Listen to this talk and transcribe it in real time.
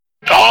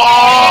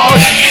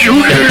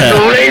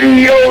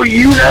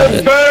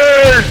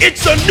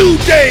It's a new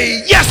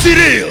day. Yes, it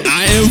is.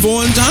 I am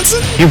Vaughn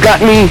Johnson. You got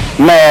me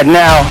mad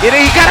now. You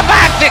got a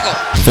bicycle.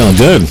 Feeling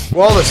good.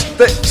 For all the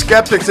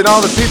skeptics and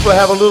all the people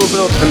that have a little bit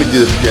of... Let me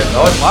do this again.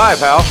 Oh, it's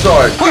live, pal.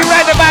 Sorry. We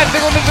ride the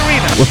bicycle in this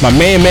arena. With my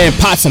man,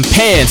 Pots and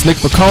Pans,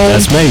 Nick Pacone.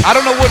 That's me. I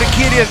don't know where the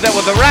kid is that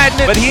was riding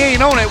it, but he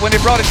ain't on it when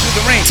they brought it to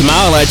the ring.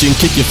 Smile at you and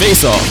kick your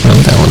face off.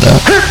 I'm down with that.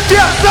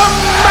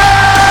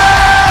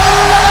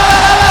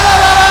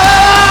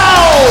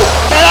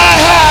 And I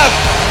have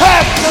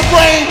half the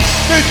brain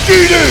that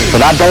you do.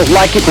 But I don't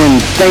like it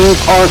when things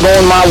aren't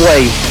going my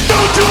way.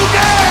 Don't you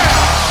dare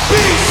be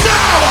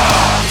sour.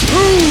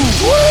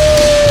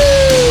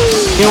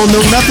 He don't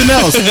know nothing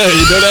else. You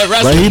know that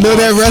wrestling. Like, he know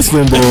that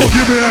wrestling, bro.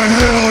 Give me a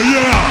hell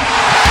yeah.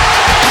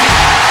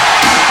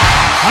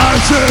 I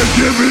said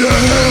give me a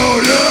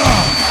hell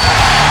yeah.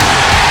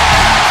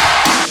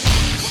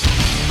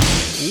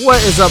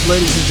 What is up,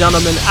 ladies and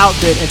gentlemen, out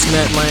there in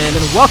internet land,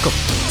 and welcome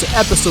to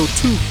episode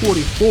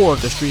 244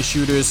 of The Street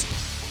Shooters,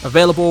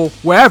 available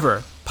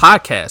wherever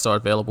podcasts are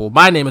available.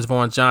 My name is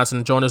Vaughn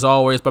Johnson, joined as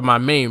always by my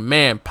main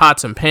man,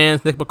 Pots and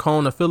Pans, Nick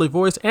McCone, a Philly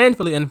voice and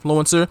Philly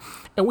influencer,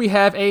 and we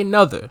have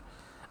another,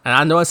 and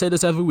I know I say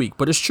this every week,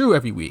 but it's true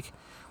every week,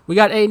 we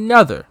got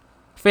another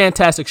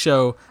fantastic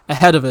show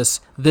ahead of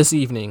us this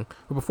evening.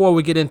 But before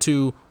we get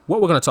into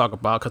what we're going to talk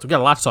about, because we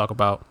got a lot to talk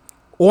about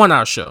on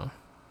our show,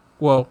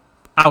 well,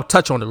 I'll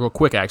touch on it real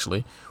quick,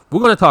 actually. We're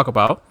going to talk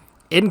about,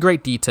 in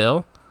great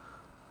detail,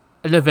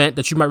 an event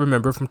that you might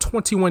remember from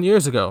 21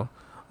 years ago.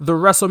 The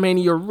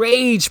WrestleMania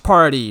Rage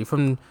Party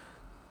from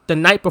the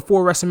night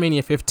before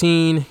WrestleMania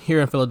 15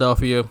 here in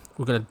Philadelphia.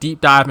 We're going to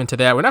deep dive into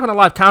that. We're not going to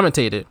live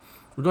commentate it.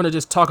 We're going to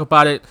just talk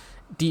about it,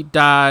 deep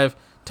dive,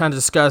 trying to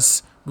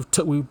discuss.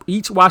 We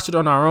each watched it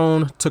on our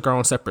own, took our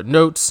own separate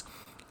notes,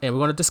 and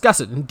we're going to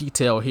discuss it in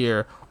detail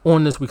here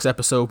on this week's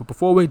episode. But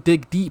before we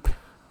dig deep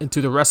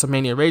into the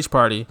WrestleMania Rage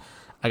Party,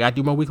 I got to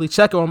do my weekly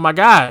check on my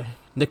guy,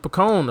 Nick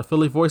Pacone, the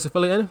Philly voice and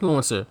Philly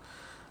influencer.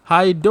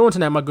 How you doing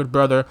tonight, my good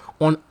brother,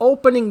 on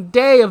opening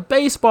day of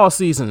baseball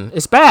season?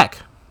 It's back.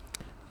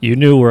 You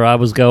knew where I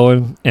was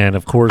going, and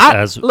of course,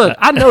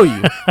 I know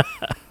you.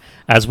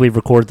 As we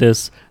record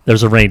this,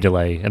 there's a rain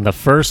delay, and the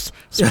first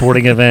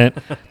sporting event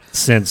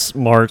since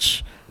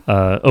March,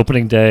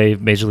 opening day,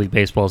 Major League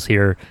Baseball's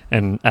here,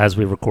 and as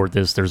we record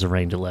this, there's a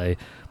rain delay.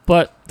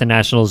 But the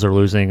Nationals are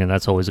losing, and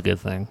that's always a good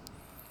thing.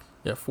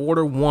 Yeah,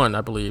 4-1,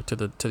 I believe, to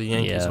the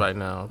Yankees right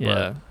now.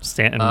 Yeah,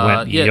 Stanton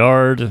went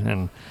yard,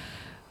 and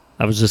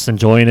I was just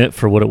enjoying it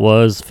for what it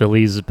was.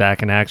 Phillies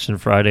back in action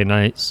Friday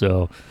night,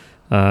 so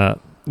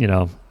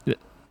it'll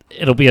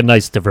be a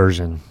nice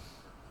diversion.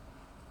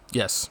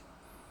 Yes.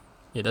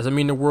 It doesn't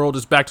mean the world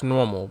is back to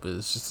normal, but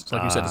it's just,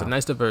 like you said, it's a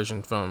nice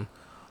diversion from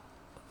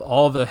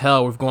all the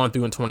hell we've gone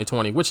through in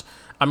 2020, which,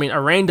 I mean,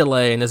 a rain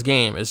delay in this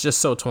game is just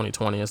so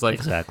 2020. It's like,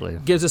 exactly.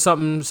 Gives us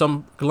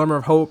some glimmer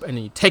of hope,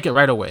 and you take it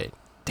right away.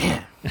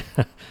 Damn.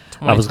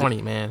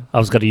 2020, man. I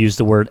was going to use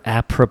the word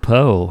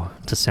apropos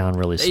to sound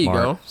really there smart.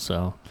 You go.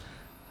 So,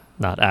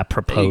 not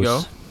apropos. There you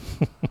go.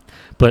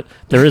 But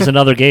there is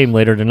another game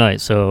later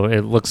tonight, so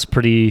it looks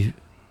pretty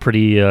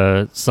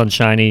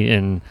sunshiny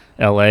in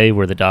L.A.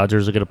 where the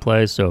Dodgers are going to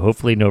play. So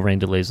hopefully no rain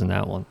delays in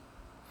that one.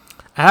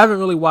 I haven't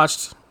really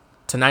watched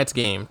tonight's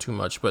game too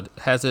much, but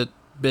has it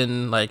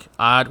been like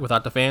odd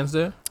without the fans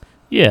there?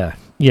 Yeah.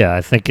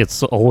 I think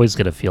it's always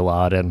going to feel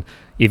odd, and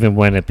even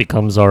when it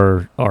becomes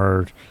our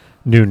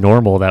new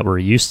normal that we're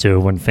used to,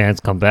 when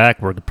fans come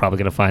back, we're probably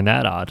going to find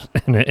that odd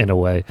in a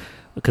way,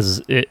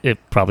 because it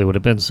probably would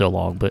have been so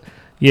long. But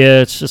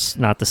yeah, it's just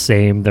not the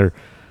same.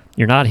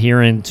 You're not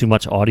hearing too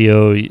much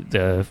audio.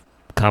 The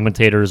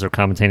commentators are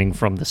commentating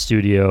from the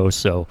studio,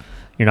 so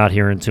you're not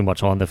hearing too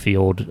much on the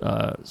field.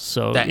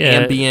 So that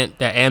ambient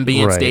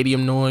right,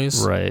 stadium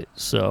noise. Right.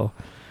 So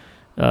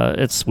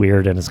it's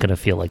weird, and it's going to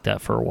feel like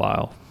that for a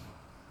while.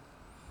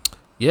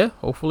 Yeah,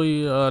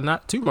 hopefully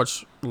not too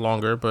much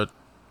longer, but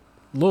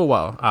a little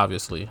while,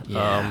 obviously.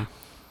 Yeah.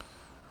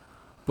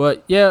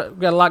 But yeah, we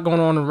got a lot going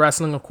on in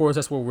wrestling, of course.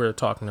 That's what we're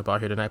talking about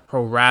here tonight.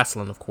 Pro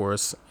wrestling, of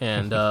course.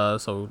 And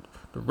so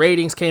the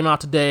ratings came out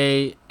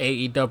today.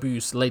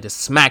 AEW's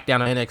latest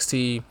SmackDown on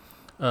NXT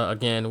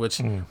again,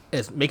 which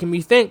is making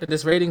me think that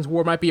this ratings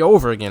war might be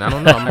over again. I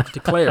don't know. I'm going to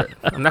declare it.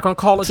 I'm not going to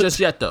call it just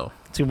yet, though.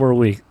 2 more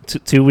weeks.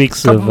 2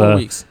 weeks of... more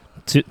weeks.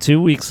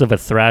 2 weeks of a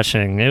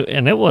thrashing,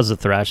 and it was a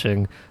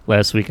thrashing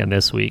last week and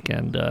this week,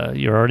 and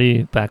you're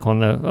already back on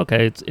the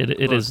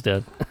it is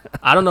dead.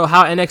 I don't know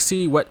how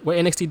NXT what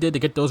NXT did to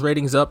get those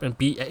ratings up and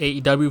beat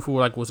AEW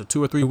for was it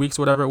 2 or 3 weeks,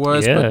 whatever it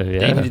was. Yeah, but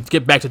they need to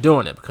get back to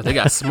doing it because they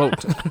got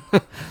smoked.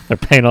 They're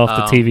paying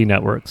off the TV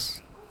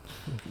networks.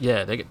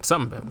 Yeah, they get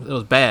something. It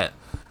was bad.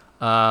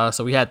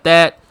 So we had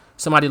that.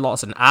 Somebody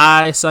lost an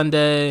eye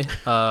Sunday.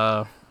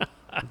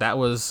 That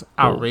was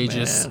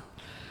outrageous. Oh,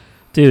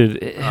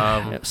 dude,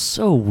 it's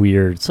so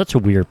weird. Such a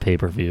weird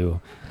pay-per-view.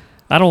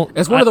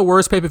 It's one of the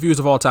worst pay-per-views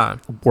of all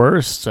time.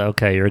 Worst?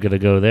 Okay, you're going to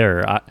go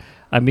there.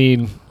 I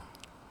mean,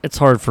 it's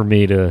hard for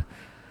me to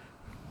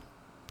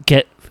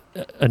get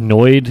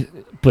annoyed,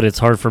 but it's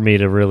hard for me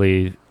to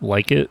really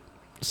like it.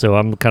 So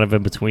I'm kind of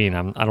in between.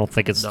 I don't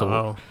think it's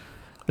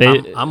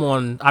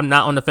I'm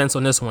not on the fence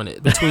on this one.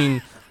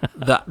 Between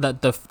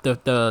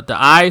the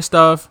eye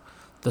stuff,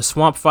 the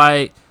swamp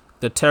fight,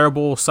 the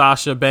terrible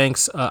Sasha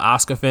Banks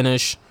Asuka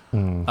finish,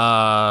 one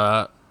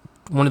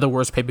of the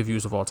worst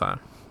pay-per-views of all time.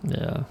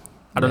 Yeah.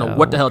 I don't know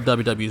what the hell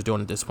WWE is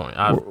doing at this point.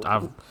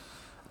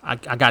 I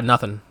got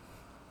nothing.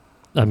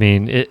 I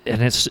mean,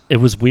 it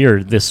was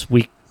weird. This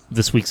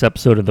week's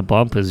episode of The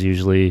Bump is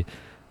usually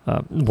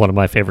one of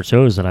my favorite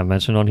shows that I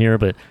mentioned on here,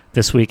 but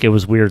this week it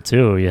was weird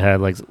too. You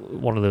had like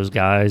one of those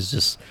guys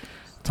just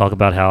talk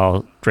about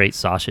how great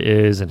Sasha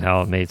is and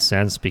how it made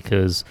sense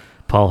because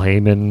Paul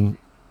Heyman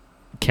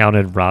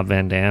counted Rob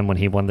Van Dam when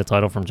he won the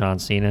title from John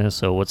Cena.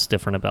 So what's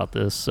different about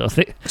this? So What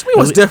do you mean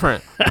what's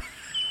different?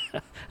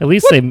 At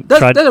least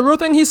That's a real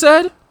thing he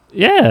said?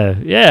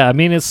 Yeah. I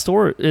mean, it's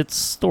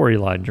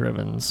storyline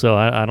driven, so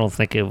I don't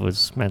think it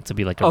was meant to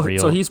be like a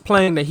real. So he's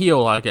playing the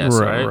heel, I guess,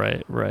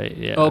 right? Right.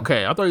 Yeah.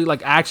 Okay, I thought you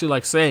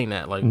actually saying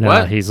that. Like, no,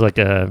 what? He's like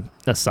a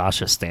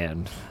Sasha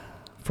stan,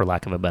 for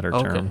lack of a better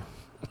term.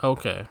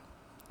 Okay.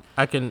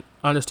 I can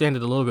understand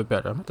it a little bit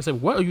better. I'm about to say,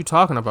 what are you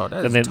talking about?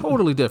 That is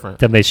totally different.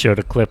 Then they showed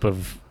a clip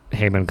of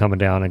Heyman coming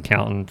down and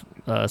counting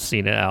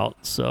Cena out,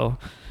 so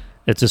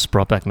it just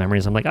brought back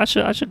memories. I'm like, I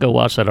should go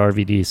watch that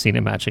RVD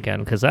Cena match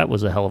again because that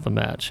was a hell of a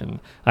match, and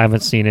I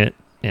haven't seen it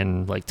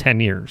in like 10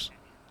 years.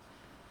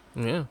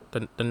 Yeah,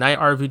 the night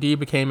RVD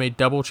became a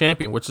double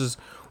champion, which is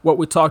what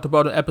we talked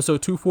about in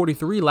episode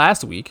 243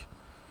 last week.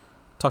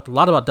 Talked a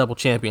lot about double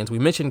champions. We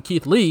mentioned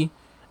Keith Lee,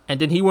 and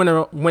then he went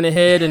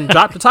ahead and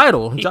dropped the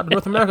title, dropped the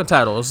North American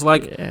title. It's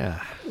like,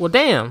 well,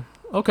 damn.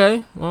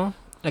 Okay, well,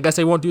 I guess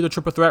they won't do the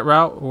triple threat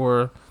route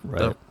or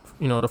the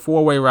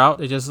 4-way route.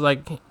 They just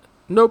like,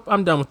 nope,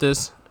 I'm done with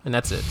this, and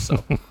that's it.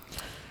 So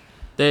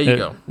there you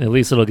go. At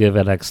least it'll give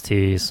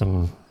NXT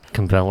some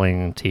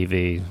compelling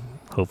TV.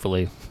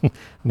 Hopefully,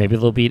 maybe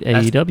they'll beat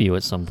AEW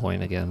at some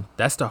point again.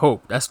 That's the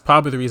hope. That's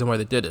probably the reason why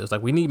they did it. It's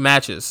like, we need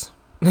matches.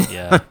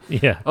 Yeah.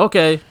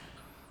 Okay.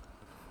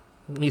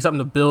 We need something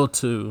to build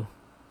to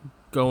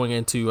going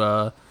into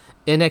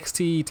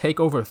NXT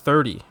TakeOver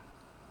 30.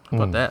 How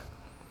about that?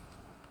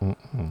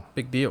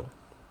 Big deal.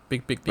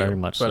 Big deal. Very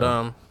much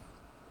so.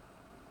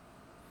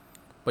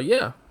 But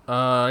yeah.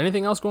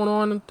 Anything else going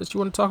on that you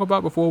want to talk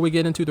about before we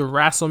get into the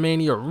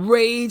WrestleMania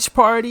Rage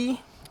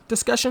Party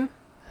discussion?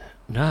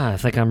 Nah, I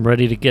think I'm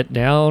ready to get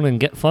down and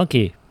get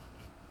funky.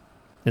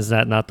 Is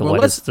that not the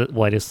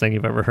whitest thing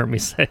you've ever heard me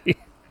say?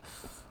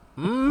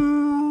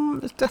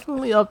 It's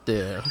definitely up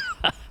there.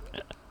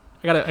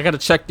 I gotta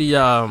check the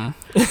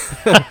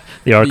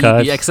the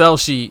archives, the Excel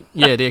sheet.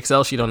 Yeah, the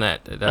Excel sheet on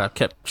that I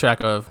kept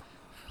track of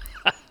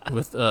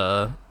with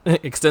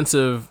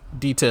extensive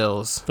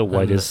details. The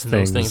whitest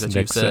those things that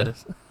you said.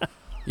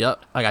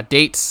 Yep, I got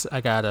dates. I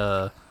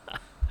got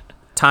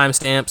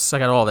timestamps. I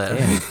got all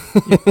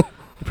that.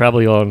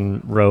 Probably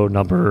on row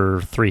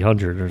number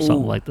 300 or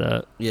something like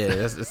that. Yeah,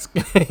 it's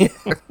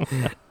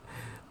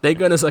thank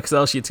goodness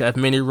Excel sheets have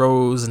many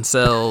rows and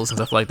cells and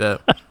stuff like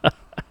that.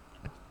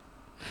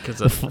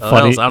 Because else,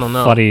 I don't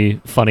know.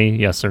 Funny,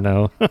 yes or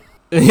no?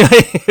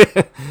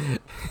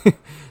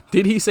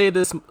 Did he say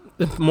this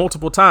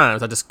multiple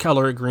times? I just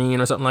color it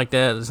green or something like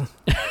that.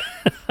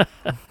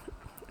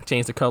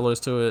 Change the colors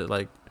to it,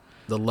 like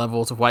the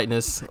levels of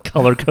whiteness.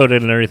 Color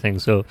coded and everything.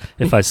 So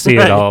if I see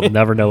it, I'll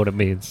never know what it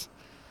means.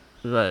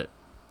 Right.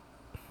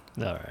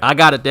 All right. I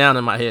got it down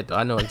in my head, though.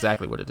 I know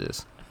exactly what it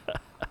is.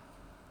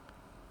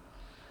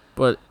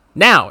 But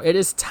now it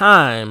is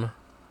time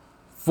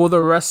for the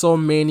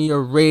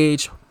WrestleMania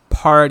Rage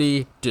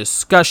Party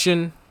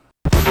discussion.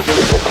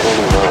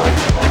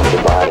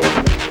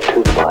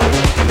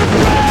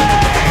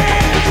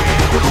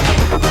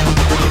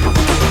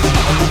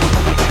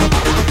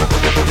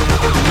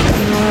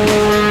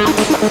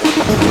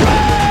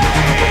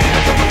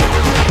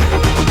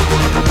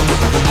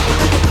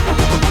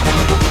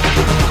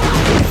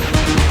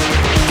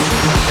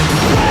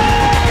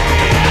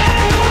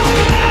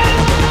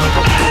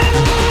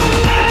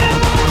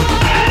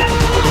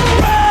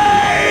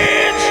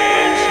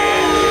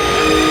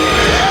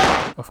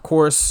 Of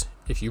course,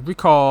 if you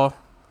recall,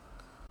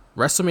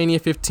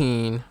 WrestleMania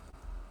 15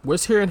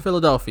 was here in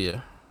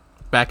Philadelphia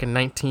back in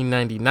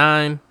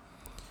 1999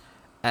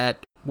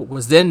 at what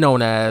was then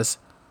known as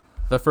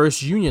the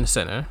First Union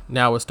Center.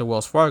 Now it's the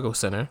Wells Fargo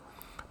Center.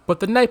 But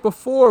the night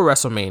before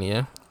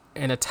WrestleMania,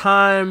 and a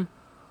time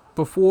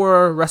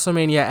before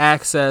WrestleMania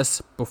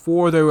Access,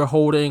 before they were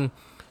holding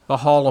the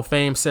Hall of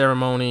Fame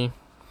ceremony,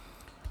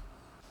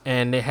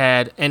 and they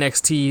had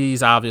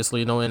NXTs,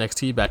 obviously, no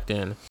NXT back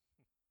then.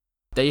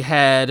 They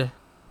had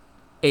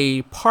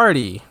a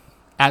party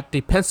at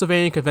the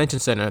Pennsylvania Convention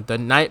Center the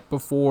night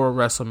before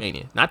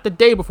WrestleMania. Not the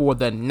day before,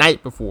 the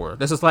night before.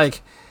 This is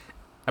like,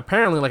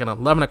 apparently like an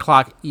 11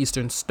 o'clock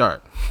Eastern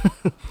start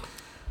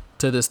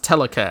to this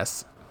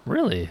telecast.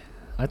 Really?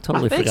 I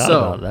totally forgot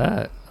about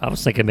that. I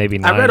was thinking maybe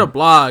 9. I read a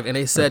blog and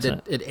they said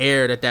that it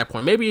aired at that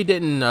point. Maybe it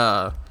didn't,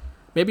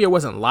 maybe it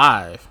wasn't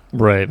live.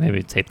 Right, maybe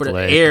it taped but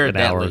delay it aired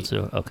an hour late.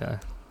 or two. Okay.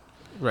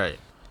 Right.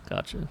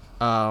 Gotcha.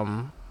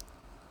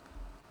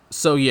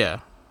 So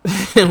yeah,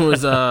 it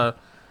was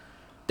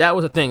that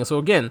was the thing. So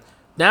again,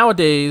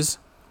 nowadays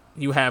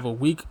you have a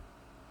week's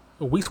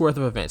worth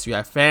of events. You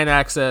have fan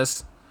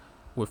access,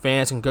 where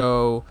fans can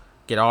go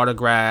get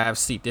autographs,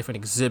 see different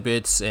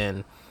exhibits,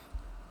 and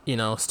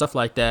stuff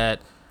like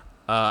that.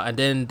 And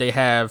then they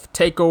have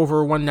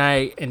Takeover one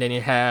night, and then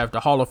you have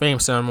the Hall of Fame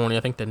ceremony. I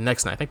think the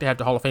next night. I think they have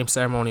the Hall of Fame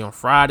ceremony on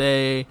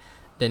Friday.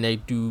 Then they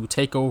do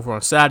Takeover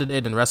on Saturday,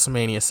 then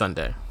WrestleMania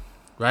Sunday,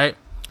 right?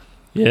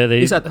 Yeah, I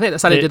think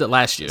that's how they did it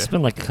last year. It's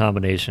been like a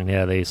combination.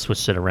 Yeah, they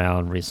switched it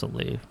around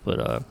recently,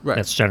 but right.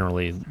 That's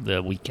generally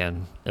the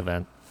weekend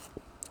event.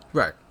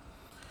 Right.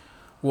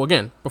 Well,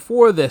 again,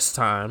 before this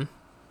time,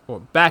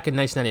 or back in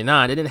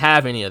 1999, they didn't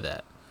have any of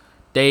that.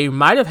 They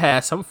might have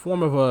had some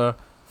form of a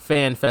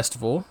fan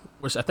festival,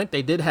 which I think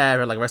they did have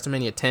at like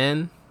WrestleMania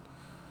 10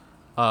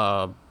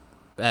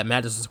 at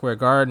Madison Square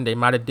Garden. They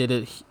might have did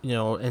it,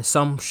 in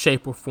some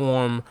shape or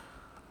form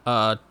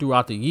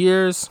throughout the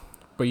years.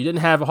 But you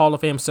didn't have a Hall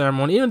of Fame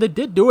ceremony. They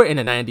did do it in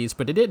the 90s,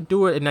 but they didn't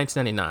do it in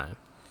 1999.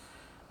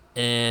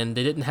 And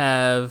they didn't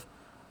have,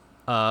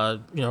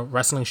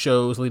 wrestling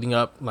shows leading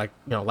up. Like,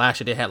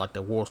 last year they had like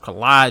the Worlds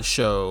Collide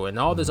show and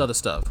all this other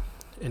stuff.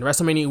 And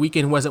WrestleMania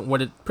weekend wasn't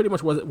what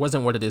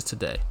it is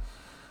today.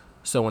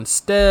 So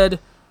instead,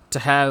 to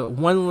have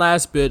one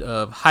last bit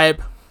of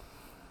hype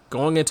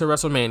going into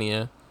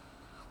WrestleMania,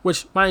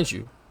 which, mind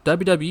you,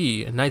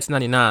 WWE in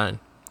 1999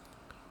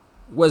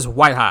 was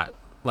white hot.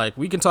 Like,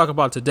 we can talk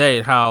about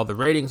today how the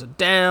ratings are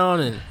down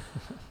and,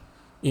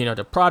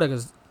 the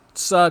product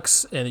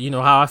sucks and,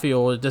 how I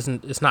feel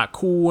it's not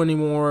cool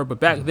anymore. But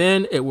back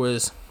then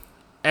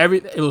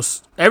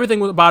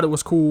everything about it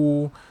was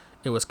cool.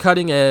 It was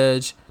cutting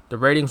edge. The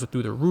ratings were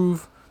through the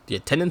roof. The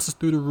attendance was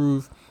through the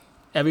roof.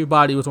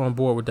 Everybody was on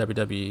board with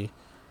WWE.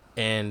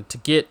 And to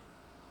get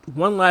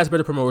one last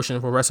bit of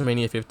promotion for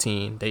WrestleMania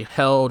 15, they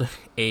held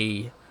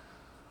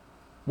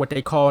what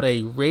they called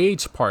a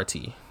rage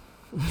party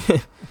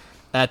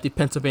at the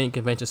Pennsylvania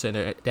Convention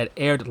Center that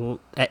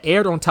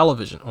aired on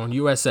television on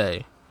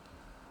USA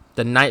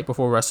the night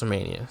before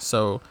WrestleMania.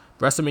 So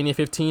WrestleMania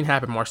 15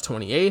 happened March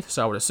 28th,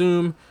 so I would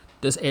assume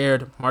this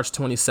aired March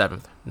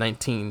 27th,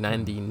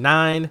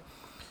 1999.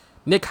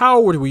 Nick, how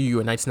old were you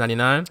in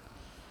 1999?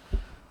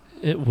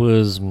 It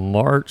was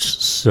March,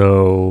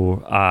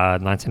 so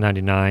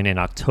 1999 in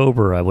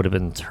October I would have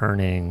been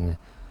turning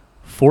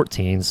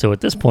 14, so at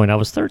this point I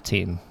was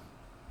 13.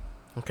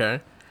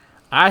 Okay.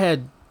 I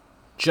had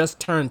just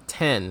turned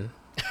 10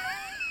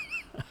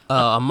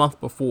 a month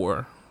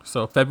before.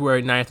 So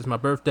February 9th is my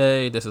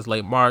birthday. This is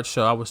late March,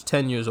 so I was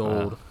 10 years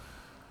old.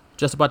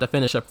 Just about to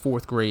finish up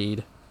 4th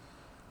grade.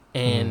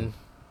 And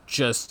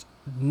just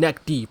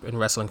neck deep in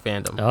wrestling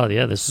fandom. Oh,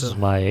 yeah, this is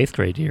my 8th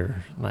grade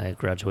year, my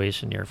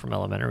graduation year from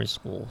elementary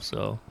school.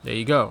 So there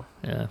you go.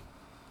 Yeah.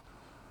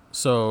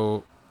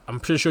 So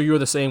I'm pretty sure you were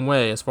the same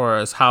way as far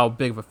as how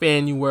big of a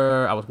fan you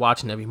were. I was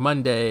watching every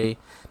Monday.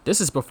 This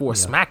is before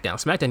SmackDown.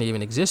 SmackDown didn't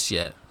even exist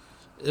yet.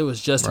 It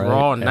was just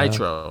Raw and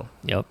Nitro.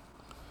 Yep.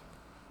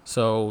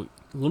 So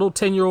little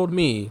 10-year-old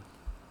me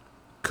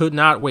could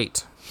not wait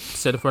to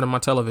sit in front of my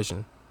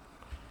television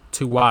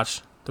to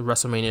watch the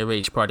WrestleMania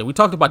Rage Party. We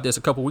talked about this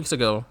a couple weeks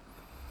ago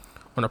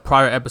on a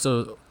prior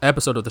episode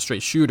of The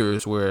Straight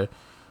Shooters, where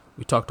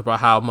we talked about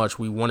how much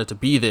we wanted to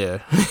be there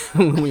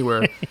when we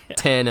were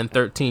 10 and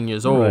 13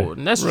 years old. Right.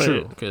 And that's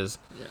true, because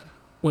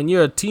when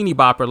you're a teeny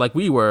bopper like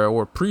we were,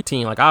 or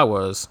preteen like I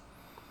was,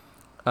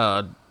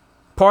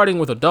 partying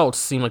with adults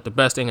seemed like the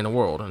best thing in the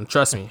world. And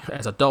trust me,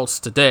 as adults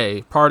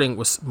today, partying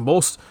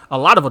with a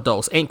lot of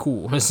adults ain't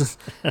cool. You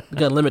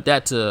gotta limit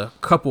that to a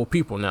couple of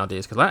people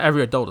nowadays, because not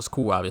every adult is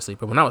cool, obviously.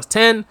 But when I was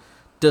 10,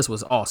 this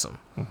was awesome.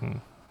 Mm-hmm.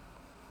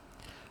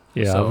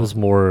 Yeah, I was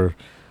more,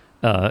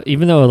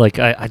 even though like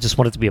I just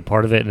wanted to be a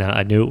part of it, and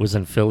I knew it was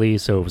in Philly,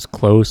 so it was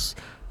close.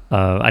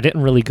 I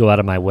didn't really go out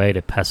of my way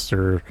to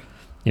pester,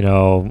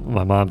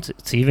 my mom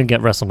to even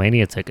get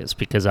WrestleMania tickets,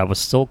 because I was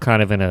still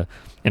kind of in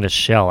a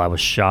shell. I was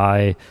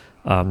shy,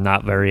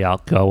 not very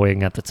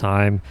outgoing at the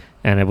time,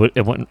 and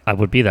I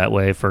would be that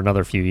way for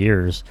another few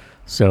years.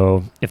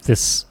 So if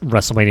this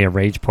WrestleMania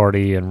Rage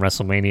Party and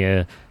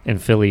WrestleMania in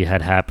Philly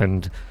had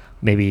happened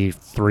maybe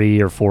 3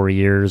 or 4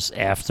 years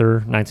after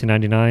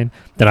 1999,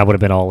 then I would have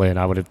been all in.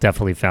 I would have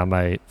definitely found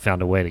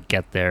a way to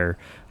get there,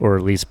 or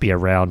at least be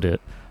around it.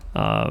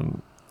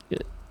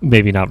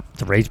 Maybe not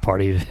the Rage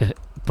Party,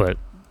 but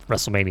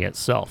WrestleMania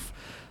itself.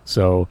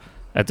 So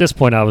at this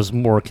point, I was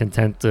more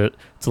content to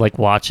like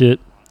watch it,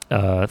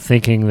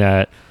 thinking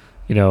that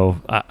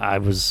I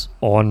was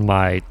on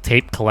my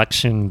tape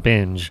collection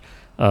binge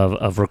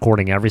of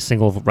recording every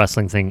single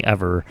wrestling thing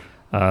ever.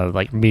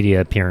 Like media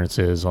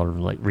appearances on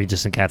like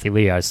Regis and Kathy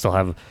Lee. I still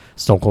have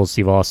Stone Cold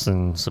Steve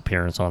Austin's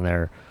appearance on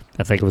there.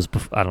 I think it was,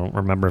 I don't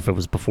remember if it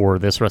was before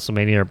this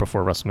WrestleMania or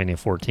before WrestleMania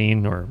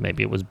 14, or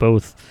maybe it was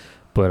both.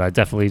 But I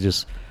definitely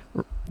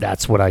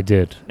that's what I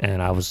did.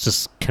 And I was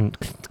just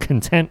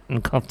content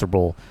and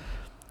comfortable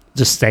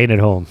just staying at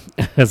home,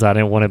 because I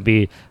didn't want to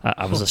be,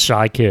 I was a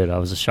shy kid.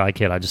 I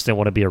just didn't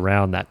want to be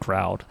around that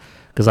crowd,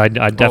 because I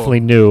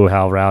definitely knew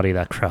how rowdy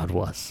that crowd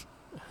was.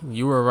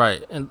 You were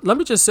right. And let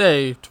me just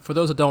say, for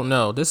those that don't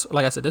know, this,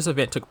 like I said, this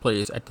event took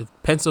place at the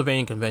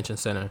Pennsylvania Convention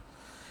Center,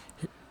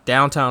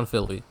 downtown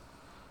Philly.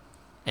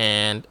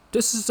 And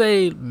this is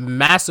a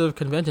massive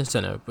convention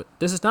center, but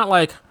this is not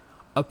like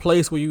a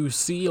place where you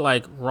see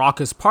like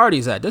raucous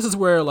parties at. This is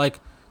where like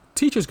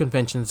teachers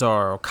conventions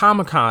are, or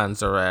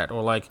Comic-Cons are at,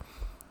 or like,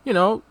 you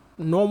know,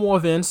 normal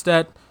events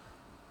that,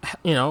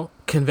 you know,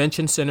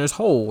 convention centers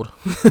hold.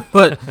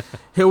 But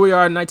here we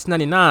are in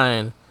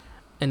 1999,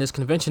 and this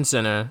convention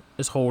center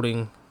is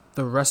holding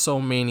the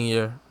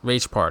WrestleMania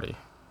Rage Party.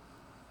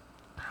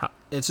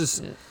 It's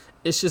just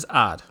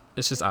odd.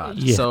 It's just odd.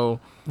 Yeah.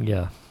 So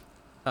Yeah.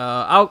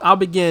 I'll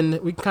begin.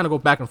 We can kind of go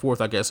back and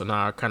forth, I guess, on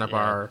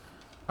our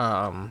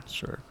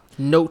Sure.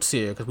 notes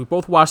here, because we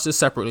both watched this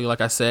separately, like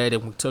I said,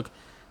 and we took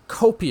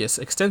copious,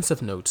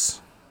 extensive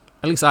notes.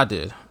 At least I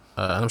did.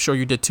 And I'm sure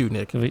you did too,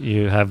 Nick.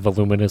 You have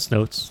voluminous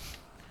notes.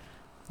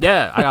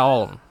 Yeah, I got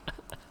all of them.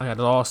 I got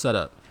it all set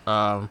up.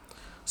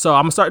 So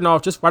I'm starting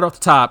off just right off the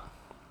top.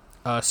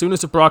 As soon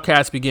as the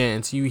broadcast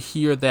begins, you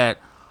hear that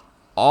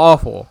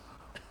awful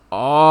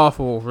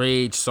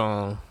Rage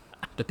song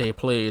that they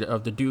played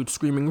of the dude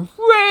screaming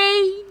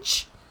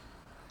 "Rage,"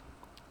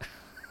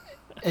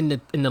 and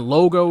the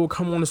logo will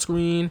come on the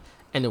screen,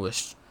 and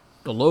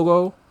the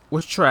logo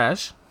was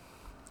trash,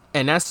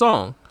 and that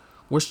song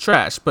was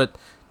trash. But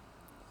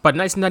by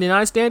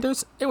 1999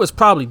 standards, it was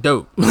probably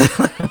dope.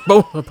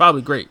 Both were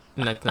probably great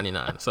in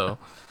 1999. So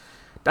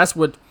that's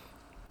what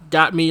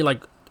got me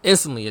like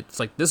instantly. It's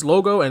like this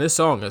logo and this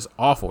song is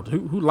awful.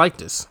 Who liked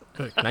this?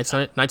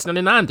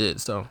 1999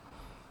 did. So.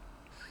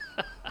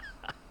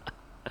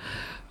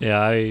 Yeah,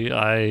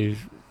 I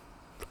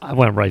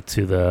went right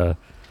to the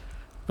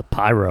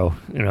pyro.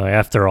 You know,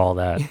 after all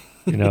that,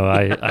 you know,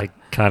 I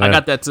kind of I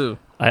got that too.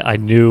 I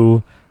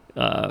knew,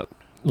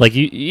 like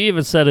you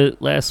even said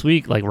it last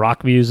week, like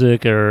rock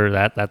music or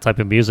that type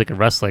of music and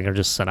wrestling are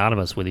just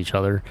synonymous with each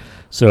other.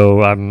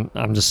 So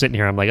I'm just sitting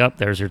here. I'm like, oh,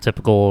 there's your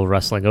typical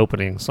wrestling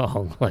opening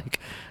song. Like,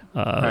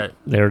 Right.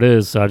 there it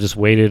is. So I just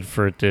waited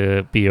for it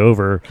to be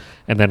over,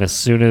 and then as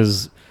soon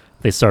as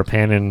they start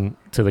panning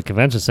to the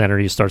convention center,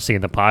 you start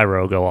seeing the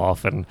pyro go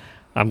off, and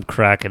I'm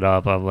cracking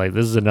up. I'm like,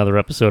 this is another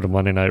episode of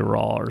Monday Night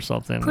Raw or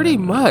something. Pretty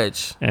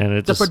much. And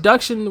it The just,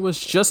 production was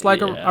just like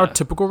Yeah. our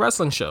typical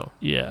wrestling show.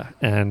 yeah,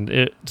 and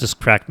it just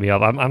cracked me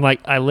up. I'm like,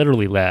 I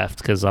literally laughed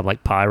because I'm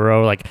like,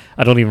 pyro? Like,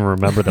 I don't even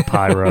remember the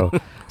pyro.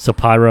 So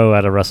pyro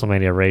at a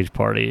WrestleMania Rage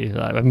Party.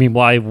 I mean,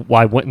 why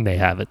wouldn't they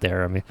have it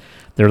there? I mean,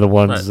 they're the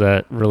ones Right.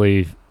 that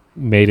really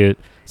made it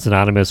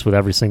synonymous with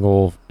every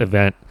single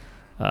event.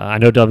 I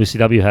know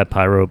WCW had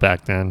pyro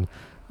back then,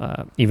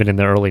 even in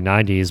the early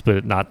 90s,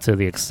 but not to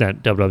the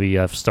extent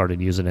WWF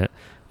started using it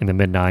in the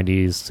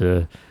mid-90s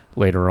to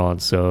later on.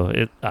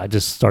 So I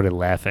just started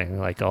laughing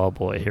like, oh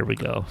boy, here we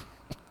go.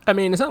 I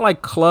mean, it's not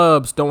like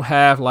clubs don't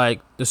have like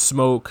the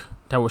smoke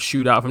that will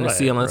shoot out from the Right,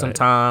 ceiling right.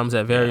 sometimes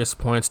at various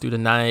points through the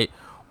night,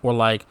 or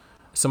like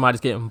somebody's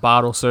getting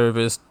bottle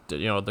service.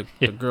 You know,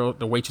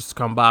 the waitress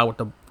come by with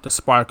the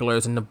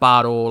sparklers in the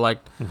bottle. Like,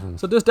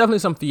 so there's definitely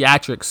some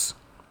theatrics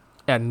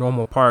at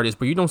normal parties,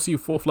 but you don't see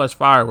full-fledged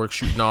fireworks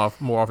shooting off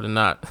more often than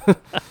not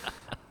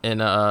in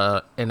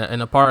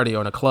a party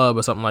or in a club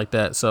or something like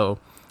that. So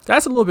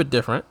that's a little bit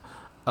different.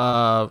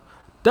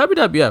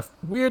 WWF,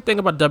 weird thing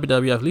about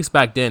WWF, at least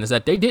back then, is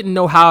that they didn't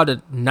know how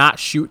to not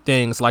shoot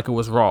things like it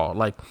was Raw.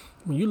 Like,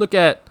 when you look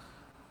at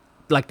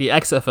like the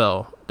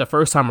XFL the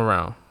first time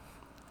around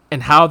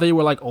and how they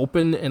were like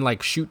open and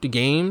like shoot the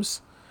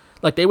games,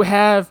 like they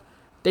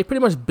pretty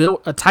much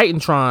built a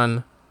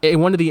Titantron in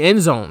one of the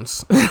end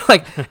zones,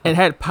 like, and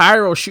had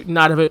pyro shooting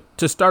out of it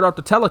to start off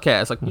the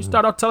telecast. Like, you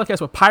start off the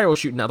telecast with pyro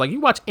shooting out. Like,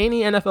 you watch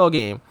any NFL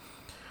game,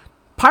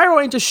 pyro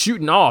ain't just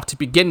shooting off to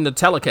begin the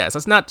telecast.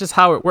 That's not just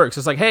how it works.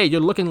 It's like, hey,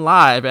 you're looking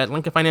live at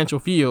Lincoln Financial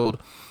Field.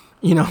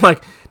 You know,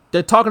 like,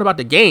 they're talking about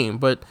the game,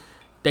 but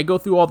they go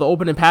through all the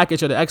opening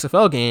package of the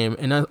XFL game,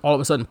 and then all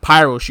of a sudden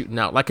pyro shooting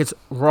out like it's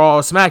Raw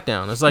or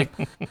SmackDown. It's like,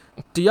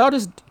 do y'all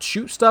just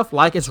shoot stuff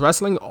like it's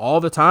wrestling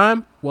all the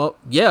time? Well,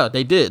 yeah,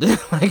 they did.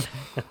 Like,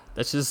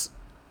 that's just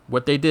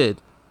what they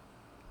did.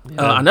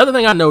 Yeah. Another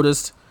thing I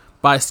noticed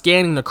by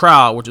scanning the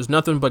crowd, which is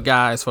nothing but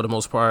guys for the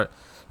most part,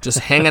 just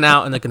hanging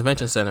out in the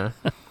convention center.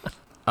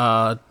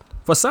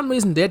 For some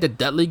reason, they had the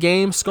Dudley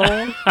Game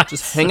skull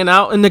just hanging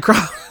out in the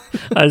crowd.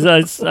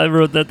 I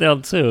wrote that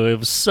down too. It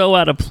was so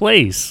out of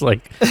place.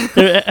 Like,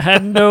 it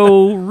had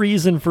no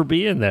reason for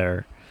being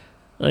there.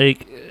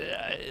 Like,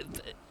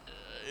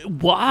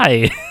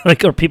 why?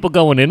 Like, are people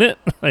going in it?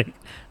 Like,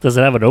 does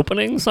it have an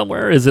opening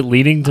somewhere? Is it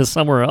leading to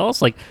somewhere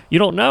else? Like, you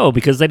don't know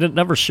because they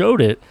never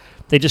showed it.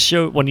 They just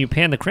showed when you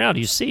pan the crowd,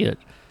 you see it.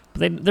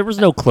 But there was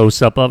no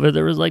close up of it.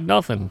 There was like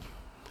nothing.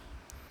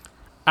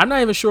 I'm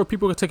not even sure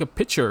people could take a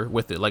picture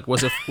with it. Like,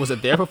 was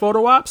it there for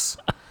photo ops?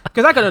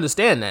 Because I could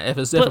understand that if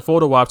it's there for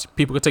photo ops,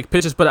 people could take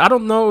pictures. But I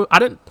don't know.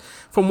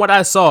 From what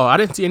I saw, I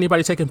didn't see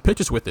anybody taking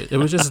pictures with it. It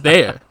was just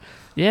there.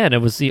 Yeah, and it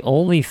was the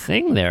only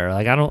thing there.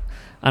 Like, I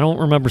don't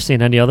remember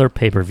seeing any other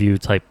pay-per-view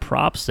type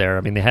props there.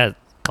 I mean, they had a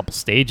couple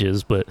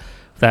stages, but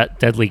that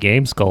Deadly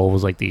Game skull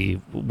was like the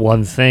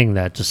one thing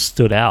that just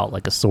stood out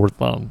like a sore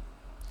thumb.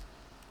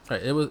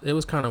 Right, it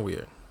was kind of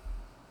weird.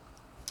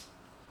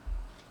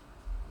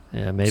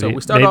 Yeah, maybe. So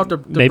we started off the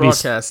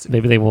broadcast.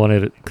 Maybe they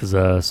wanted it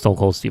because Stone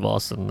Cold Steve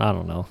Austin. I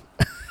don't know.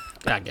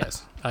 I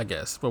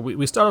guess. But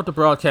we start off the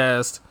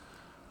broadcast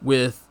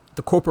with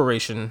the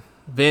corporation,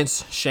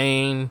 Vince,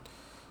 Shane,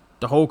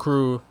 the whole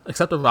crew,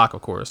 except The Rock,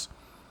 of course.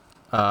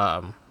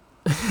 And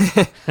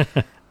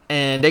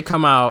they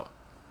come out,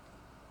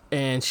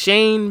 and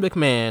Shane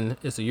McMahon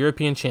is the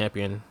European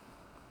champion,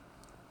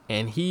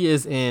 and he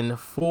is in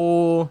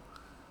full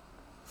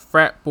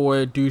frat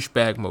boy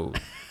douchebag mode.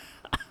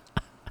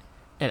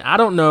 And I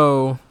don't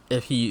know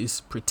if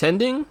he's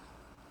pretending,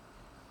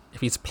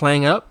 if he's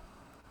playing up,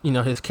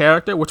 his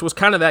character, which was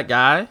kind of that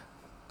guy,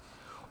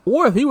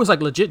 or if he was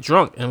like legit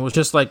drunk and was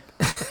just like,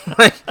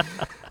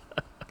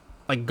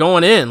 like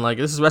going in, like,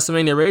 this is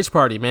WrestleMania Rage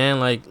Party, man.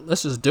 Like,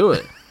 let's just do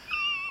it.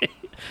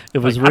 It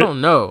was. I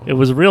don't know. It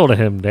was real to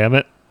him. Damn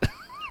it.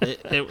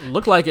 It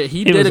looked like it.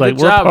 He did was a like,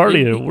 good job.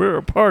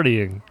 We're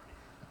partying.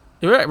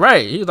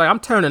 Right. He was like, I'm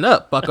turning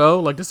up, bucko.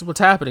 Like, this is what's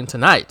happening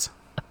tonight.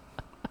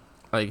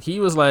 Like, he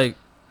was like,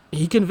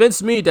 he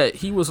convinced me that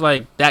he was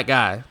like that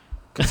guy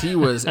because he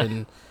was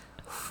in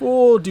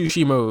full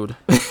douchey mode.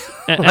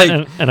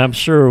 and I'm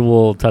sure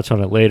we'll touch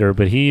on it later,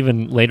 but he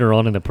even later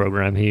on in the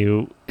program,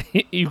 you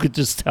could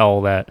just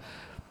tell that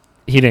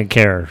he didn't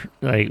care.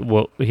 Like,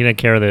 he didn't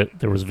care that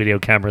there was video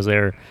cameras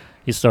there.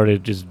 He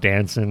started just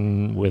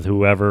dancing with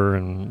whoever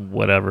and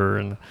whatever,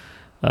 and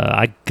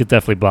I could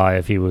definitely buy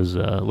if he was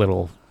a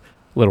little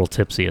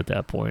tipsy at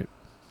that point.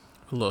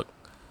 Look,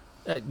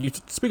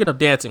 speaking of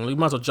dancing, we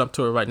might as well jump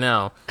to it right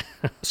now.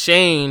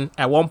 Shane,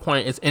 at one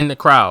point, is in the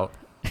crowd,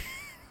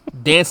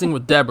 dancing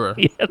with Deborah.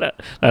 Yeah,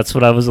 that's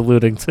what I was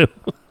alluding to.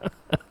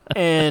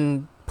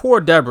 And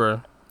poor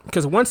Deborah,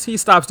 because once he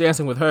stops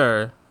dancing with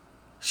her,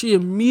 she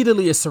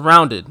immediately is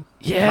surrounded,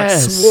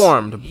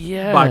 swarmed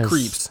by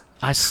creeps.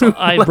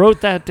 I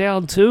wrote that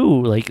down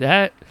too, like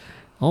that.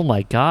 Oh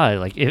my god!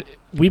 Like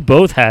we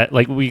both had,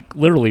 like, we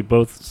literally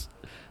both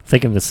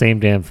thinking the same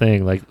damn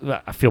thing. Like,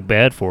 I feel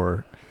bad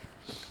for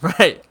her.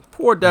 Right,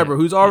 poor Deborah,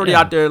 who's already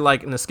out there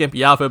like in a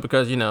skimpy outfit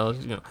because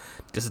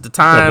this is the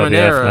time and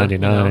era.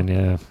 99,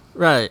 yeah.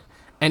 Right,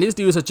 and these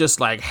dudes are just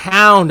like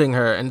hounding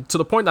her, and to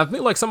the point that I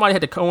think like somebody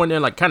had to go in there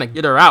and like kind of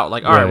get her out.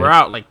 Like, all right, we're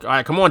out. Like, all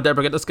right, come on,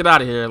 Deborah, let's get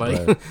out of here.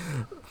 Like,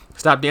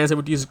 stop dancing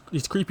with these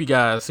creepy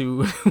guys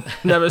who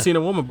never seen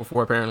a woman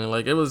before. Apparently,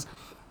 like it was,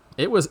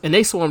 and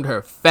they swarmed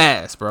her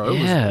fast, bro.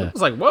 It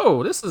was like,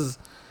 whoa, this is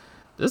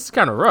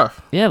kind of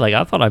rough. Yeah, like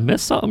I thought I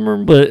missed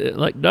something, but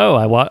like no,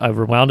 I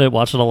rewound it,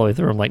 watched it all the way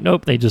through. I'm like,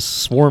 nope, they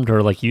just swarmed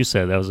her, like you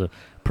said. That was a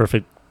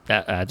perfect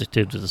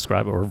adjective to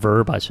describe it, or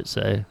verb, I should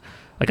say.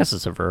 I guess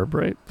it's a verb,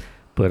 right?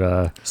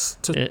 But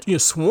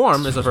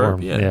swarm is a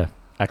verb. Yeah,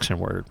 action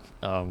word.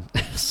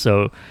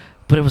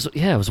 But it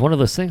was one of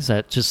those things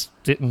that just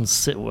didn't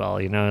sit well,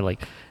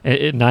 Like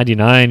at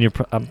 99,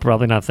 I'm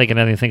probably not thinking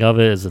anything of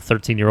it as a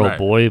 13-year-old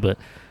boy, but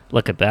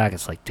looking back,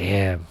 it's like,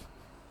 damn.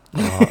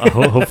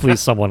 Hopefully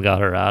someone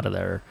got her out of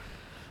there,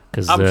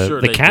 because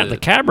the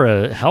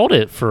camera held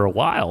it for a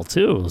while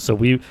too. So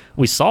we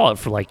saw it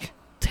for like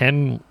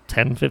 10,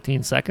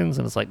 15 seconds,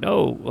 and it's like,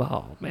 no,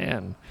 oh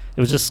man, it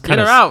was just kind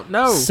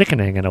of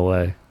sickening in a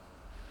way.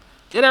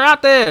 Get her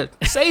out there,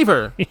 save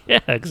her.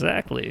 Yeah,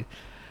 exactly.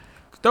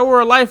 Throw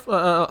her a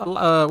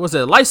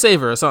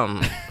lifesaver or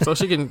something, so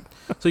you can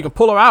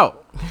pull her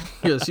out.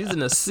 Yeah, she's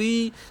in a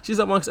sea. She's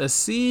amongst a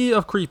sea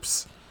of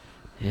creeps.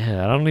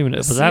 Yeah, I don't even know.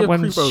 Was that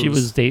when she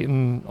was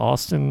dating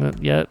Austin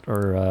yet?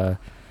 Or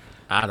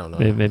I don't know.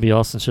 Maybe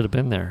Austin should have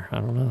been there. I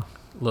don't know.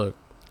 Look,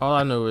 all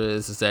I know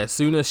is that as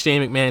soon as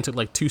Shane McMahon took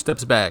like 2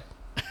 steps back,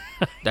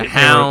 the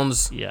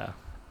hounds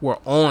were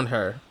on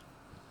her.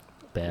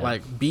 Bad.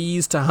 Like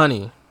bees to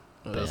honey.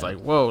 It was like,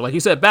 whoa. Like you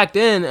said, back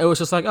then, it was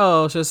just like,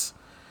 oh, it's just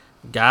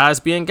guys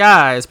being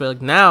guys. But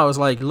like now, it's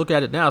like, look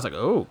at it now. It's like,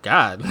 oh,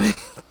 God.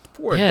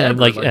 Poor Deborah.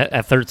 Like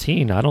at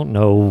 13, I don't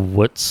know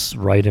what's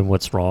right and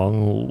what's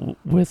wrong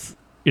with,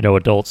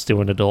 adults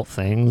doing adult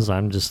things.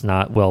 I'm just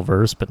not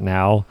well-versed. But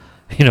now,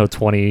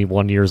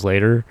 21 years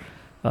later,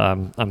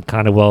 I'm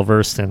kind of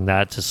well-versed, and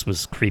that just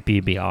was creepy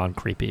beyond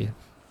creepy.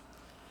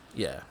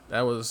 Yeah,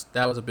 that was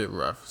a bit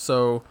rough.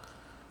 So...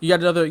 You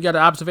got an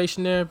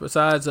observation there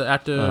besides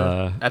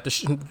after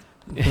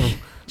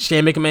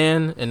Shane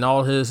McMahon and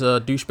all his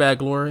douchebag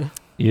glory?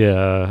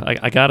 Yeah,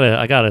 I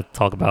gotta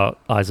talk about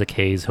Isaac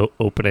Hayes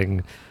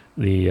opening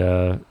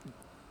the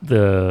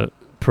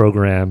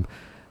program,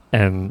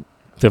 and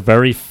the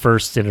very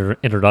first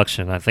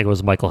introduction. I think it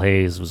was Michael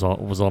Hayes was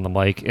on the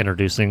mic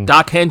introducing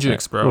Doc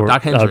Hendricks, bro.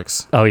 Doc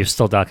Hendricks. He was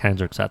still Doc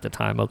Hendricks at the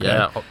time. Okay,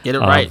 yeah, get it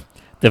right.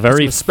 The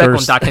very respect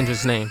first on Doc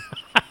Hendricks' name.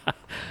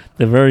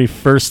 The very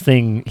first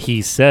thing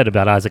he said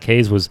about Isaac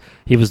Hayes was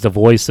he was the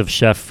voice of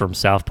Chef from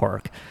South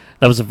Park.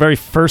 That was the very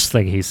first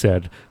thing he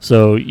said.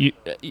 So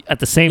at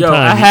the same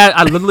time,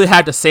 I literally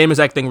had the same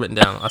exact thing written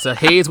down. I said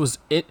Hayes was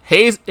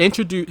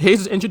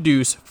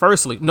introduced.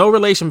 Firstly, no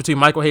relation between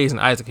Michael Hayes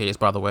and Isaac Hayes,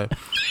 by the way.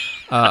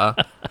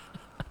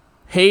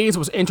 Hayes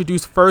was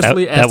introduced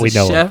firstly That we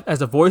know of. as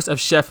the voice of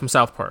Chef from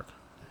South Park.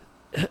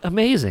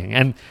 Amazing.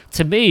 And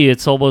to me,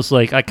 it's almost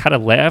like I kind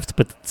of laughed,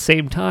 but at the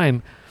same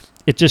time,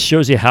 it just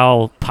shows you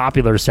how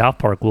popular South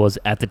Park was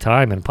at the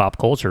time in pop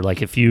culture.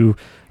 Like if you're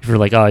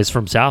like, oh, he's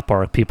from South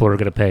Park, people are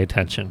going to pay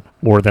attention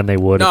more than they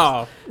would.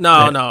 No.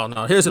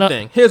 Here's the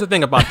thing. Here's the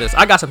thing about this.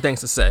 I got some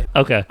things to say.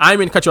 Okay. I didn't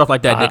mean to cut you off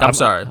like that, Nick. I'm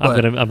sorry.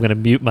 I'm gonna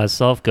mute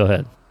myself. Go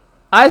ahead.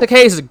 Isaac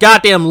Hayes is a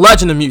goddamn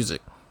legend of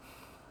music.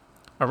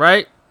 All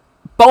right?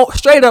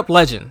 Straight up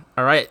legend.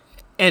 All right?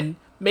 And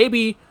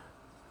maybe,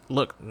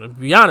 look, to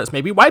be honest,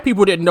 maybe white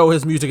people didn't know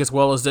his music as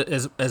well as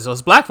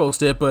us black folks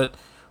did, but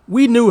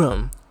we knew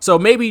him. So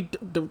maybe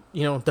the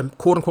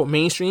quote unquote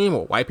mainstream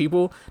or white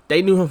people,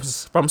 they knew him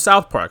from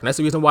South Park. And that's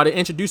the reason why they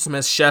introduced him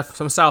as Chef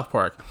from South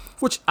Park.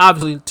 Which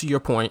obviously, to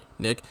your point,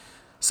 Nick,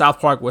 South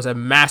Park was a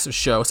massive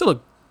show.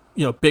 Still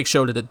a big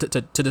show to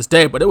this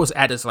day, but it was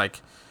at its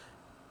like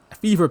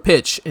fever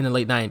pitch in the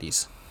late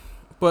 90s.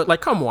 But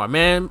like, come on,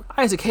 man.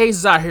 Isaac Hayes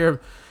is out here.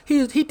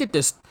 He did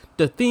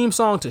the theme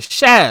song to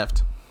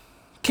Shaft.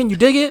 Can you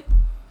dig it?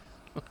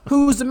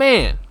 Who's the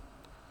man?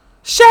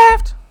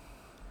 Shaft.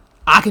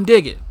 I can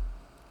dig it.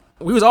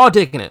 We was all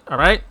digging it, all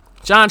right?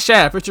 John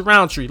Shaft, Richard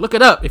Roundtree. Look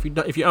it up if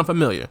you're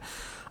unfamiliar.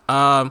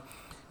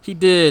 He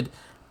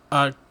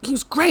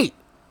was great.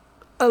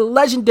 A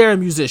legendary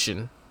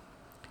musician.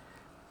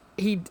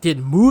 He did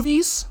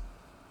movies.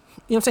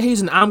 You know what I'm saying?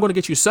 He's in I'm Gonna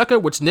Get You Sucker,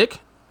 which Nick,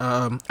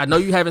 I know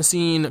you haven't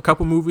seen a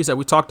couple movies that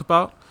we talked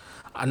about.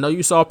 I know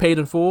you saw Paid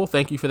in Full.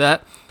 Thank you for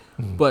that.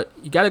 But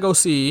you got to go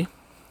see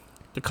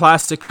the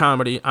classic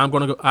comedy I'm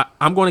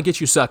Gonna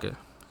Get You Sucker.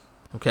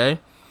 Okay?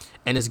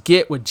 And it's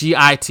Get with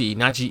G-I-T,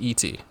 not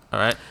G-E-T. All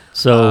right?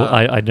 So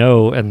I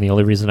know, and the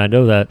only reason I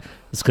know that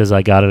is because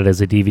I got it as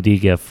a DVD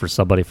gift for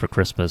somebody for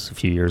Christmas a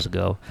few years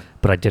ago,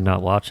 but I did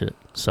not watch it.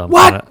 So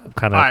I'm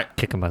kind of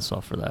kicking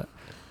myself for that.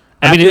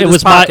 I mean,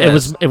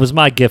 it was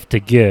my gift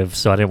to give,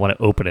 so I didn't want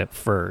to open it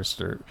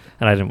first, and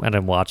I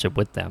didn't watch it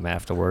with them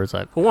afterwards.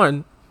 For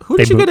one, who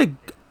did you get a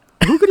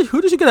I'm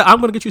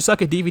Gonna Get You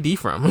Sucker DVD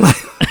from?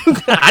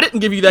 I didn't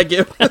give you that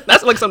gift.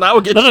 That's like something I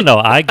would get. No.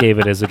 I gave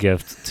it as a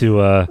gift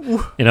to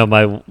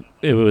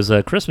it was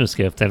a Christmas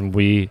gift, and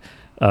we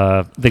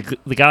the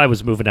guy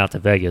was moving out to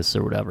Vegas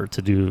or whatever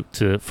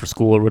for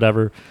school or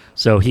whatever,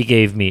 so he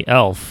gave me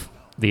Elf,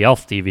 the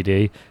Elf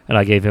DVD, and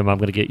I gave him I'm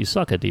Gonna Get You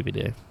Sucker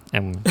DVD,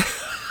 and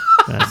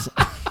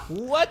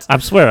what? I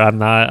swear I'm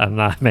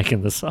not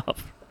making this up.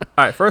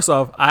 All right, first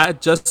off, I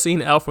had just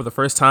seen Elf for the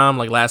first time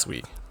like last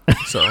week.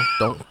 So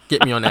don't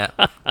get me on that.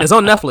 It's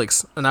on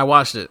Netflix, and I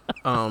watched it.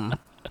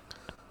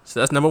 So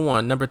that's number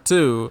one. Number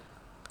two,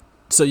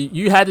 so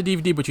you had the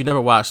DVD, but you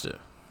never watched it.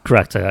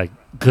 Correct.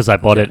 Because I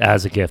bought it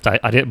as a gift.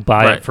 I didn't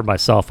buy it for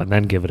myself and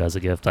then give it as a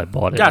gift. I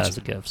bought it as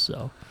a gift.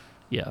 So,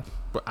 yeah.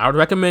 But I would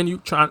recommend you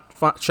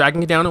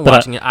tracking it down and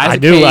watching it. I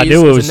knew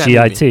it was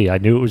GIT. I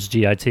knew it was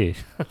GIT.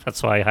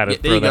 That's why I had to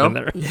throw that in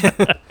there.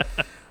 Yeah.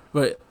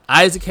 But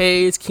Isaac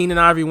Hayes, Keenan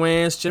Ivory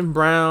Wayans, Jim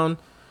Brown.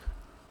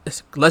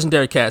 It's a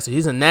legendary cast.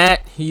 He's in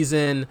that. He's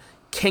in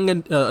not King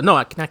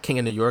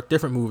of New York,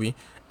 different movie.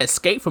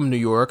 Escape from New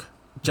York,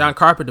 John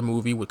Carpenter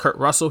movie with Kurt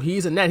Russell.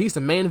 He's in that. He's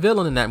the main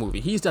villain in that movie.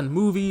 He's done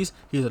movies.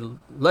 He's a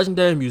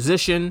legendary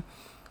musician.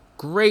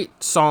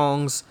 Great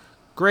songs,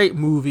 great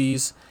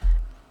movies,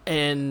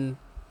 and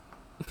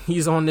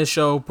he's on this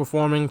show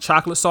performing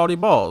Chocolate Salty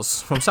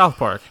Balls from South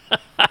Park.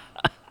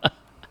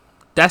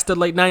 That's the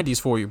late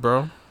 90s for you,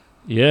 bro.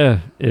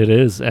 Yeah, it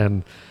is.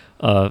 And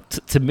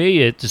to me,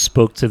 it just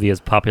spoke to the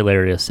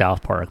popularity of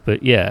South Park.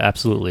 But yeah,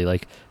 absolutely.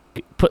 Like,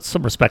 put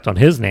some respect on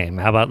his name.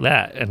 How about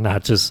that? And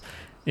not just,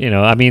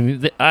 I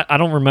mean, I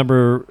don't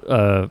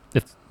remember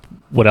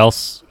what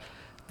else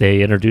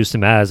they introduced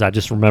him as. I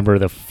just remember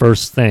the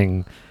first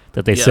thing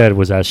that they said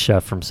was as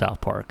Chef from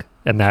South Park.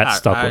 And that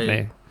stuck with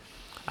me.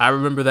 I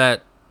remember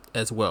that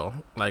as well.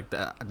 Like,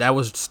 that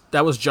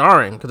was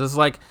jarring. Because it's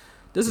like,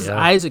 this is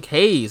Isaac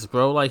Hayes,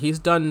 bro. Like, he's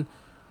done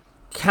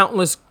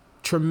countless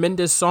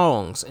tremendous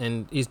songs,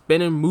 and he's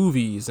been in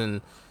movies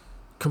and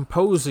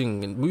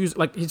composing and music.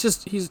 Like,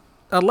 he's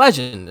a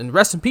legend, and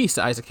rest in peace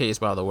to Isaac Hayes,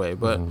 by the way.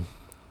 But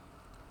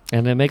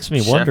and it makes me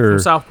Chef wonder from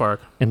South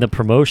Park in the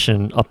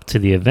promotion up to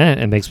the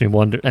event. It makes me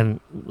wonder, and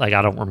like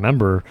I don't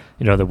remember,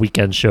 the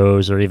weekend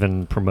shows or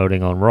even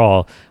promoting on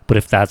Raw. But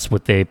if that's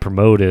what they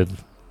promoted,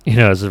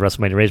 as the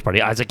WrestleMania Rage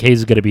Party, Isaac Hayes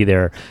is going to be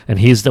there, and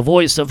he's the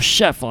voice of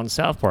Chef on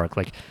South Park.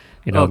 Like,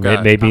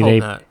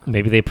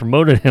 maybe they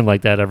promoted him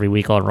like that every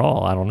week on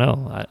Raw. I don't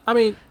know. I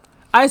mean,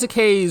 Isaac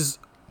Hayes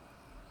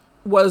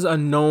was a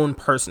known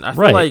person. I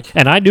feel like,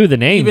 and I knew the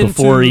name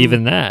before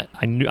even that.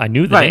 I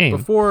knew the name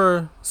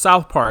before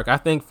South Park. I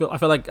feel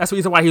like that's the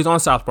reason why he was on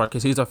South Park,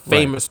 because he's a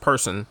famous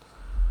person.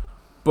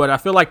 But I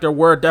feel like there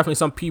were definitely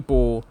some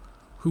people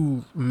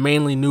who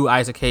mainly knew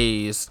Isaac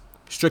Hayes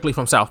strictly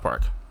from South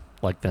Park,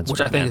 like Vince, which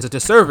I think is a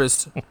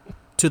disservice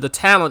to the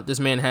talent this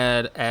man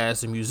had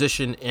as a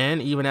musician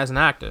and even as an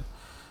actor.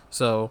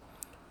 So,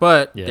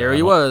 but there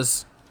he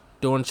was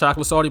doing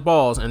Chocolate Salty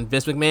Balls, and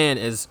Vince McMahon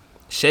is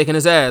shaking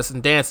his ass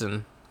and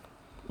dancing.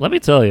 Let me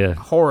tell you,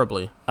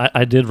 horribly.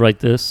 I did write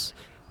this.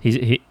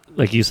 he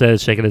like you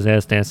said, shaking his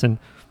ass, dancing.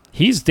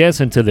 He's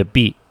dancing to the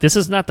beat. This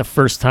is not the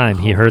first time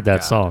he heard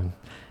that song.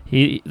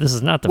 This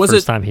is not the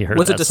first time he heard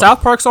that song. Was it the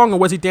South Park song, or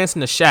was he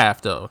dancing the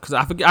Shaft, though? Because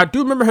I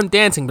do remember him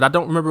dancing, but I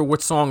don't remember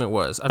which song it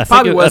was. I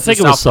think it was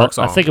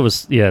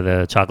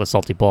the Chocolate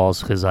Salty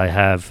Balls, because I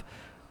have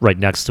right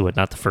next to it,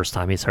 not the first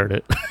time he's heard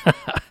it.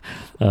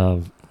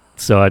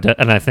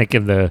 I think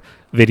in the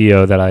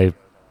video that I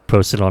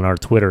posted on our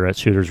Twitter at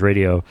Shooters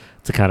Radio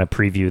to kind of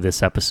preview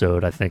this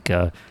episode, I think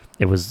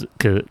it was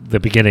the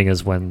beginning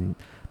is when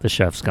the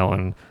chef's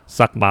going,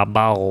 "Suck my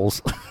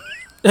balls."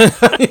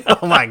 Oh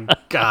my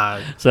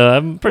god! So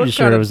I'm pretty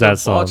sure it was that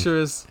song.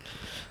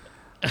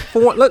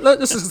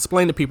 Let's just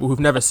explain to people who've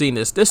never seen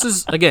this. This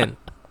is, again,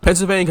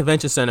 Pennsylvania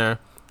Convention Center,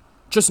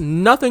 just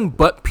nothing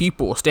but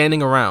people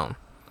standing around.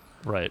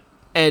 Right.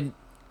 And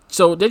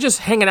so they're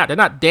just hanging out. They're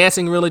not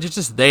dancing really. They're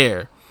just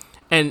there.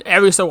 And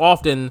every so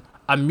often,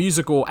 a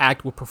musical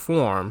act will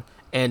perform.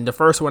 And the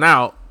first one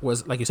out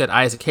was, like you said,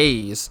 Isaac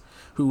Hayes,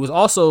 who was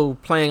also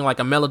playing like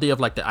a melody of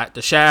like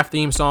the Shaft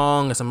theme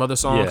song and some other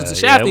songs. Yeah, the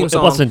Shaft theme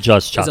song, it wasn't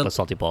just Chocolate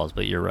Salty Balls,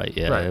 but you're right.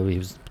 Yeah, right. He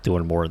was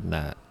doing more than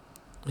that.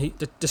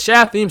 The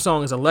Shaft theme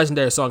song is a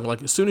legendary song.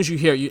 Like, as soon as you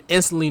hear it, you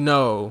instantly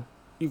know.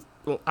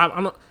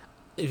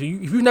 If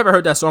you've never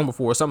heard that song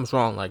before, something's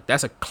wrong. Like,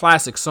 that's a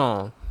classic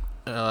song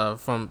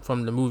from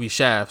the movie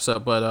Shaft. So,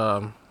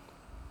 but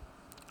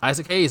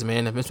Isaac Hayes,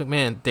 man, and Vince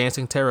McMahon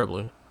dancing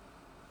terribly.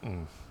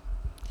 Mm.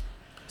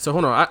 So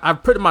hold on, I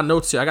put in my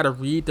notes here. I got to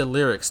read the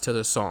lyrics to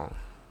this song.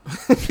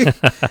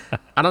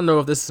 I don't know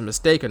if this is a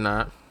mistake or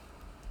not.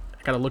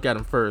 I got to look at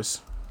them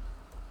first,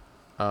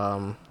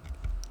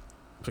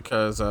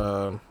 because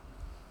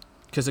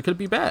it could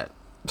be bad.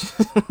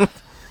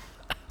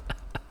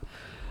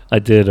 I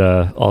did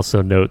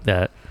also note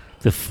that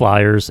the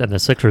Flyers and the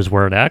Sixers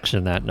were in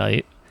action that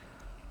night.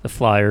 The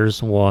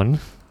Flyers won,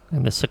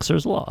 and the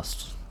Sixers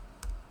lost.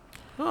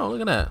 Oh,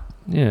 look at that.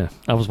 Yeah,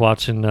 I was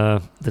watching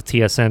the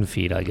TSN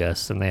feed, I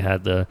guess, and they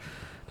had the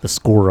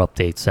score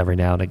updates every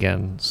now and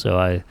again. So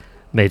I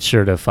made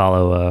sure to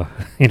follow,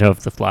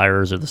 if the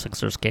Flyers or the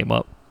Sixers came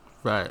up.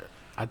 Right,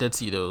 I did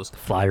see those. The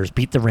Flyers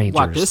beat the Rangers.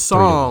 Wow, this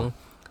song,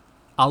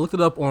 I looked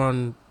it up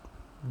on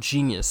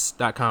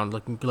Genius.com.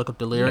 Look up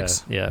the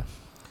lyrics. Yeah.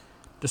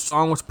 The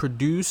song was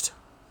produced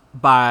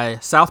by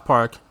South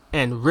Park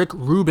and Rick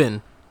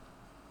Rubin.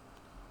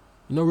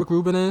 You know who Rick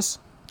Rubin is?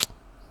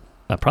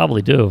 I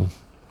probably do.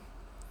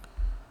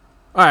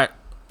 All right,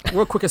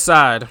 real quick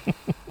aside,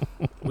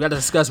 we got to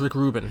discuss Rick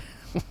Rubin.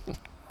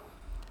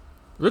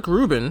 Rick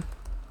Rubin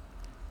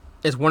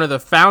is one of the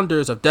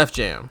founders of Def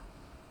Jam.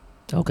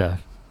 Okay.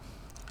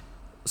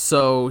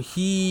 So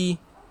he's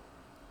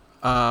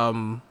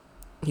a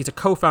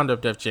co-founder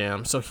of Def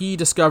Jam. So he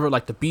discovered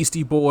like the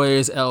Beastie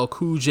Boys, LL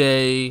Cool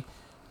J,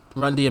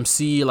 Run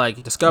DMC. Like,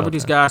 he discovered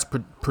these guys,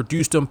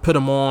 produced them, put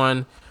them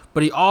on.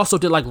 But he also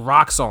did like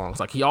rock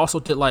songs. Like, he also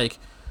did like,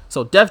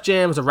 so Def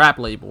Jam is a rap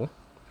label.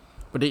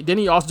 But then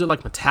he also did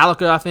like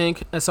Metallica, I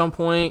think, at some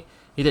point.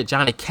 He did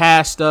Johnny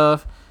Cash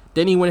stuff.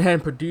 Then he went ahead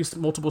and produced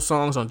multiple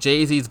songs on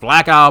Jay-Z's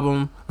Black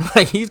Album.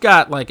 Like, he's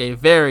got like a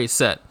very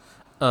set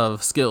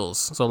of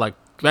skills. So like,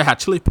 Red Hot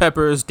Chili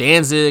Peppers,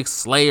 Danzig,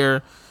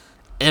 Slayer,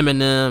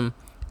 Eminem,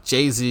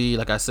 Jay-Z,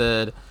 like I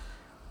said.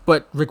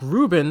 But Rick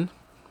Rubin,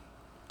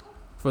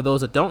 for those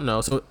that don't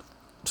know, so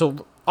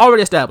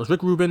already established,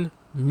 Rick Rubin,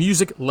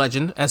 music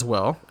legend as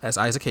well as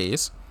Isaac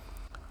Hayes,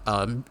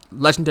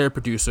 legendary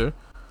producer.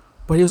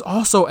 But he was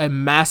also a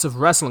massive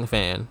wrestling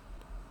fan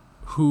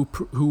who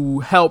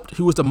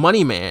was the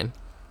money man.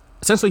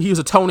 Essentially, he was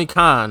a Tony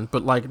Khan,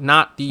 but like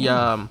not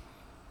a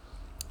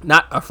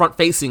front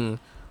facing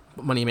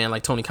money man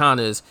like Tony Khan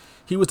is.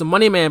 He was the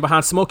money man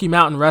behind Smoky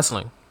Mountain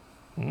Wrestling.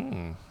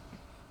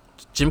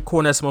 Jim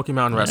Cornette Smoky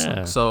Mountain Wrestling.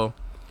 Yeah. So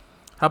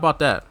how about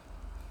that?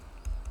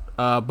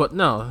 But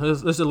no,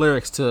 here's the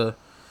lyrics to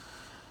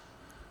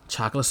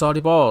Chocolate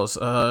Salty Balls.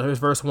 Here's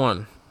verse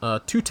 1.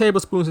 2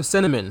 tablespoons of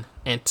cinnamon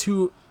and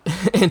 2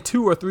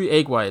 or 3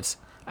 egg whites,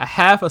 a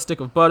half a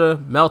stick of butter,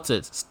 melt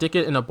it, stick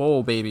it in a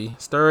bowl, baby,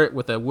 stir it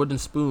with a wooden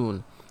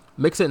spoon,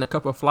 mix it in a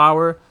cup of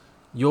flour,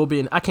 you'll be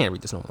in... I can't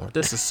read this no more.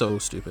 This is so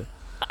stupid.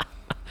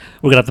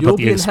 We're going to have to You'll put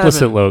the be in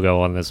explicit heaven. logo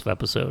on this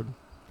episode.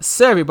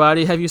 So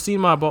everybody, have you seen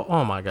my bowl?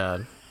 Oh my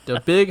god.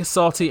 The big,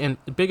 salty, and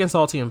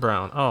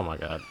brown. Oh my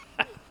god.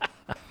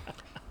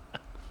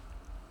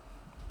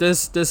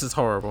 This is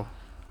horrible.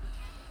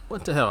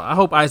 What the hell? I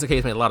hope Isaac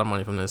Hayes made a lot of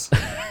money from this.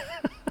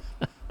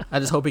 I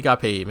just hope he got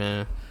paid,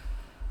 man.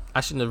 I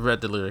shouldn't have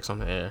read the lyrics on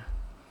the air.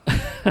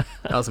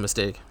 That was a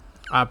mistake.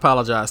 I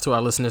apologize to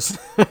our listeners.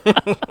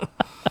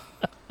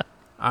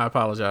 I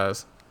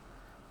apologize.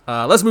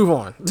 Let's move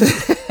on.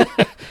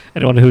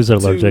 Anyone who's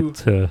allergic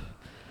to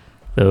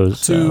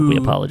those, we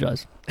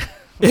apologize.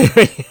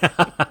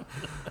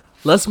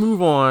 Let's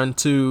move on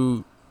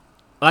to,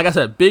 like I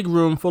said, big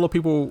room full of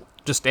people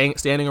just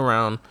standing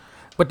around.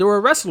 But there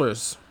were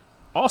wrestlers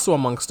also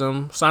amongst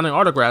them signing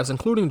autographs,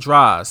 including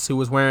Droz, who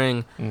was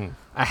wearing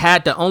a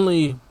hat that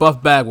only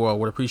Buff Bagwell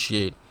would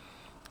appreciate.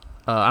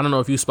 I don't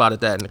know if you spotted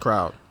that in the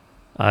crowd.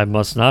 I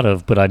must not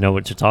have, but I know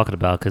what you're talking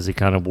about because he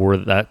kind of wore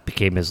that,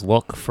 became his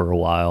look for a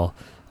while,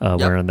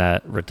 wearing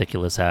that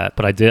ridiculous hat.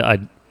 But I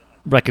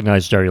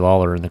recognized Jerry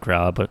Lawler in the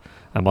crowd, but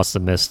I must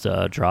have missed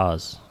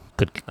Draws.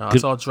 I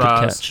saw Draws.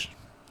 Good catch.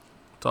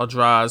 Saw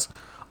Draws.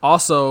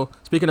 Also,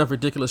 speaking of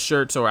ridiculous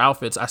shirts or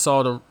outfits, I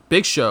saw the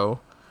Big Show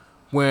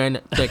wearing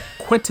the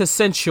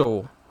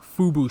quintessential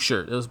FUBU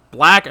shirt. It was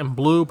black and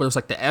blue, but it was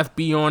like the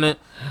FB on it.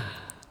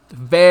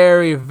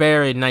 Very,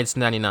 very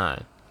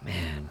 1999.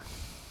 Man.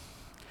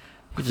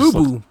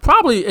 FUBU,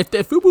 probably, if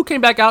FUBU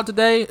came back out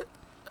today,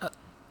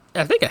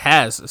 I think it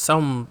has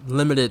some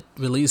limited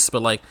release,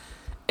 but like,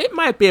 it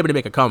might be able to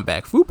make a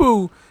comeback.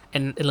 FUBU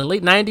in the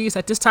late 90s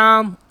at this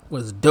time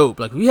was dope.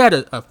 Like, we had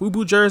a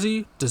FUBU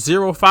jersey, the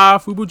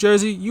 05 FUBU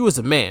jersey, you was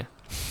a man.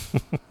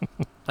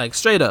 Like,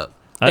 straight up.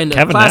 And the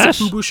Kevin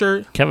classic Nash? FUBU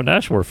shirt. Kevin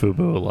Nash wore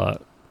FUBU a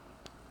lot.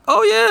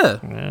 Oh, yeah.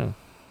 Yeah.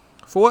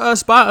 For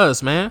us, by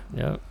us, man.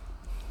 Yeah.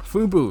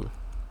 FUBU.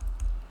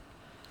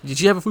 Did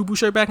you have a FUBU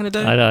shirt back in the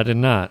day? I did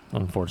not,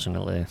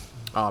 unfortunately.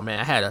 Oh, man,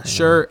 I had a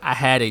shirt. I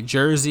had a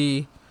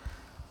jersey.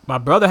 My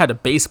brother had a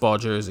baseball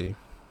jersey.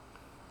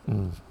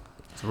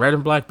 It's a red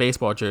and black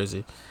baseball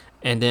jersey.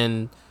 And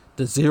then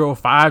the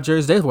 05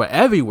 jerseys, they were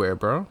everywhere,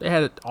 bro. They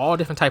had all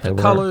different types of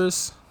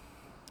colors.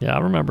 Yeah, I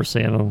remember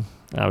seeing them.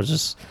 I was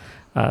just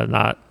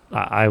not...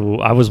 I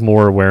was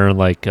more wearing,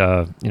 like,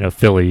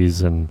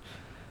 Phillies and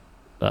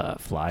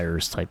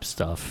Flyers type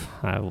stuff.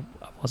 I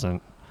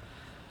wasn't...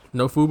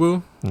 No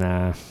FUBU?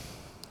 Nah.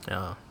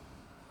 Yeah.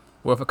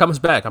 Well, if it comes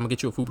back, I'm going to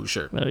get you a FUBU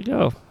shirt. There you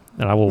go.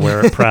 And I will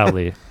wear it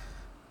proudly.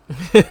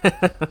 You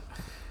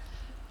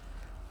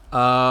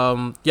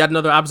had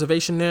another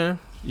observation there?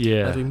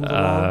 Yeah. As we move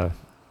along?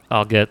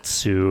 I'll get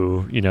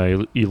to,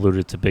 you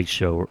alluded to Big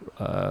Show.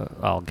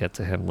 I'll get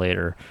to him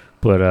later.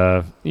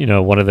 But,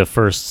 one of the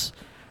first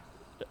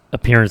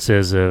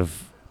appearances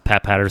of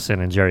Pat Patterson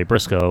and Jerry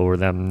Briscoe were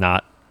them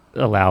not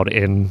allowed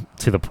in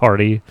to the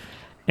party.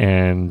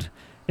 And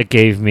it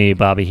gave me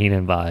Bobby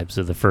Heenan vibes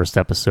of the first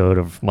episode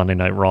of Monday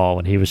Night Raw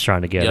when he was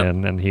trying to get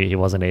in and he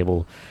wasn't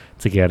able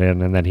to get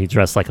in. And then he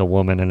dressed like a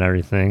woman and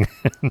everything.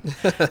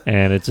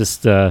 And it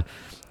just...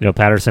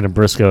 Patterson and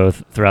Briscoe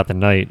throughout the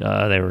night,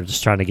 they were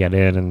just trying to get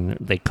in and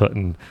they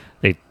couldn't.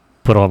 They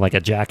put on like a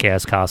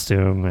jackass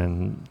costume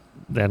and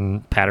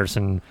then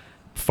Patterson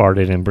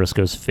farted in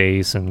Briscoe's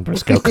face and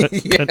Briscoe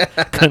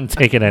couldn't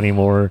take it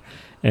anymore.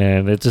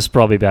 And it just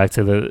brought me back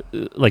to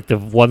the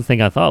one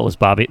thing I thought was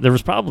Bobby. There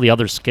was probably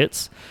other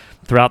skits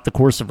throughout the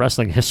course of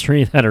wrestling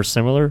history that are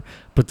similar,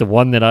 but the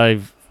one that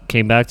I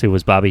came back to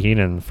was Bobby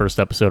Heenan, the first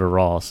episode of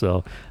Raw.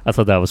 So I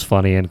thought that was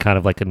funny and kind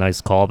of like a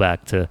nice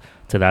callback to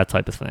that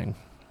type of thing.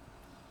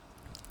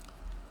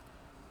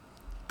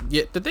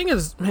 Yeah, the thing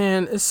is,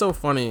 man, it's so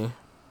funny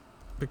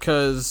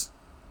because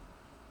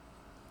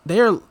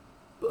they're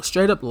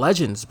straight up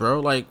legends, bro.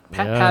 Like,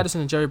 Pat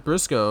Patterson and Jerry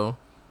Briscoe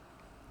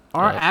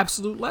are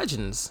absolute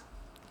legends.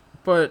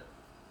 But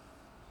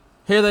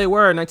here they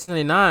were in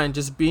 1999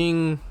 just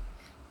being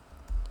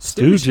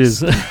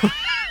stooges.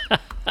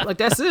 Like,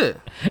 that's it.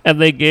 And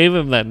they gave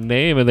him that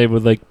name and they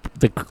would, like,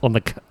 on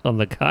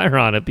the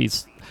Chiron, it'd be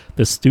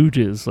the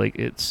Stooges. Like,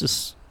 it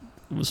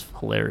was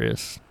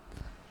hilarious.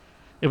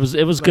 It was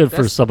like good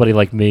for somebody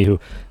like me who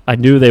I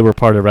knew they were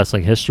part of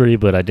wrestling history,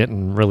 but I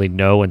didn't really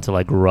know until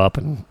I grew up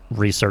and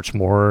researched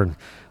more. And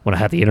when I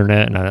had the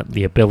internet and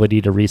the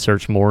ability to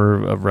research more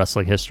of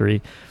wrestling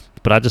history,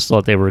 but I just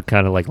thought they were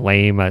kind of like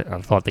lame. I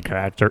thought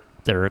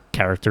their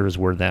characters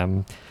were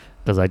them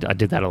because I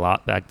did that a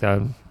lot back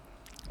then,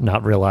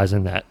 not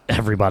realizing that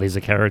everybody's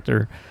a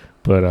character.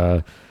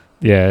 But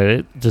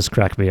it just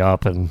cracked me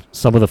up, and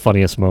some of the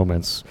funniest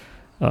moments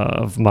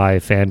of my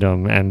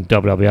fandom and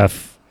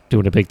WWF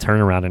doing a big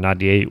turnaround in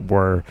 '98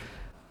 were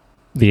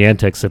the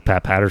antics of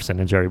Pat Patterson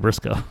and Jerry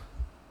Briscoe.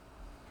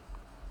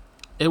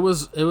 It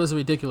was a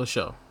ridiculous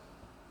show.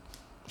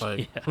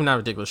 Like, not a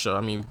ridiculous show.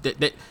 I mean,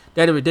 they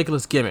had a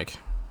ridiculous gimmick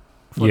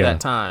for that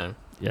time.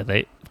 Yeah,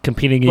 they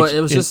competing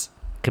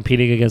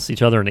against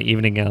each other in an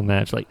evening gown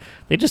match. Like,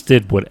 they just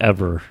did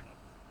whatever.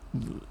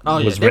 Oh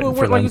yeah, they were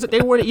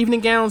wearing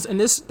evening gowns, and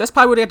that's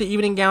probably where they got the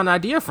evening gown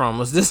idea from.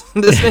 Was this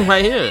thing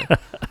right here?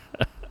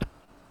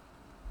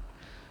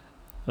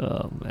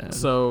 Oh man!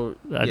 So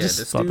I just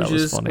the thought that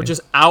was funny. were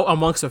just out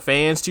amongst the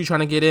fans too,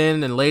 trying to get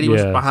in, and lady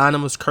was behind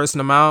them, was cursing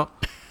them out.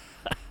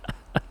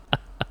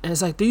 And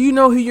it's like, do you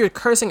know who you're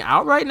cursing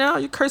out right now?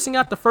 You're cursing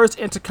out the first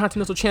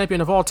Intercontinental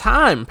Champion of all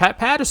time, Pat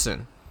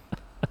Patterson,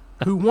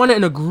 who won it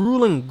in a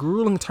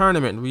grueling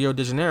tournament in Rio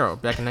de Janeiro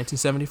back in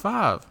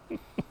 1975.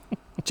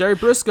 Jerry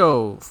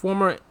Briscoe,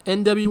 former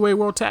NWA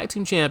World Tag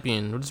Team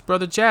Champion with his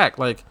brother Jack.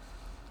 Like,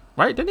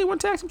 right? Didn't they win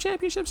tag team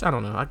championships? I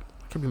don't know. I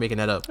could be making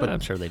that up, but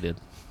I'm sure they did.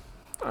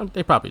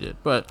 They probably did,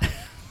 but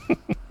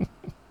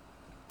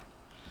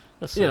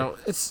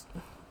it's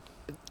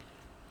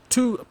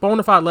two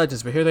bona fide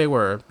legends, but here they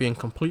were being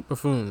complete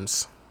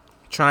buffoons,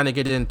 trying to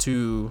get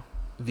into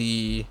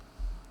the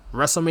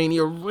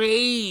WrestleMania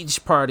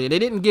Rage party. They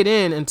didn't get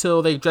in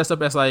until they dressed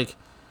up as like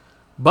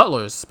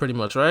butlers, pretty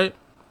much, right?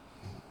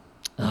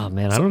 Oh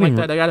man, Something I don't like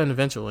that. They got in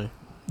eventually.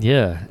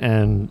 Yeah,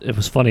 and it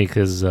was funny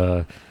because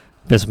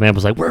Vince McMahon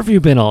was like, "Where have you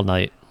been all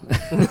night?"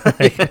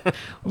 Like,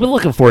 we've been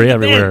looking for you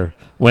everywhere.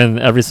 When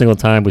every single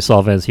time we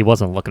saw Vince, he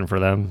wasn't looking for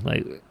them.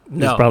 Like,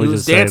 No, probably he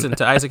was just saying- dancing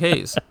to Isaac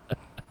Hayes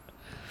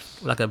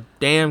like a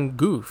damn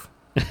goof.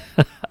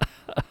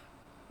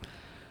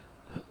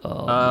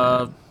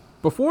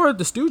 Before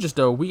the Stooges,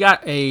 though, we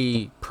got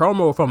a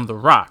promo from The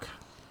Rock.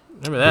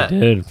 Remember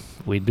that?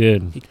 We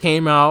did. He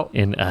came out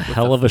In a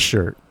hell of a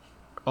shirt.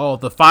 Oh,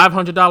 the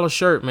 $500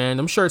 shirt, man.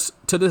 Them shirts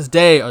to this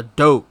day are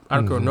dope. I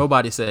don't care what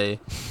nobody say.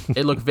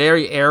 It looked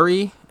very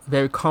airy,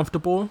 very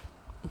comfortable.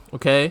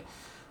 Okay,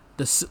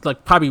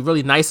 like probably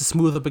really nice and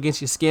smooth up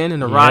against your skin.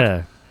 And The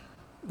Rock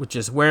would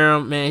just wear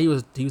them, man. He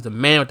was the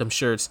man with them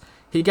shirts.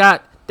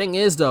 Thing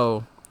is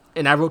though,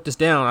 and I wrote this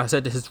down. I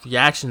said that his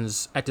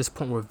reactions at this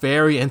point were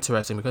very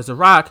interesting because The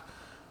Rock,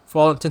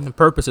 for all intents and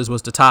purposes,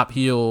 was the top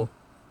heel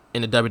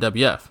in the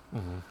WWF.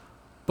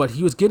 But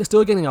he was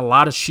still getting a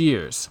lot of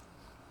cheers,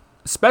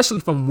 especially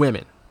from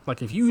women.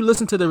 Like, if you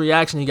listen to the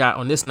reaction he got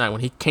on this night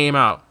when he came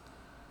out,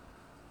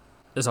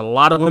 there's a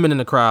lot of women in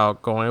the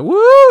crowd going,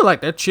 woo!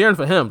 Like, they're cheering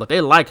for him, but they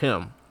like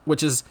him.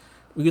 Which is,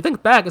 when you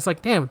think back, it's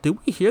like, damn, do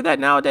we hear that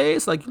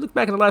nowadays? Like, you look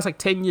back in the last,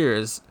 10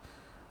 years,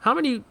 how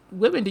many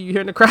women do you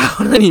hear in the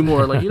crowd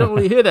anymore? Like, you don't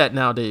really hear that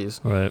nowadays.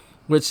 Right.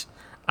 Which,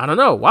 I don't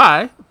know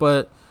why,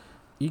 but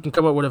you can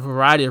come up with a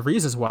variety of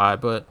reasons why,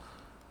 but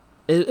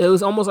it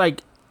was almost,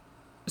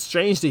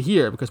 strange to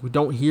hear because we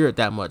don't hear it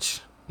that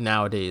much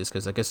nowadays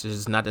because I guess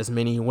there's not as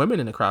many women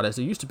in the crowd as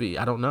there used to be.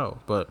 I don't know,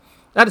 but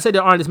not to say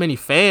there aren't as many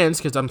fans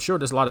because I'm sure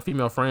there's a lot of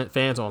female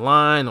fans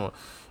online, or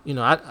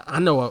I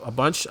know a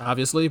bunch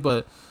obviously,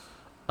 but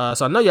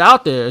so I know you're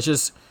out there. It's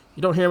just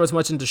you don't hear him as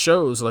much into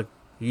shows like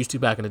you used to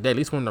back in the day. At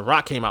least when The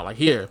Rock came out, like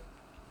here,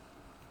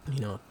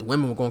 the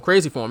women were going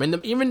crazy for him,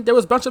 and even there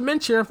was a bunch of men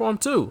cheering for him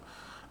too.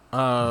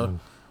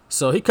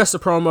 So he cuts the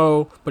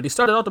promo, but he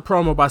started out the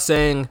promo by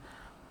saying,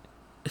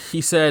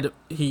 he said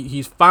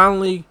he's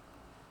finally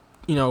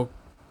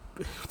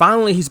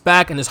he's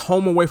back and is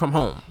home away from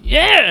home.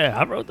 Yeah,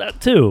 I wrote that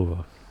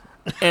too.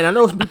 And I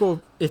know some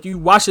people, if you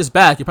watch this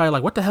back, you're probably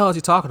like, what the hell is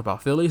he talking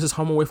about? Philly is his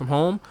home away from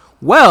home?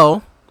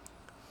 Well,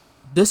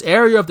 this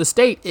area of the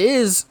state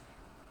is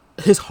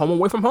his home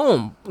away from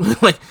home.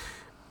 Like,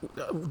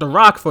 The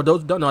Rock, for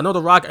those who don't know, I know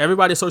The Rock,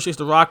 everybody associates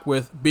The Rock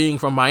with being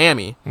from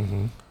Miami.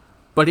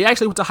 But he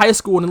actually went to high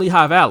school in the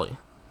Lehigh Valley.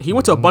 He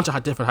went to a bunch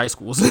of different high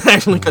schools,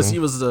 actually, because he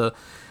was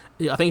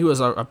I think he was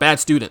a bad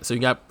student, so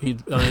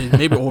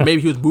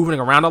maybe he was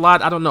moving around a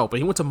lot. I don't know, but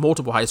he went to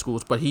multiple high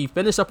schools. But he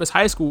finished up his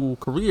high school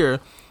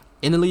career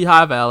in the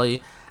Lehigh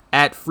Valley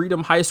at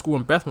Freedom High School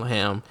in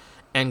Bethlehem,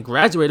 and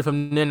graduated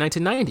from there in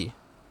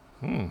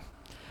 1990.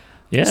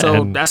 Yeah,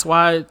 so that's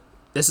why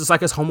this is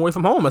like his home away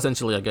from home,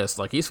 essentially. I guess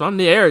like he's from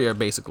the area,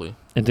 basically.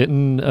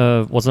 And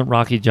wasn't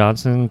Rocky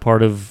Johnson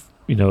part of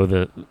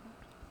the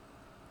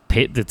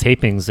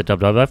tapings at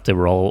WWF? They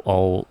were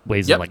all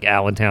ways in like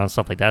Allentown,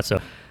 stuff like that. So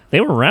they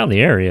were around the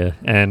area,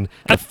 and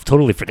I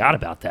totally forgot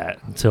about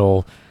that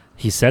until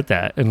he said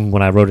that. And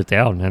when I wrote it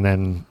down, and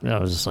then I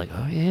was just like,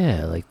 oh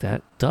yeah, like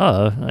that,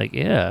 duh, like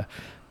yeah.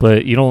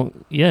 But you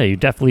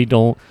definitely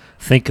don't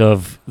think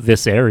of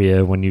this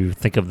area when you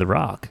think of The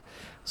Rock.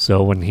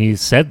 So when he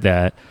said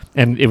that,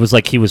 and it was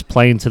like he was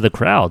playing to the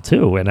crowd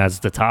too, and as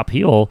the top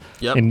heel,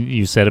 and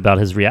you said about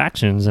his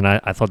reactions, and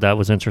I thought that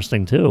was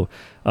interesting too.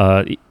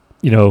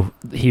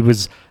 He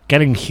was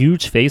getting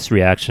huge face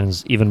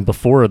reactions even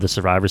before the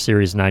Survivor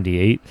Series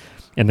 98.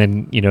 And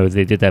then,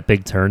 they did that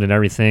big turn and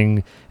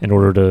everything in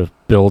order to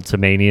build to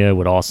Mania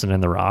with Austin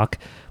and The Rock.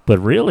 But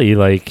really,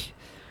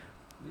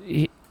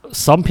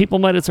 some people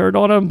might have turned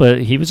on him,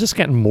 but he was just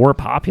getting more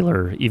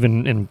popular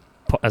even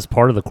as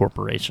part of the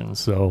corporation.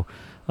 So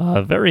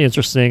very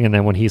interesting. And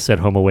then when he said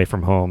home away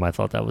from home, I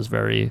thought that was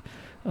very,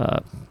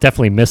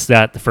 definitely missed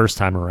that the first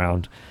time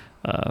around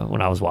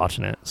when I was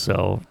watching it.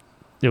 So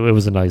it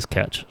was a nice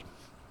catch.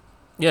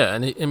 Yeah,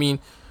 and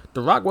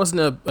The Rock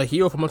wasn't a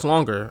heel for much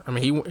longer. I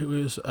mean, he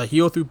was a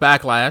heel through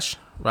Backlash,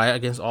 right,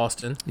 against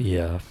Austin.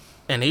 Yeah.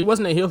 And he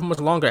wasn't a heel for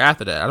much longer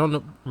after that. I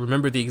don't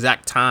remember the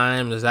exact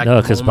time,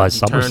 because by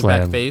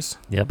SummerSlam, face.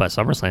 Yeah, by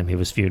SummerSlam, he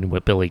was feuding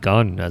with Billy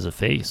Gunn as a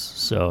face.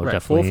 So right,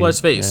 definitely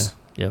full-fledged face.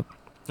 Yeah, yep.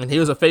 And he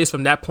was a face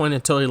from that point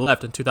until he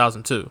left in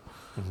 2002.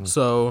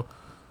 So,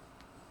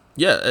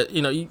 yeah,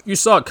 you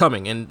saw it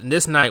coming. And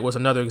this night was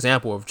another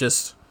example of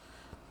just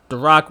The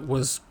Rock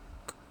was...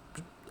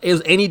 It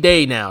was any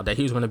day now that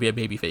he was going to be a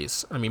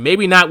babyface. I mean,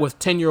 maybe not with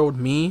 10-year-old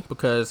me,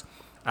 because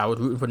I was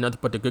rooting for nothing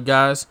but the good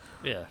guys.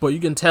 Yeah. But you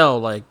can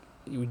tell,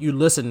 you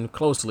listen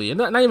closely. And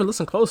not even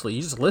listen closely,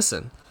 you just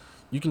listen.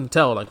 You can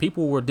tell,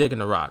 people were digging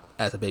The Rock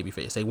as a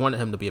babyface. They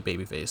wanted him to be a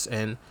babyface,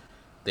 and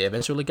they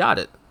eventually got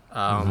it.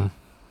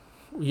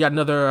 You got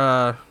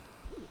another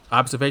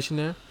observation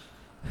there?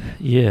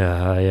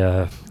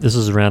 Yeah, this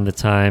was around the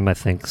time I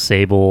think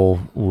Sable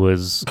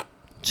was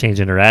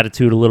changing her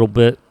attitude a little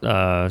bit.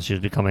 She was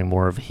becoming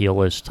more of a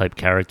heelish type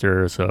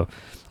character. So,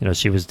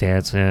 she was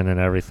dancing and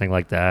everything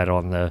like that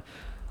on the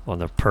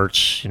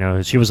perch.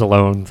 She was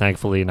alone,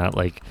 thankfully, not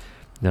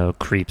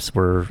creeps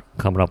were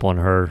coming up on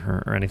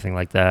her or anything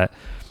like that.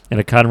 And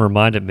it kind of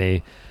reminded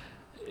me,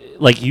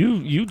 like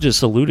you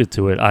just alluded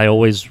to it. I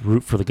always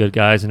root for the good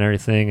guys and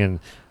everything, and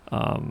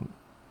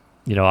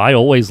I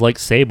always liked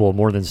Sable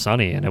more than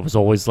Sonny, and it was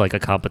always like a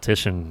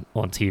competition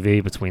on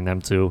TV between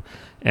them two.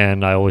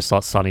 And I always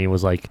thought Sonny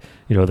was like,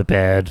 the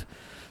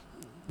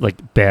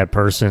bad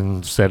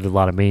person, said a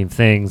lot of mean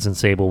things, and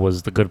Sable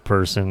was the good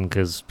person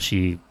because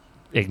she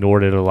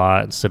ignored it a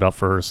lot and stood up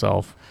for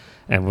herself,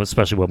 and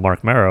especially with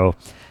Mark Marrow.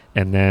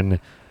 And then,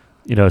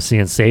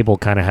 seeing Sable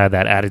kind of had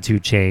that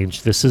attitude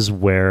change, this is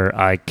where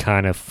I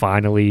kind of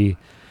finally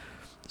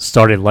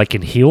started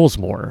liking heels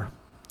more.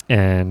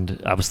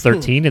 And I was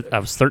 13. I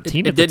was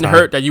 13 It at the didn't time.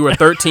 hurt that you were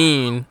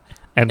 13.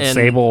 and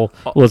Sable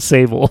was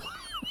Sable.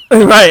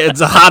 Right, it's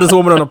the hottest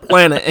woman on the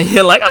planet, and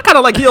you're like, I kind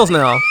of like heels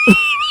now.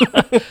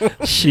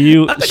 She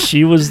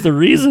was the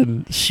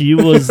reason. She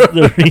was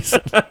the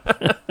reason.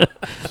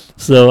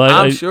 So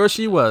I'm sure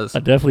she was. I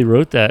definitely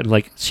wrote that. And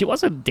like, she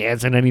wasn't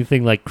dancing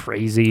anything like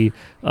crazy,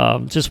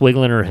 just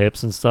wiggling her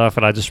hips and stuff.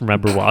 And I just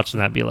remember watching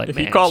that and be like, If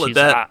man, you call it she's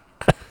that.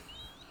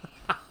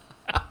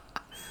 hot.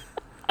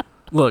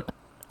 Look,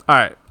 all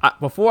right.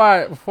 Before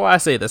I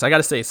say this, I got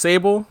to say,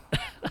 Sable,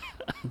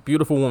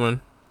 beautiful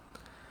woman,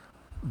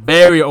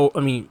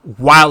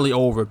 wildly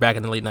over back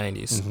in the late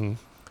 90s. Mm-hmm.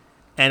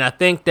 And I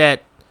think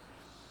that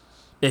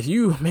she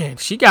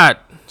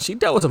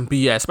dealt with some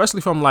BS,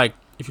 especially from like,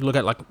 if you look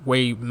at like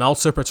way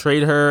Meltzer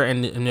portrayed her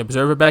and the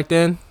Observer back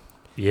then.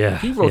 Yeah.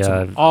 He wrote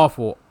some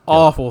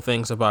awful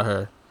things about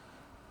her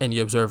in the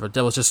Observer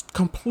that was just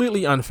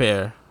completely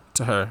unfair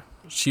to her.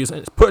 She was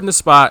put in the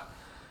spot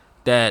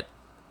that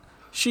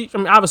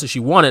obviously she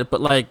wanted, but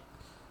like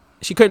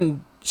she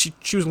couldn't.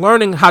 She was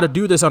learning how to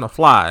do this on the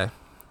fly.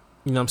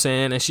 You know what I'm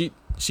saying? And she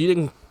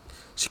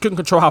couldn't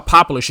control how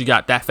popular she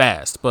got that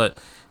fast. But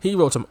he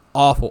wrote some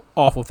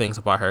awful things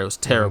about her. It was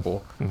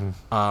terrible.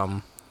 Mm-hmm.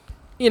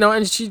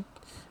 And she,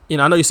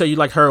 I know you say you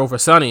like her over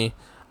Sonny.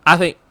 I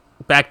think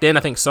back then,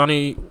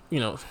 Sonny,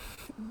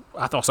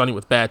 I thought Sonny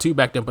was bad too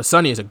back then, but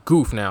Sonny is a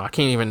goof now. I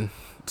can't even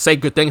say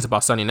good things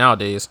about Sonny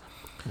nowadays.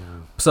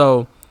 Mm.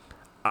 So,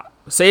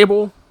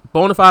 Sable,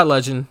 bona fide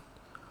legend,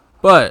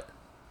 but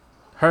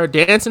her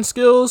dancing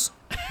skills,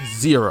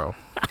 zero.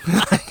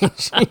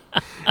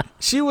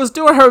 she was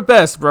doing her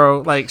best,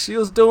 bro. Like, she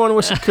was doing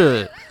what she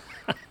could.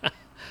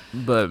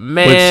 But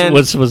man,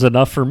 which was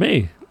enough for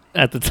me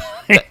at the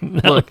time.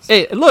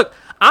 Look,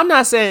 I'm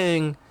not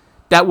saying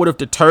that would have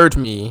deterred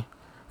me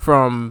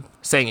from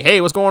saying,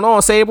 hey, what's going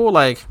on, Sable?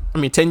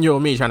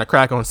 10-year-old me trying to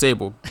crack on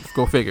Sable.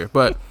 Go figure.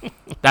 But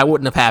that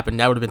wouldn't have happened.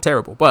 That would have been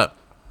terrible. But,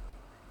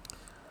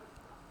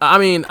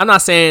 I'm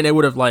not saying it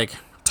would have,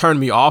 turned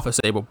me off of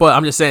Sable. But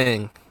I'm just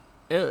saying,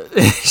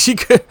 she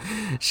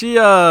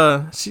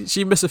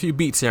missed a few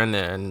beats here and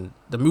there. And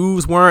the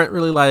moves weren't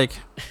really,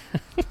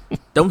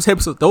 those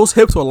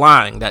hips were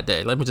lying that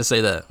day. Let me just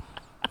say that.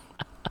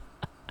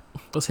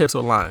 Those hips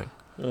were lying.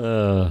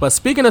 But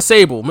speaking of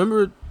Sable,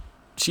 remember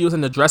she was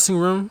in the dressing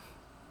room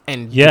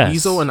and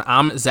Diesel and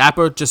Ahmet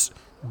Zappa just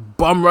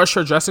bum rushed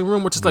her dressing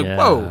room, which is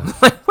whoa,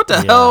 what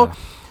the hell?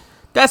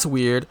 That's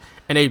weird.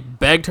 And they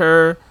begged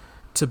her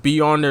to be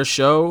on their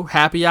show,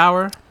 Happy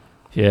Hour.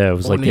 Yeah, it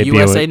was on the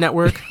USA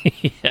Network.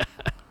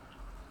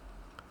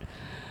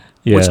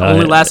 Which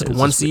only lasted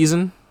one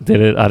season. Did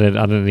it? I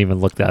didn't even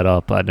look that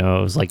up. I know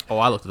it was I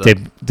looked it up.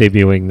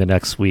 Debuting the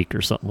next week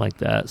or something like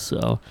that.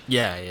 So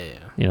yeah.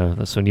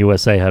 That's when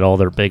USA had all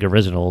their big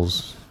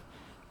originals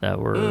that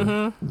were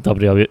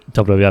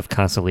WWF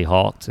constantly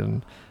hawked,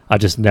 and I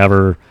just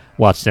never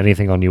watched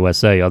anything on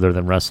USA other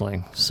than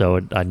wrestling. So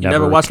I never. You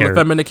never watched La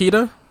Femme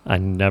Nikita? I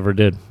never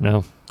did.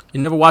 No.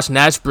 You never watched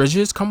Nash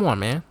Bridges? Come on,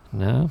 man.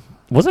 No.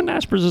 Wasn't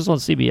Nash Bridges on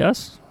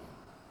CBS?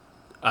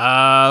 You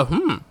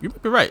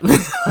might be right.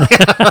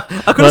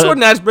 I could have sworn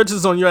Nash Bridges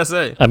is on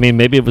USA.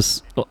 Maybe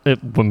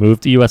it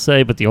moved to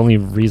USA, but the only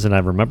reason I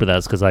remember that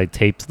is because I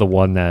taped the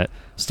one that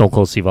Stone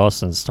Cold Steve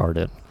Austin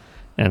started,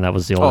 and that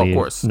was the only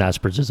Nash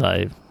Bridges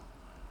I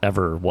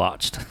ever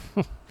watched.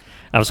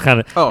 I was kind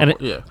of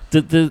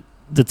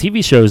the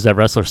TV shows that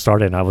wrestlers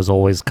started, I was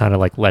always kind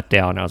of let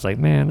down. I was like,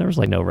 man, there was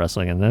no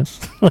wrestling in this.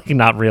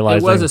 Not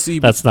realizing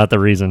that's not the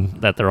reason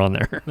that they're on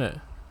there. Yeah.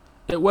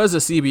 It was a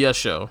CBS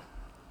show.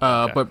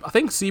 But I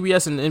think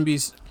CBS and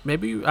NBC,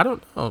 maybe, I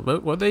don't know,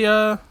 but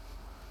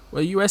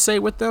were USA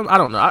with them? I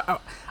don't know. I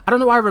don't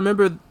know why I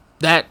remember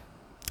that.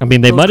 They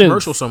might have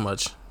commercial so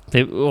much. I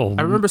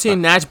remember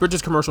seeing Nash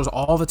Bridges commercials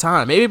all the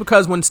time. Maybe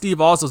because when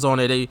Steve Austin was on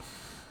it, they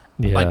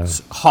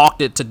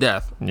hawked it to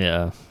death.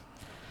 Yeah.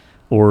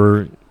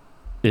 Or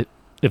it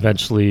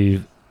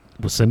eventually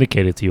was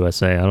syndicated to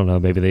USA. I don't know.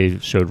 Maybe they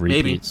showed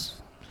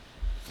repeats.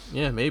 Maybe.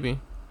 Yeah, maybe.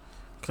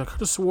 'Cause I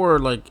could have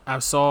swore I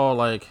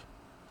saw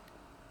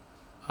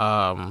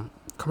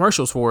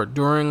commercials for it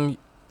during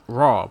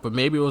Raw, but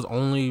maybe it was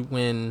only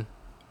when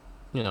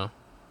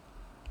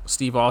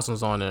Steve Austin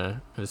was on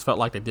there. It just felt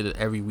like they did it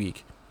every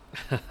week.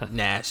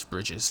 Nash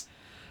Bridges.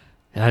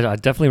 I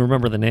definitely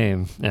remember the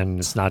name, and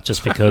it's not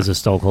just because of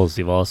Stone Cold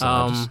Steve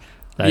Austin.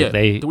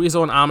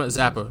 Dweezil and Ahmet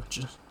Zappa.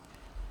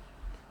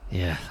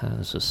 Yeah, that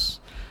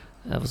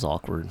was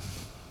awkward.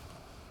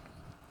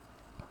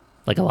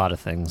 Like a lot of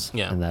things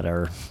in that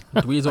era.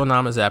 Dweezil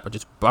Namazappa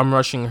just bum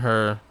rushing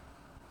her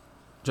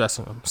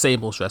dressing room,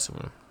 Sable's dressing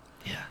room.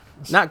 Yeah,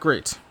 not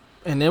great,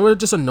 and they were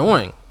just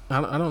annoying.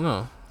 I don't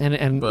know.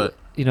 But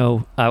you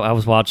know, I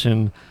was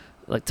watching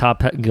like Todd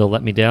Pettengill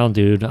let me down,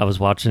 dude. I was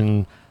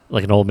watching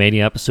like an Old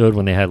Mania episode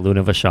when they had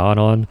Luna Vachon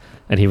on,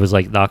 and he was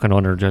like knocking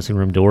on her dressing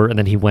room door, and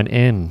then he went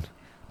in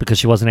because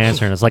she wasn't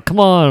answering. It's like,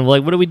 come on,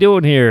 like what are we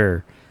doing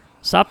here?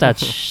 Stop that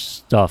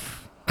stuff.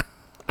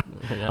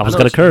 Yeah, I was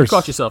gonna curse. You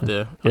caught yourself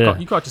there. Yeah.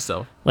 You caught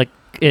yourself. Like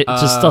it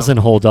just doesn't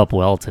hold up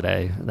well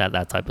today.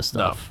 That type of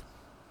stuff.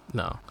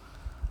 No.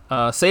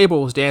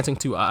 Sable was dancing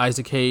to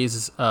Isaac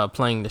Hayes'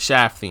 playing the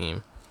Shaft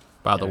theme,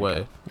 by the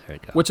way. There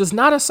you go. Which is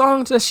not a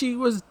song that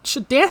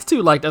should dance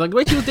to like that. Like the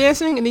way she was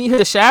dancing, and then you hear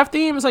the Shaft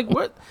theme. It's like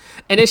what?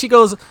 And then she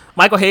goes,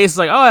 Michael Hayes is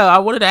like, oh, I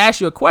wanted to ask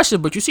you a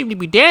question, but you seem to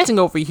be dancing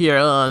over here.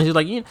 And she's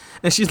like,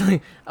 and she's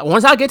like,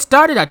 once I get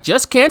started, I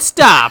just can't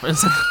stop. And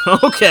it's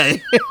like,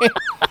 okay.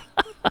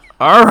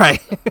 All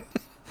right.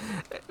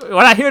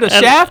 When I hear the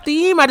Shaft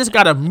theme, I just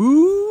gotta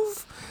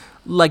move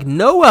like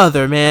no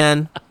other,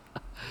 man.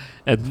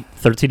 And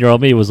 13-year-old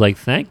me was like,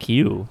 thank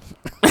you.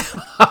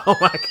 Oh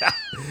my god.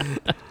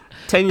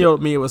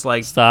 10-year-old me was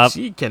like, stop.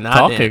 She cannot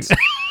talking.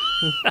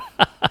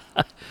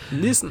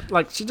 dance.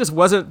 She just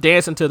wasn't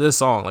dancing to this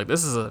song. Like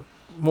this is a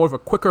more of a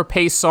quicker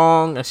pace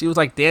song, and she was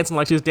like dancing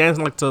like she was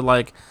dancing like to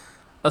like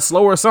a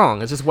slower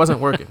song. It just wasn't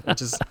working. It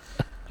just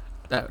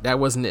that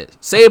wasn't it.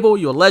 Sable,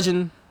 you're a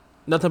legend.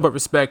 Nothing but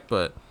respect,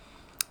 but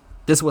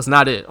this was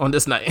not it on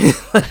this night.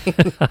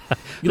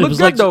 You look good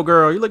like, though,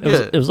 girl. You look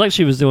good. It was like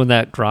she was doing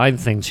that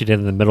grind thing she did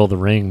in the middle of the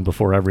ring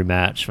before every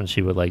match when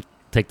she would like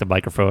take the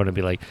microphone and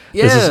be like,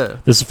 this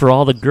is for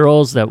all the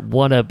girls that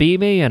want to be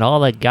me and all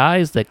the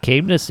guys that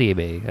came to see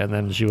me. And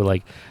then she would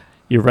like,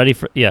 you're ready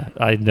for,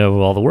 I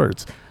know all the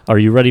words. Are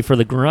you ready for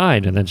the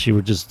grind? And then she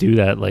would just do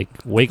that like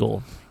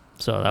wiggle.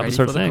 So that was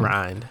her thing.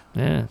 Grind.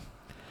 Yeah.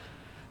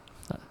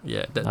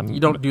 Yeah. You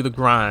don't do the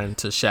grind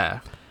to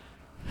Shaft.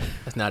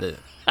 That's not it.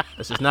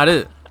 That's just not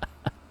it.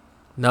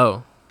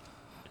 No.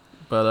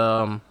 But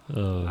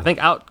I think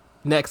out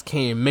next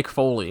came Mick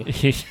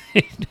Foley.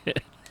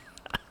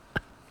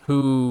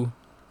 Who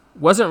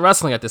wasn't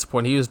wrestling at this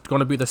point. He was going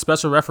to be the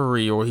special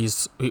referee, or he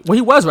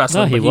was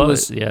wrestling. No, he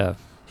was. Yeah.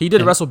 He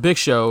did wrestle Big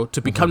Show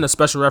to become the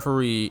special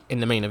referee in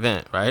the main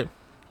event, right?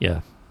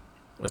 Yeah.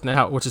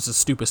 Which is a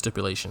stupid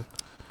stipulation.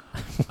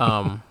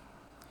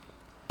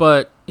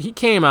 But he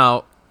came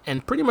out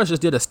and pretty much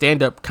just did a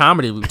stand-up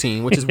comedy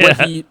routine, which is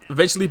what he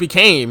eventually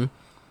became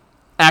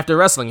after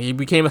wrestling. He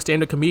became a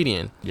stand-up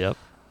comedian. Yep.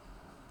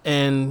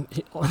 And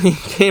he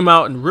came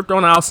out and ripped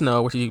on Al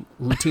Snow, which he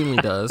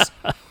routinely does.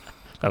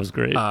 That was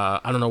great. I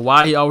don't know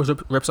why he always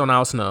rips on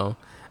Al Snow.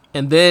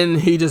 And then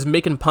he just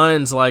making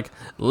puns like,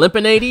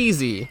 limpin' ain't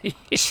easy,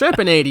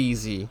 shrimpin' ain't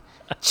easy,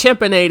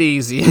 chimpin' ain't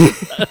easy.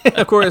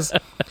 Of course,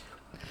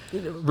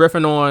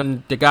 riffing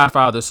on the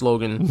Godfather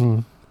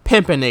slogan,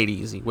 pimpin' ain't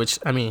easy, which,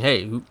 I mean,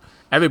 hey,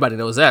 everybody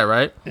knows that,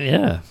 right?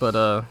 Yeah.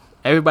 But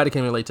everybody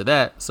can relate to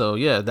that. So,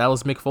 yeah, that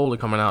was Mick Foley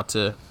coming out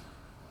to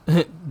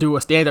do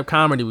a stand-up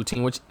comedy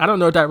routine, which I don't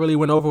know if that really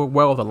went over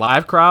well with a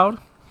live crowd.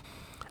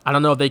 I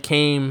don't know if they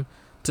came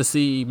to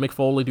see Mick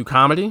Foley do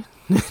comedy.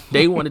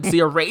 They wanted to see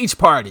a rage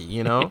party,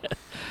 you know?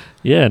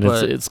 Yeah, and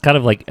it's kind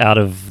of like out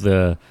of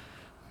the...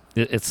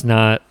 It's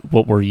not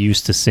what we're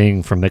used to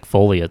seeing from Mick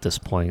Foley at this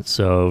point,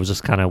 so it was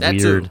just kind of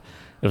weird.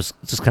 It was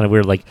just kind of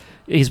weird. Like,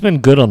 he's been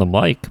good on the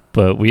mic,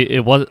 but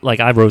it wasn't like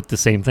I wrote the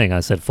same thing.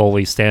 I said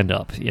Foley stand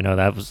up. You know,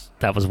 that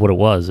was what it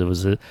was. It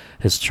was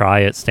his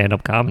try at stand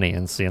up comedy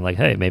and seeing like,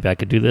 hey, maybe I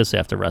could do this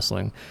after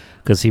wrestling,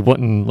 because he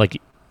wouldn't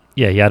like.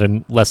 Yeah, he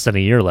had less than a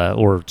year left,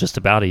 or just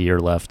about a year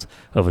left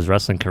of his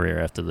wrestling career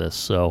after this.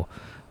 So,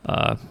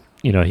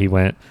 he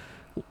went.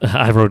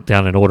 I wrote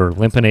down in order: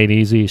 limpin' ain't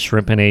easy,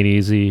 shrimpin' ain't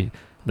easy.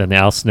 Then the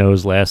Al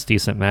Snow's last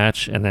decent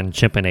match, and then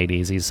chimpin' ain't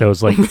easy. So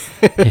it's like,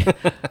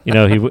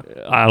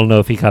 I don't know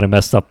if he kind of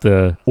messed up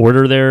the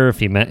order there. If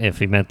he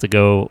meant to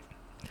go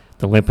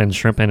the limpin',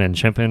 shrimpin', and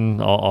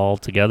chimpin' all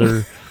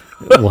together,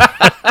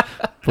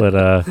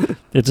 but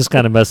it just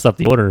kind of messed up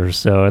the order.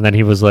 So, and then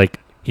he was like,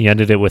 he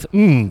ended it with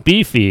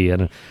beefy,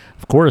 and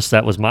of course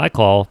that was my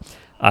call.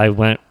 I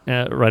went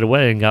right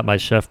away and got my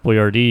Chef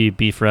Boyardee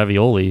beef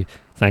ravioli.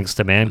 Thanks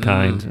to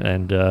Mankind,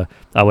 and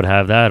I would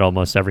have that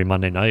almost every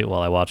Monday night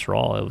while I watched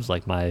Raw. It was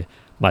like my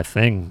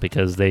thing,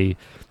 because they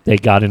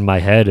got in my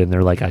head and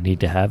they're like, I need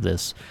to have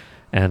this.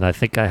 And I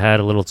think I had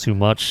a little too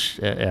much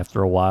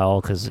after a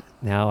while, because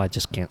now I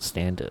just can't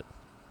stand it.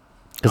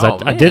 Because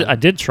I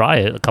did try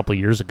it a couple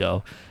years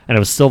ago, and it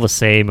was still the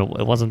same.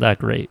 It wasn't that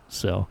great.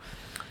 So,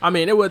 I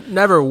mean,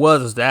 never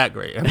was that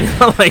great. I mean,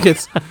 like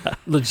it's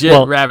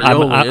legit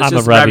ravioli. It's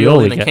just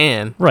ravioli in a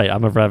can. Right,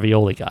 I'm a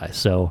ravioli guy,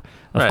 so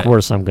of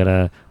course I'm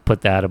gonna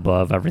put that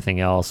above everything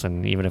else.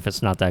 And even if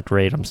it's not that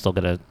great, I'm still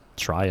gonna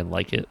try and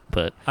like it.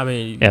 But I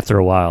mean, after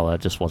a while, I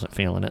just wasn't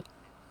feeling it.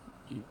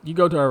 you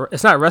go to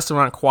it's not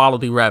restaurant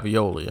quality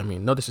ravioli. I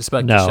mean, no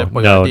disrespect to No, Chef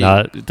no,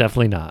 Boyardee.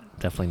 definitely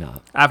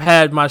not. I've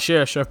had my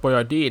share of Chef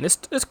Boyardee, and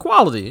it's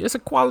quality. It's a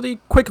quality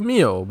quick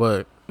meal,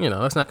 but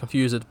let's not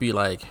confuse it to be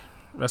like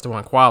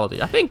restaurant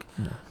quality. I think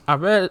I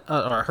read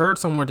or heard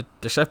somewhere that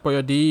the Chef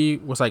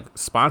Boyardee was like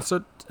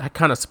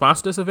kind of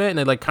sponsored this event, and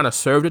they like kind of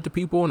served it to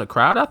people in the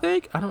crowd. I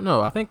don't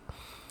know. I think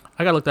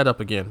I gotta look that up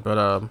again,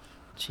 but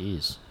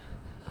Jeez.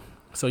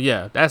 So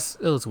yeah,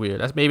 it was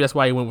weird. That's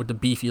why he went with the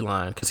beefy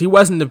line, because he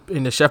wasn't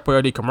in the Chef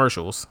Boyardee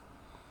commercials.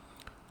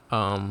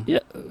 Yeah, he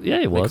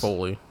Mick was.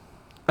 Foley.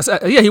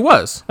 Yeah, he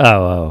was.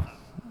 Oh.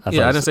 I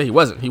didn't say he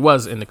wasn't. He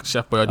was in the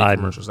Chef Boyardee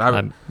commercials.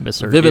 I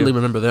misheard vividly you.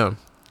 remember them.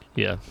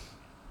 Yeah.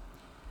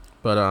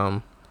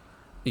 But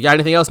you got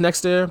anything else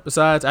next there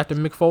besides after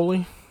Mick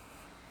Foley?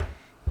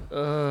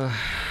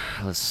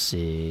 Let's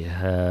see.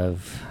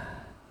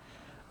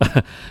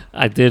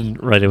 I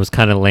did right. It was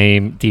kind of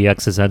lame.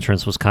 DX's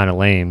entrance was kind of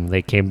lame.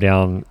 They came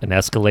down an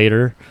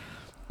escalator.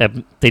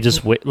 They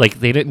just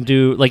they didn't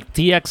do like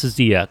DX is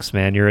DX,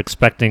 man. You're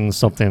expecting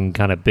something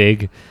kind of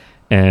big,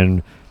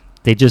 and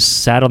they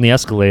just sat on the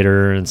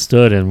escalator and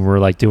stood and were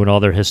like doing all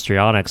their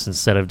histrionics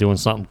instead of doing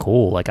something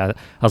cool. Like I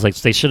was like,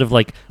 they should have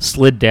like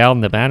slid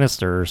down the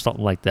banister or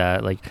something like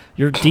that. Like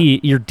you're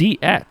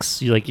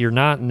DX. You're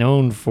not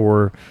known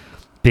for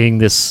being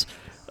this,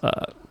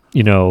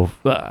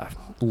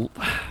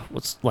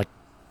 what's like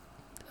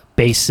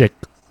basic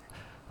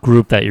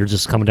group that you're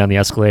just coming down the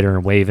escalator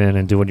and waving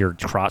and doing your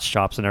crotch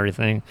chops and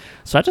everything.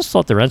 So I just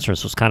thought their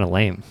entrance was kind of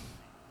lame.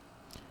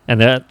 And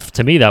that,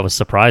 to me, that was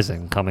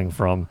surprising coming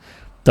from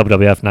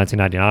WWF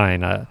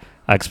 1999.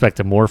 I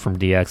expected more from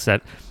DX.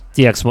 That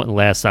DX wouldn't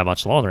last that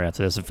much longer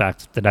after this. In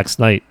fact, the next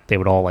night they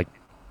would all like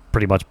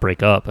pretty much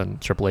break up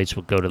and Triple H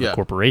would go to the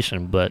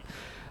corporation. But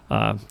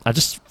I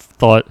just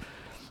thought,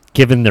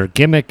 given their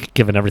gimmick,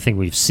 given everything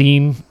we've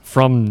seen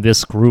from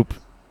this group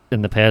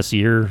in the past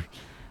year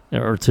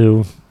or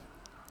two,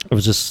 it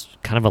was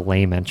just kind of a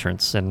lame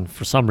entrance. And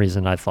for some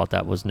reason, I thought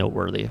that was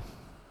noteworthy.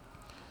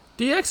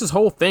 DX's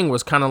whole thing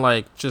was kind of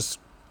like just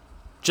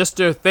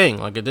their thing.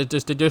 Like they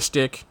just did their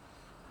shtick,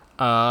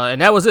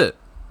 and that was it.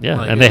 Yeah,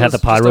 like, and they had the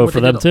pyro for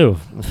them too.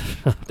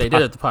 They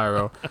did it, the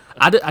pyro.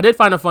 I did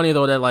find it funny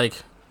though that like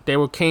they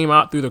came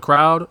out through the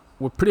crowd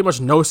with pretty much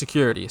no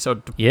security, so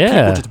people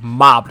just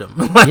mobbed them.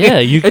 Like,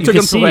 it took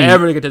them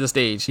forever to get to the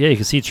stage. Yeah, you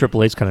can see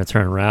Triple H kind of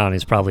turn around.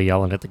 He's probably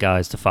yelling at the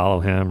guys to follow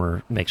him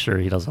or make sure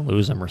he doesn't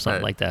lose him or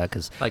something like that,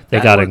 because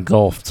they got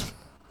engulfed.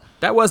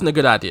 That wasn't a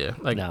good idea.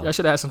 Like, I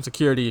should have had some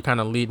security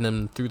kind of leading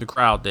them through the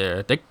crowd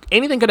there.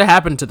 Anything could have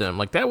happened to them.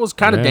 Like, that was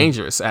kind of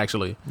dangerous,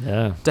 actually.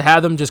 Yeah. To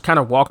have them just kind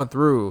of walking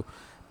through.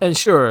 And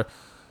sure,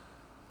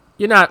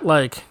 you're not,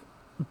 like,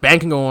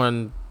 banking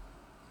on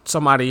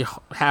somebody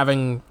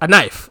having a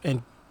knife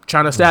and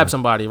trying to stab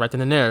somebody right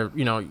then and there.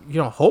 You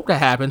don't hope that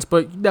happens,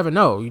 but you never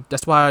know.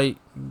 That's why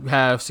you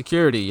have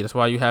security. That's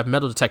why you have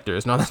metal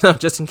detectors and all that stuff,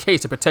 just in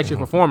case, to protect your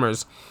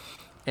performers.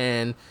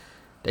 And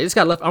they just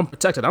got left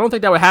unprotected. I don't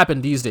think that would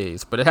happen these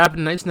days, but it happened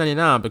in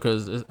 1999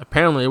 because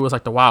apparently it was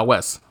like the Wild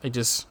West. It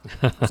just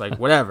was like,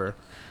 whatever.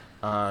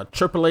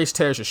 Triple H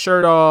tears his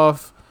shirt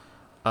off.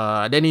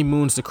 Then he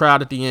moons the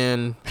crowd at the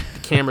end. The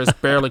cameras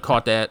barely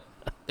caught that.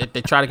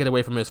 They try to get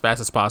away from it as fast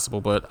as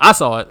possible, but I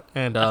saw it.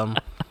 And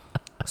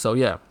so,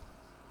 yeah.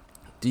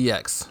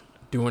 DX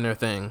doing their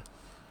thing.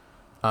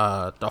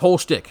 The whole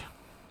shtick.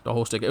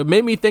 It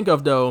made me think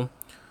of, though,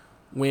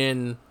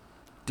 when...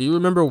 Do you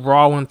remember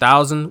Raw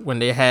 1000 when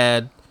they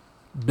had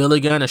Billy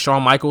Gunn and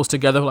Shawn Michaels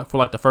together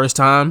for the first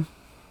time?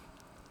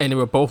 And they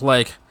were both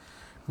like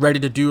ready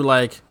to do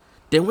like,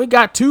 then we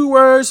got 2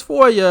 words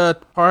for you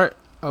part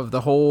of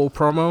the whole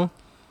promo.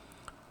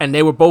 And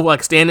they were both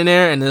like standing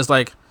there, and there's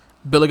like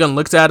Billy Gunn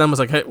looks at him and was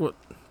like, hey,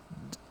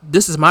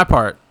 this is my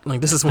part.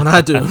 Like, this is what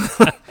I do.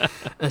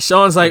 And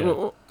Shawn's like,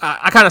 well,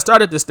 I kind of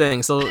started this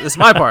thing, so it's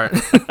my part.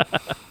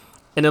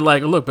 And they're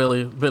like, look,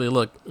 Billy,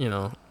 look,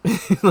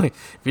 like,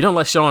 if you don't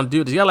let Shawn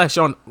do this, you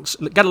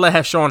gotta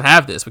let Shawn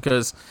have this,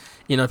 because,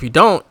 if you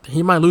don't,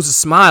 he might lose his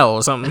smile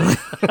or something.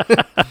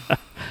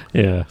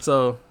 Yeah.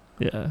 So,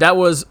 that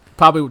was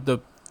probably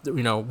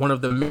one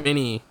of the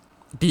many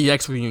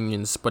DX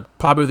reunions, but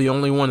probably the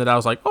only one that I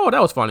was like, oh,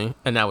 that was funny,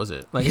 and that was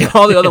it. Like,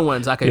 all the other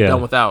ones I could have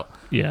done without.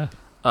 Yeah.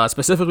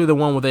 Specifically the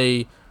one where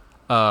they,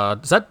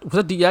 was that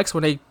DX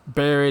when they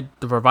buried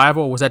the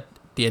Revival, or was that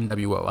the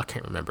NWO? I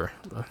can't remember.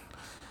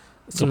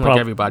 It seemed like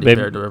everybody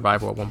buried the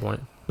Revival at one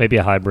point. Maybe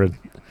a hybrid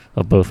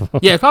of both of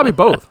them. Yeah, probably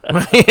both.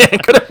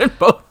 It could have been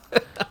both.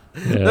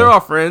 They're all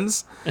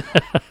friends.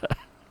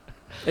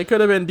 It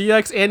could have been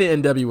DX and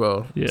the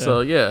NWO. Yeah.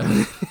 So,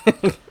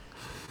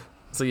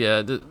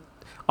 yeah.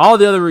 All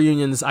the other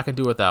reunions I could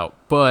do without.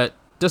 But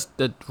just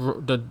the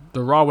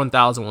Raw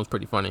 1000 one was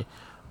pretty funny.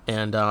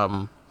 And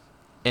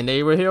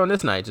they were here on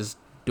this night just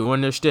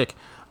doing their shtick.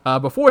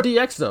 Before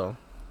DX, though,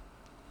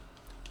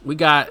 we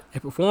got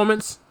a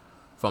performance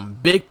from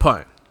Big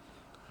Pun.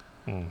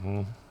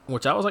 Mm-hmm.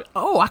 Which I was like,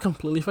 oh, I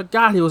completely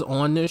forgot he was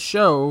on this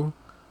show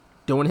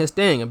doing his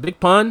thing. And Big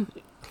Pun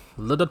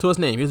lived up to his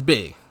name. He was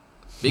big.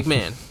 Big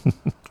man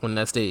on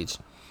that stage.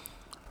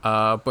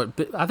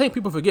 But I think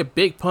people forget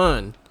Big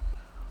Pun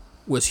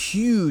was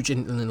huge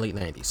in the late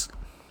 90s.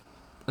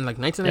 In like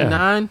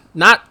 1999,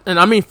 not, and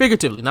I mean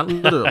figuratively, not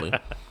literally.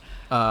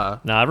 No,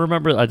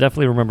 I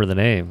definitely remember the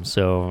name.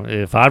 So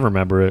if I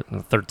remember it,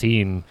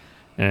 13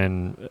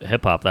 and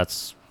hip hop,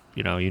 that's,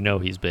 you know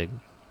he's big.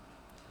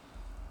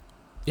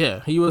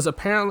 Yeah, he was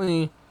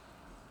apparently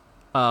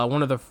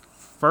one of the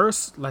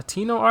first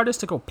Latino artists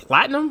to go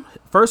platinum.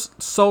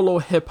 First solo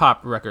hip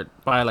hop record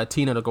by a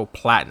Latino to go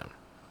platinum.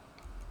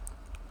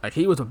 Like,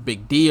 he was a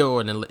big deal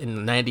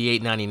in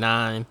 98,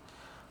 99.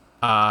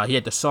 He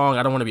had the song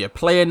 "I Don't Want to Be a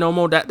Player No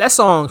More." That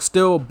song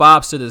still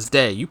bobs to this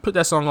day. You put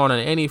that song on at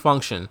any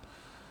function,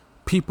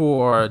 people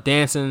are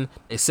dancing,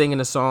 they singing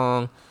the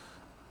song.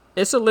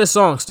 It's a lit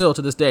song still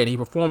to this day. And he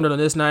performed it on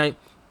this night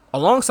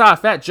alongside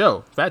Fat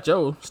Joe. Fat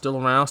Joe still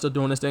around, still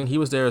doing this thing. He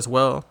was there as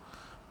well.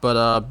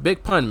 But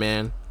Big Pun,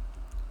 man,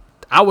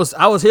 I was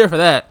here for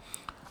that.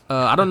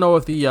 I don't know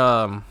if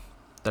the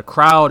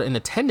crowd in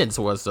attendance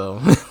was, though.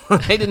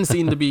 They didn't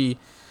seem to be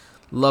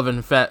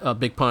loving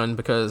Big Pun,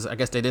 because I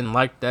guess they didn't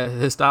like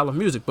his style of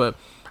music. But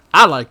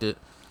I liked it,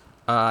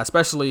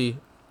 especially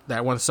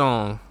that one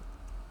song,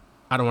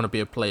 "I Don't Want to Be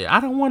a Player." I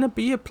don't want to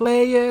be a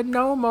player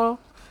no more.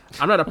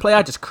 I'm not a player,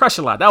 I just crush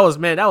a lot. That was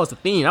the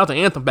theme. That was the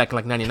anthem back in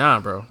like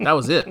 99, bro. That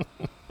was it.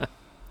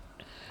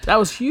 That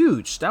was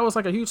huge. That was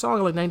like a huge song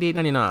in like 98,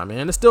 99,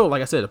 man. It's still,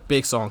 like I said, a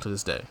big song to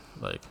this day.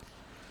 Like,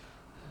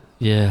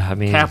 yeah, I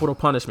mean, Capital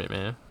Punishment,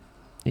 man.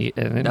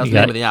 And that was the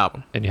name of the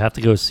album. And you have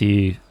to go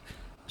see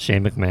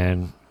Shane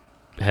McMahon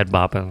head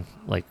bopping,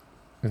 like,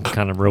 and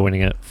kind of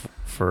ruining it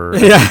for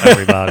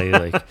everybody.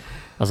 Like, I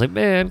was like,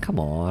 man, come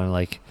on.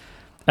 Like,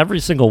 every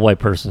single white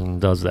person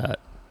does that.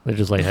 They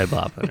just like head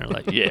bopping. They're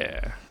like,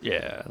 yeah.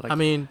 Like, I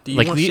mean, do you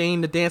like want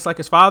Shane to dance like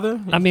his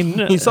father? I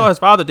mean, he saw his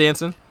father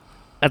dancing.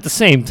 At the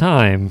same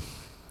time,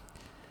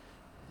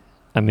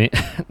 I mean,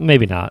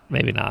 maybe not.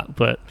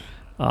 But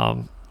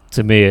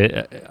to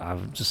me,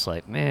 I'm just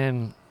like,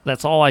 man,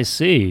 that's all I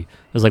see.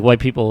 There's like white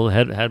people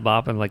head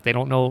bopping, like they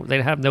don't know,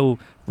 they have no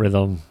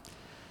rhythm,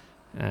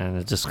 and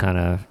it just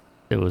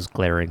it was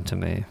glaring to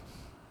me.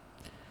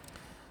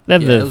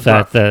 Then the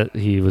fact that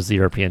he was the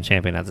European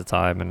champion at the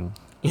time, and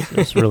it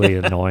was really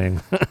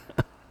annoying.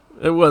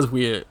 It was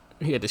weird.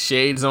 He had the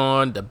shades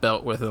on, the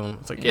belt with him.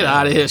 It's like, get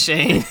out of here,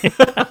 Shane.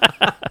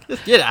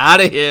 Just get out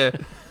of here.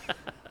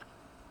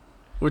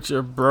 With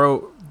your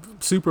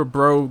super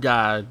bro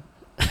guy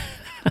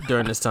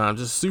during this time.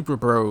 Just super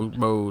bro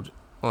mode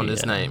on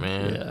this night,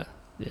 man.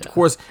 Yeah. Of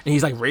course, and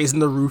he's like raising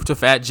the roof to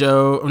Fat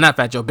Joe. Or not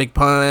Fat Joe, Big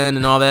Pun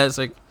and all that. It's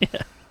like,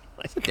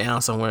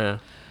 down somewhere.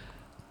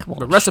 Come on,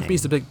 but rest in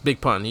peace to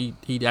Big Pun.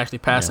 He actually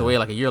passed away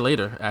like a year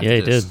later after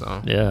he this. did.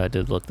 So. Yeah, I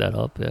did look that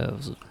up. Yeah, it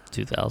was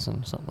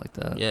 2000, something like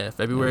that. Yeah,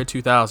 February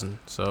 2000.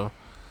 So,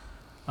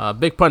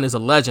 Big Pun is a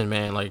legend,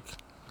 man. Like,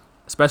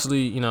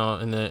 especially in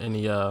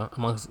the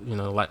amongst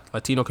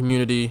Latino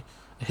community,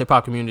 hip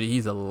hop community,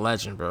 he's a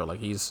legend, bro. Like,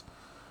 he's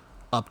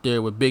up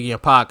there with Biggie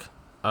and Pac,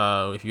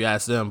 if you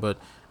ask them. But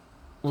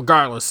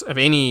regardless of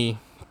any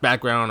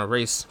background or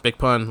race, Big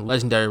Pun,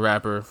 legendary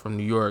rapper from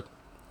New York,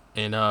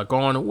 and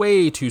gone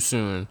way too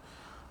soon,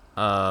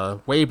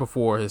 way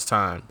before his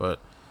time. But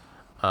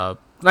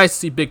nice to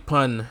see Big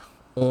Pun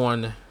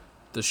on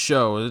the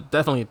show.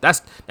 Definitely,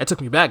 that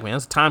took me back, man.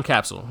 It's a time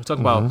capsule. We're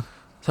talking about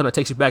something that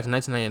takes you back to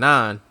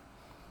 1999.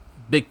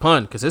 Big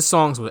Pun, because his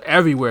songs were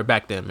everywhere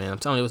back then, man. I'm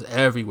telling you, it was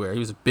everywhere. He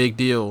was a big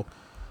deal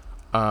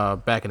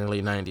back in the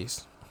late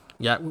 90s.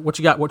 Yeah, what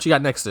you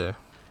got next there?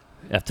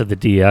 After the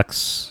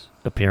DX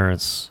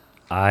appearance,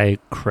 I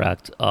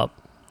cracked up.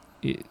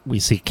 We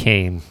see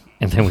Kane,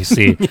 and then we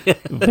see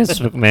Vince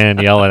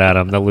McMahon yelling at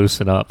him to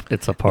loosen up.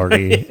 It's a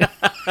party.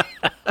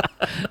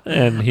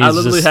 And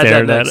he's just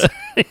staring at him.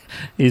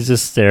 He's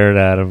just staring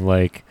at him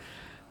like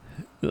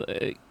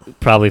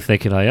probably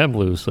thinking, I am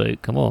loose.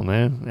 Like, come on,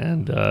 man.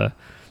 And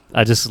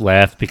I just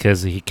laughed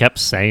because he kept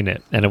saying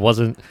it, and it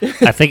wasn't.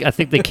 I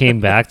think they came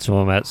back to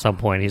him at some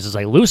point. He's just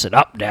like, "Loosen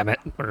up, damn it!"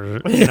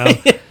 Or,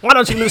 why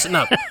don't you loosen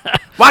up?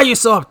 Why are you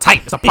so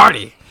uptight? It's a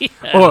party.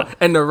 Or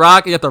and The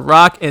Rock, you got The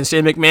Rock and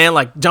Shane McMahon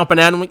like jumping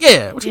at him. Like,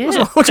 what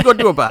you gonna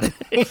do about it?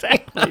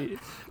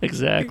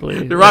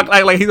 Exactly. The Rock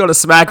like he's gonna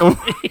smack him.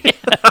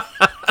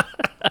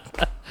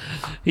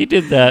 He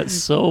did that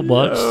so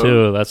much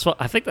too.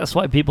 I think that's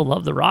why people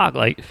love The Rock.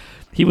 Like,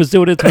 he was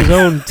doing it to his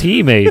own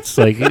teammates.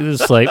 Like, he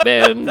was like,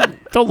 man,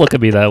 don't look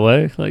at me that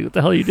way. Like, what the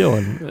hell are you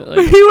doing?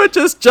 Like, he would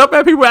just jump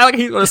at people like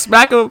he's gonna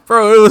smack them,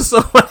 bro. It was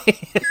so funny.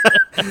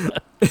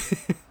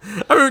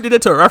 I remember we did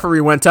it to a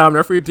referee one time. The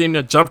referee team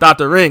jumped out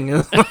the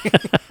ring.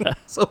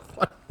 So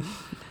funny.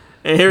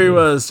 And here he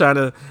was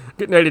getting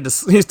ready to.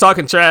 He's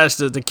talking trash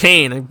to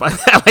Kane, like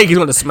he's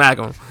gonna smack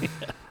him. Yeah.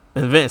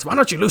 And Vince, why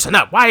don't you loosen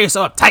up? Why are you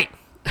so uptight?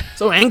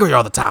 So angry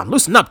all the time.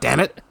 Loosen up, damn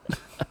it.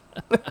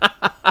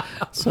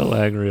 So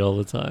angry all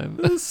the time.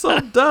 This is so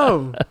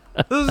dumb.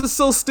 This is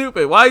so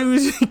stupid. Why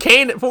you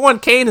Kane? For one,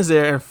 Kane is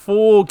there in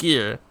full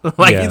gear,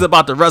 like he's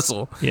about to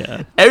wrestle.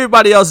 Yeah.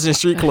 Everybody else is in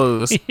street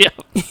clothes. Yeah.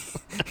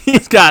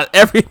 He's got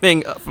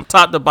everything from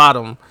top to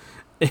bottom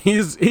He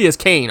is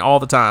Kane all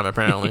the time,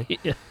 apparently.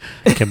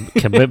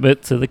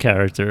 Commitment to the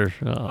character.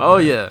 Oh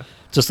yeah.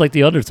 Just like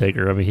The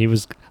Undertaker.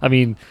 I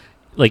mean,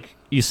 like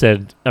you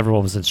said,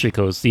 everyone was in street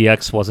clothes.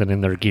 DX wasn't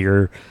in their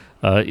gear.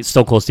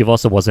 Stone Cold Steve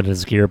Austin wasn't in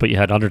his gear, but you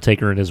had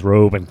Undertaker in his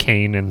robe and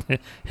Kane in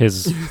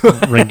his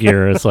ring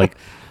gear. It's like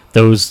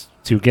those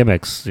two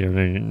gimmicks. You're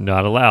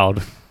not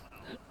allowed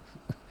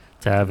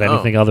to have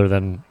anything other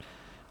than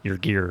your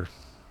gear.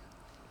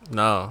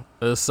 No,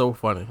 it's so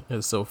funny.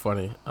 It's so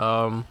funny.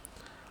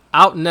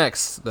 Out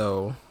next,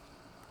 though,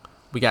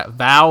 we got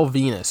Val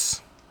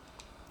Venus,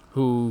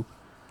 who,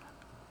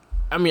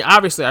 I mean,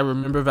 obviously I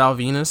remember Val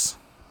Venus.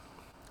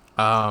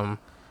 I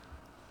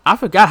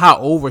forgot how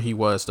over he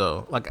was,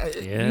 though. Like,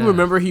 you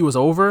remember he was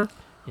over,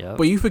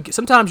 but you forget.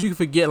 Sometimes you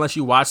forget, unless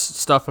you watch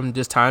stuff from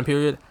this time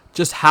period,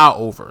 just how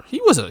over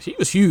he was. He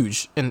was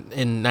huge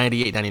in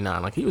 98,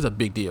 99. Like, he was a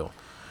big deal.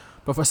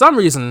 But for some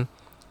reason,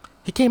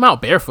 he came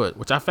out barefoot,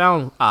 which I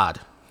found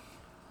odd.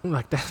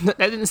 Like, that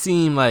didn't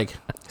seem like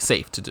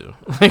safe to do.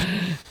 Like,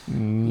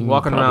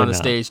 walking around the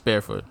stage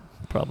barefoot.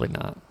 Probably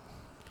not.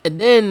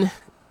 And then,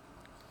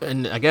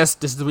 and I guess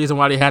this is the reason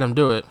why they had him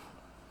do it.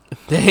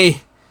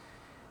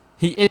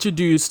 He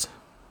introduced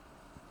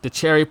the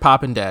Cherry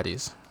Poppin'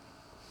 Daddies,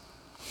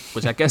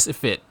 which I guess it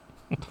fit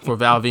for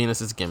Val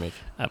Venus's gimmick.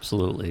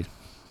 Absolutely.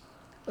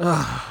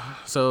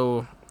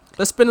 So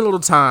let's spend a little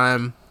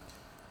time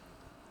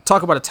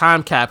talk about a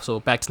time capsule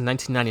back to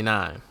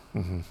 1999.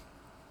 Mm-hmm.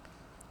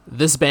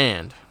 This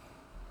band,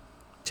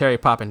 Cherry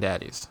Poppin'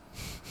 Daddies.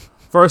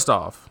 First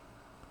off,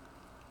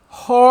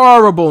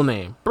 horrible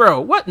name,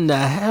 bro. What in the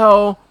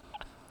hell?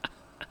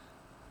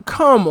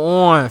 Come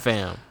on,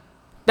 fam.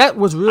 That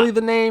was really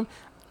the name.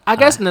 I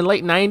guess in the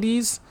late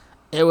 90s,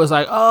 it was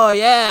like, oh,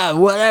 yeah,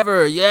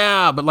 whatever,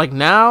 yeah. But, like,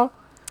 now,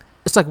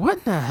 it's like, what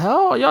in the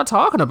hell are y'all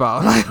talking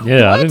about? Like,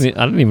 yeah, what? I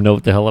didn't even know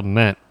what the hell it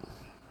meant.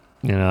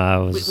 You know, I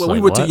was we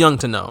were too young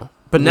to know.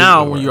 But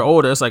now, when you're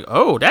older, it's like,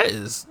 oh, that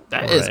is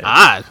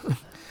odd.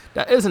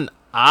 That is an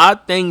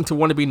odd thing to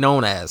want to be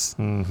known as.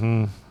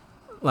 Mm-hmm.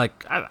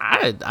 Like,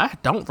 I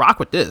don't rock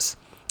with this.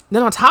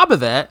 Then on top of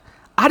that,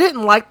 I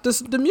didn't like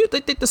the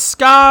music. The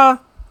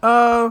ska.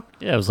 Yeah,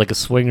 it was like a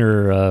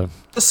swinger.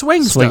 The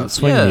swing stuff.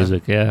 Swing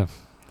music. Yeah.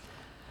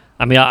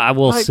 I mean, I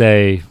will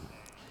say,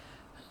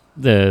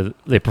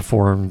 they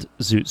performed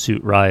Zoot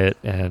Suit Riot,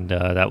 and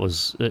that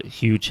was a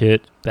huge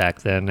hit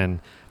back then,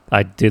 and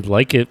I did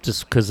like it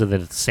just because of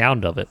the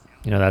sound of it.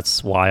 You know,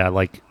 that's why I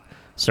like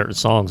certain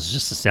songs,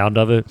 just the sound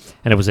of it,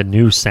 and it was a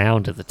new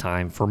sound at the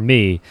time for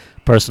me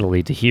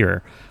personally to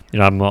hear. You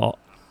know,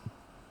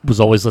 was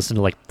always listening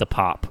to like the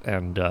pop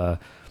and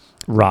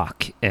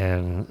rock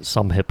and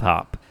some hip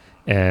hop,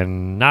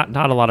 and not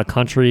a lot of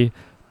country,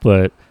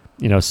 but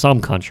you know, some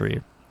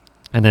country.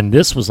 And then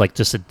this was like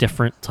just a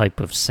different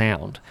type of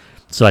sound.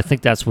 So I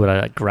think that's what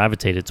I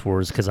gravitated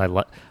towards, because I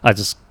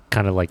just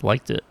kind of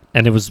liked it.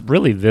 And it was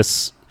really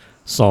this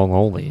song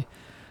only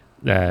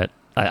that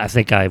I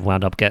think I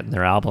wound up getting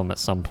their album at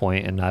some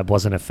point, and I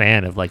wasn't a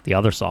fan of like the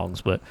other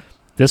songs, but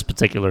this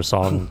particular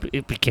song,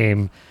 it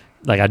became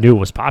like, I knew it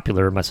was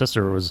popular. My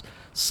sister was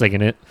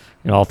singing it,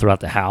 you know, all throughout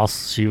the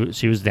house. She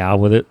was down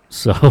with it,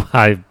 so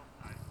I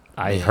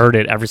heard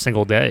it every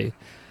single day,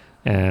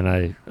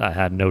 and I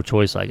had no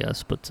choice, I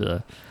guess, but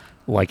to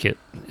like it.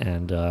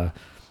 And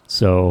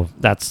so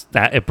that's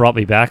that. It brought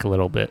me back a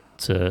little bit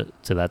to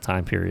that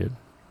time period.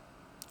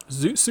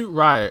 Zoot Suit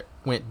Riot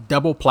went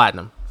double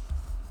platinum.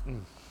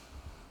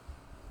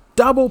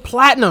 Double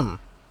platinum,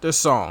 this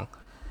song.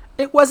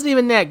 It wasn't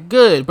even that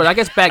good, but I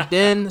guess back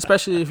then,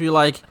 especially if you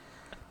like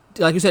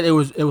you said, it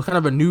was kind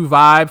of a new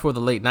vibe for the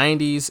late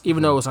 90s,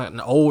 even though it was like an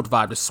old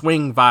vibe. The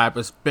swing vibe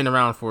has been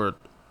around for,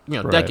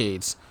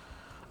 decades.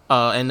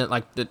 And then,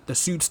 like the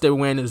suits they were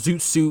wearing, the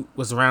Zoot Suit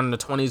was around in the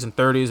 20s and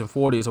 30s and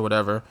 40s or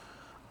whatever.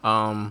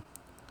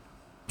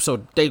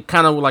 So they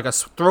kind of were like a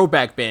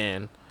throwback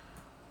band,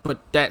 but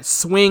that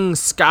swing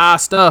ska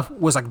stuff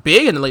was like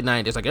big in the late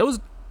 90s. Like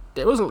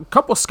there was a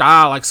couple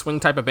ska like swing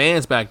type of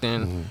bands back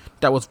then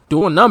that was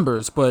doing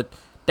numbers, but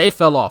they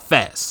fell off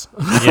fast.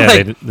 Yeah,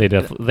 like, they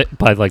definitely,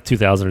 by like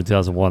 2000 or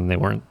 2001, they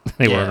weren't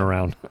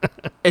around.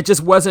 It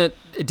just wasn't.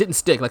 It didn't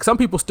stick. Like, some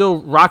people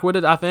still rock with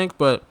it, I think,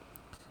 but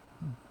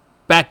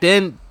back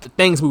then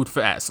things moved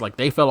fast. Like,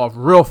 they fell off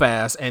real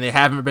fast, and they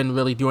haven't been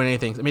really doing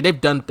anything. I mean, they've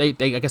done. They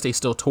I guess they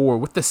still tour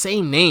with the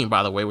same name,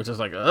 by the way, which is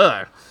like,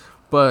 ugh.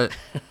 But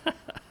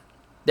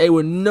they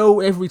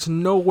reached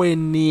nowhere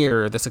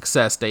near the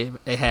success they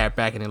had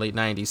back in the late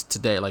 90s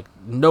today. Like,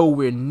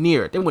 nowhere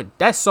near it.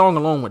 That song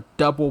alone went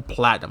double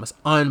platinum. It's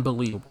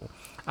unbelievable.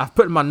 I've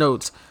put in my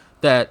notes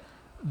that,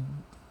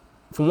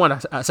 for one,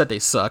 I said they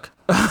suck.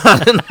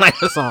 I didn't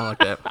like a song like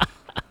that.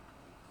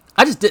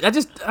 I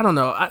don't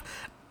know.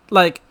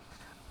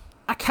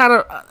 I kind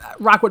of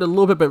rock with it a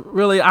little bit, but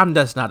really, I'm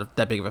just not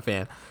that big of a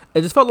fan.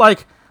 It just felt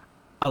like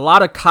a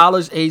lot of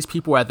college-age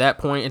people at that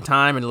point in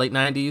time in the late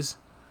 90s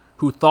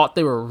who thought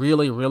they were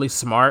really, really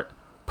smart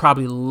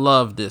probably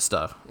loved this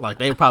stuff. Like,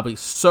 they were probably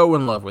so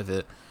in love with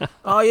it.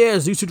 Oh, yeah,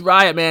 Zoot Suit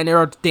Riot, man. They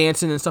were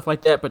dancing and stuff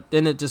like that, but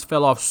then it just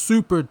fell off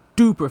super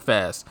duper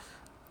fast.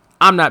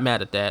 I'm not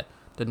mad at that.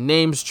 The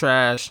name's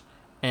trash,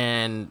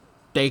 and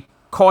they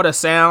caught a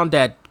sound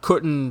that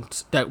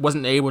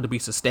wasn't able to be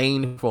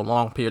sustained for a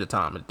long period of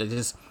time.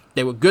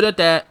 They were good at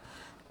that,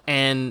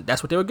 and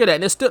that's what they were good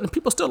at. And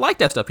people still like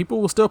that stuff.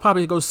 People will still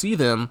probably go see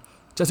them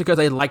just because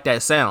they like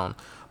that sound.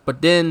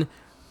 But then,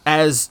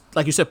 as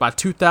like you said, by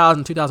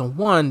 2000,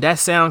 2001, that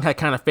sound had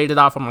kind of faded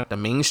out from like the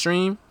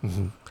mainstream,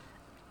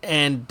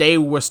 and they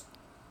were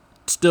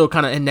still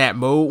kind of in that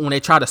mode. When they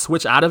tried to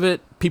switch out of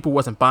it, people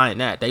wasn't buying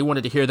that. They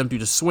wanted to hear them do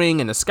the swing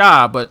and the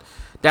ska, but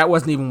that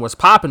wasn't even what's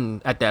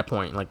popping at that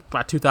point. Like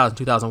by 2000,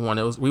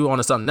 2001, we were on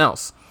to something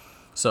else.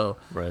 So,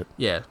 Right.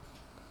 Yeah.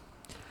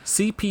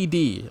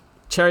 CPD,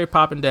 Cherry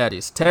Poppin'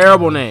 Daddies,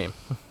 terrible name.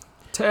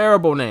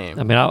 Terrible name.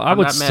 I mean, I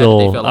would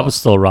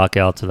still rock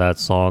out to that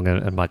song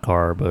in my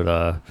car,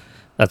 but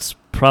that's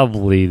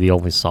probably the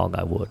only song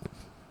I would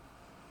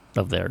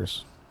of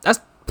theirs. That's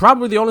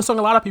probably the only song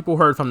a lot of people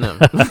heard from them.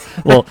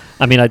 Well,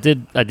 I mean, I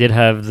did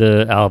have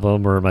the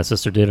album, or my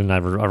sister did, and I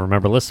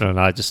remember listening, and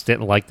I just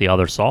didn't like the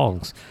other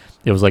songs.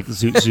 It was like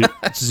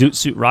Zoot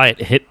Suit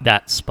Riot hit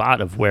that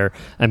spot of where,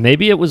 and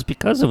maybe it was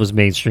because it was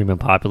mainstream and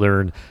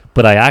popular,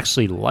 but I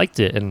actually liked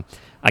it, and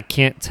I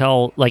can't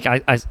tell, like,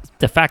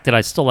 the fact that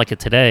I still like it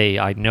today,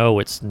 I know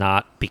it's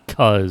not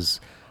because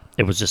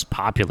it was just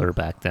popular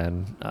back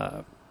then.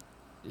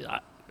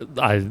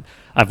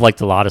 I've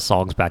liked a lot of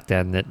songs back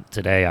then that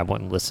today I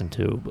wouldn't listen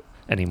to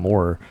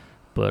anymore,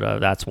 but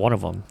that's one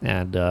of them.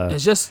 And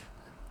it's just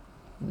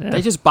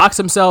they just boxed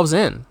themselves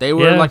in. They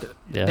were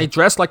they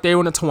dressed like they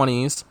were in the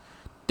 20s.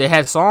 They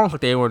had songs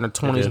like they were in the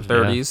 20s and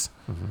 30s,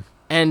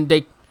 and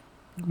they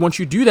once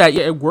you do that,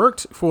 it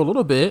worked for a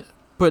little bit,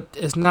 but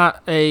it's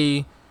not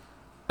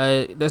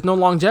there's no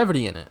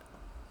longevity in it.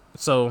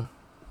 So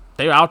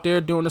they were out there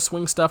doing the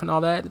swing stuff and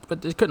all that,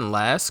 but it couldn't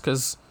last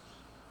because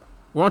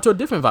we're onto a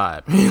different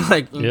vibe.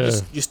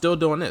 You're still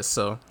doing this,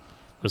 so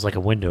it was like a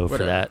window for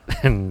that,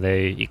 and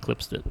they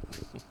eclipsed it.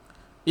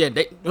 Yeah,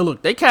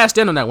 they cashed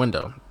in on that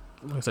window.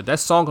 Like I said, that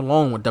song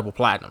alone went double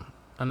platinum.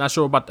 I'm not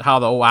sure about how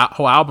the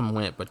whole album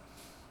went, but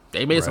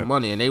they made some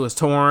money, and they was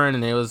touring,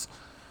 and they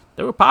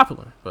were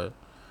popular. But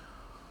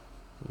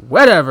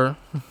whatever.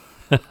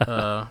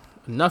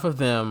 Enough of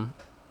them.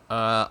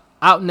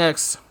 Out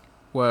next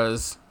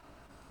was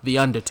The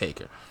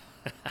Undertaker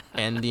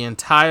and the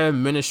entire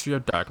Ministry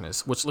of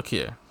Darkness. Which, look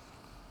here,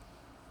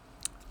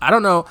 I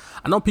don't know.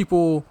 I know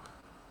people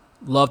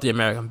love the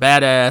American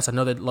Badass. I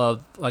know they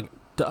love like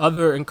the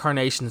other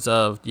incarnations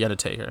of The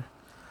Undertaker.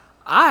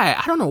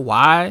 I don't know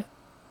why.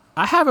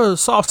 I have a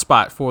soft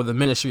spot for the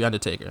Ministry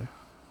Undertaker,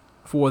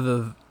 for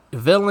the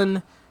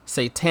villain,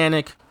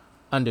 satanic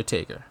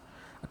Undertaker.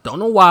 I don't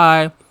know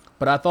why,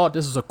 but I thought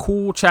this was a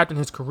cool chapter in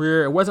his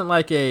career. It wasn't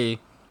like a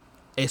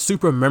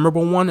super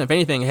memorable one. If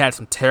anything, it had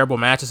some terrible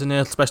matches in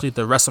there, especially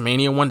the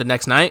WrestleMania one the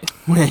next night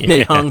when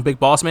they hung Big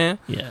Boss Man.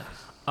 Yeah.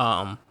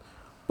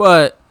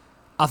 But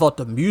I thought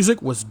the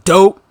music was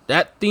dope.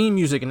 That theme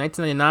music in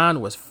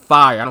 1999 was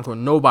fire. I don't care what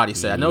nobody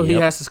said. I know he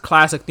has his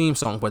classic theme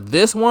song, but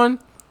this one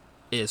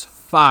is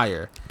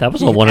fire. That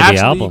was on one of the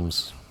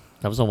albums.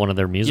 That was on one of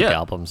their music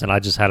albums, and I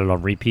just had it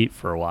on repeat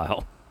for a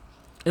while.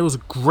 It was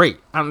great.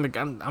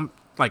 I'm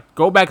like,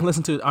 go back and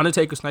listen to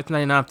Undertaker's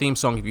 1999 theme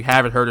song if you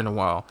haven't heard it in a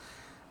while.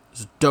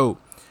 It's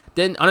dope.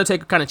 Then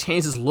Undertaker kind of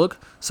changed his look,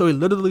 so he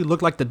literally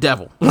looked like the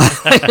devil.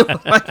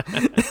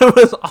 It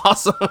was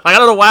awesome. Like, I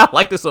don't know why I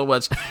liked it so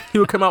much. He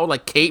would come out with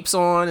like capes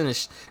on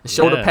and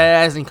shoulder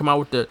pads, and he'd come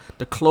out with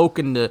the cloak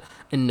and the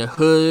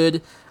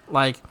hood.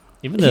 Like,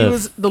 even he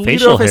was the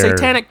leader of a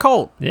satanic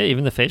cult. Yeah,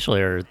 even the facial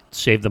hair,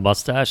 shaved the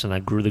mustache, and I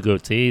grew the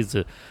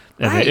goatees.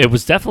 And it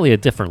was definitely a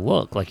different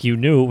look. Like, you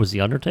knew it was The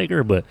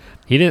Undertaker, but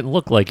he didn't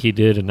look like he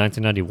did in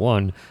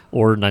 1991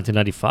 or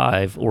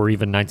 1995 or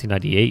even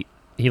 1998.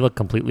 He looked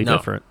completely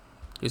different.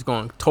 He's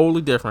going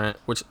totally different,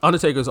 which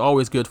Undertaker's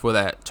always good for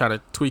that, trying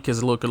to tweak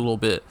his look a little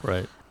bit.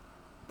 Right.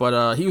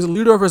 But he was a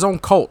leader of his own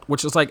cult,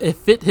 which is like, it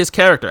fit his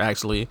character,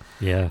 actually.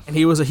 Yeah. And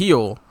he was a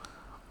heel,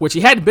 which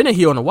he hadn't been a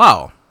heel in a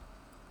while.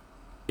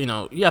 You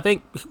know, I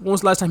think, when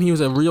was the last time he was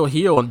a real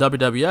heel in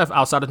WWF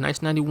outside of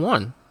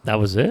 1991? That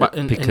was it.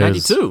 In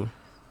 92.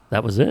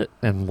 That was it.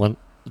 And when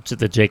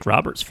the Jake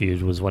Roberts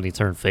feud was when he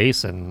turned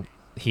face, and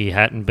he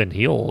hadn't been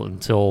heel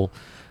until,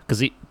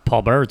 because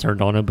Paul Bearer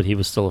turned on him, but he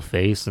was still a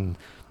face. And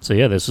so,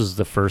 yeah, this was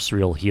the first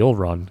real heel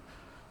run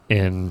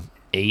in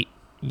 8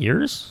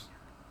 years.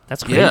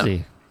 That's crazy.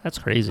 Yeah. That's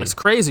crazy. It's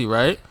crazy,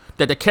 right?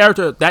 That the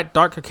character, that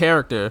darker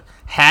character,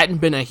 hadn't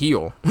been a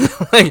heel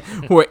like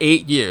for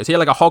 8 years. He had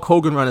like a Hulk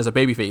Hogan run as a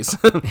babyface.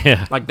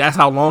 Yeah. Like, that's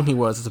how long he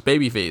was as a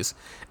babyface.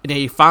 And then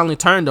he finally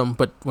turned him,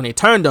 but when they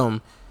turned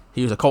him,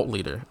 he was a cult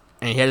leader.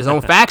 And he had his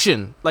own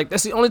faction. Like,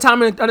 that's the only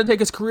time in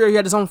Undertaker's career he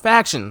had his own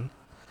faction.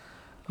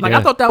 Like,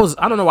 I thought that was,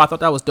 I don't know why I thought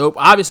that was dope.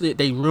 Obviously,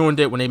 they ruined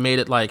it when they made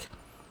it like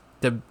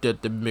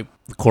the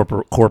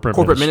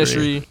corporate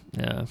ministry.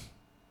 Yeah.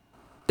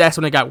 That's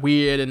when it got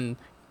weird, and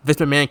Vince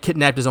McMahon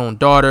kidnapped his own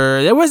daughter.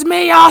 It was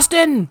me,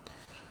 Austin.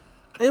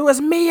 It was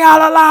me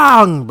all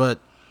along. But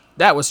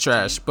that was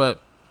trash.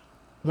 But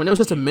when it was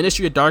just a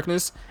Ministry of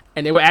Darkness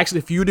and they were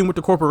actually feuding with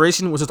the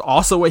corporation, which is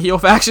also a heel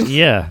faction.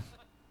 Yeah.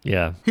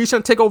 He's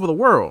trying to take over the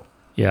world.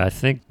 Yeah, I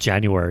think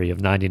January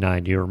of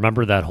 '99. Do you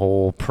remember that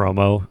whole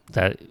promo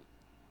that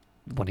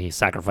when he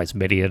sacrificed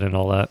Midian and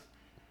all that?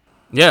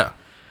 Yeah.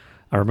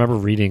 I remember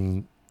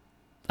reading,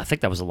 I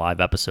think that was a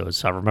live episode,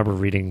 so I remember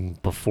reading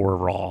before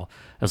Raw,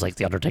 it was like,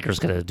 The Undertaker's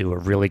going to do a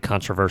really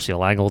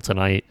controversial angle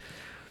tonight,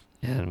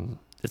 and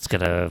it's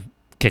going to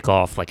kick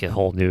off like a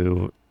whole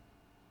new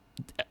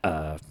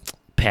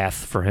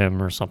path for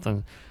him or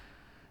something.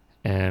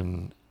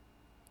 And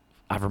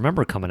I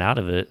remember coming out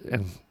of it,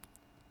 and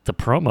the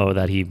promo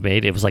that he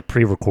made, it was like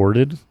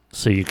pre-recorded,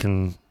 so you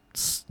can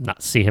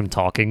not see him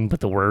talking, but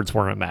the words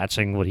weren't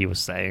matching what he was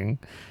saying.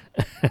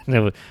 And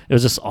it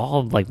was just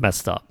all like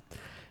messed up.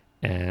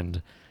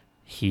 And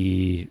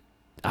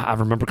I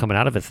remember coming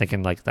out of it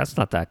thinking like, that's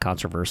not that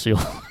controversial.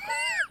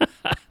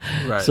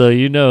 Right. So,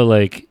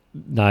 like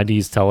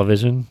 90s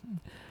television,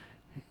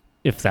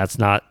 if that's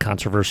not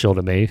controversial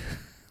to me,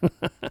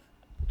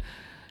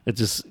 it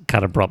just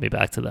kind of brought me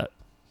back to that.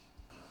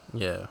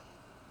 Yeah.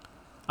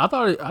 I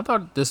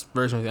thought this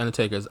version of The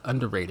Undertaker is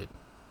underrated,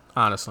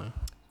 honestly.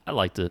 I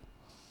liked it.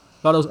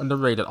 I thought it was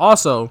underrated.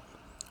 Also,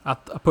 I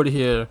put it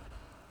here,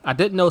 I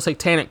didn't know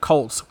satanic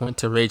cults went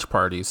to rage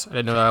parties. I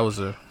didn't know that was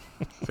a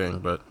thing,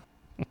 but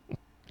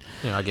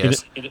I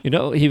guess.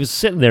 He was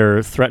sitting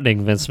there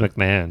threatening Vince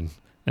McMahon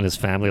and his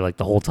family like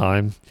the whole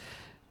time,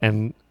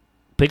 and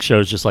Big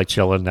Show's just like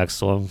chilling next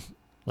to him.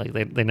 Like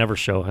they never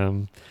show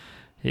him.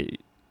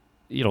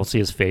 You don't see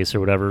his face or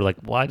whatever. Like,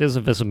 why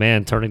doesn't Vince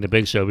McMahon turning to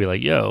Big Show be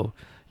like, "Yo,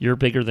 you're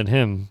bigger than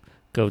him.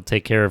 Go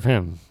take care of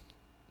him"?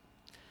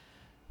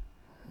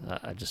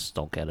 I just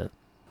don't get it.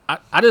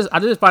 I just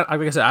find,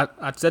 like I said,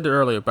 I said it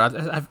earlier, but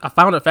I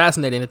found it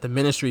fascinating that the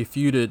Ministry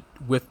feuded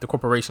with the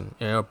corporation,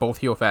 both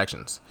heel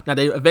factions. Now,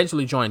 they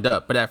eventually joined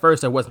up, but at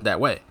first it wasn't that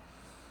way.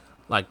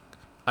 Like,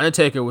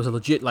 Undertaker was a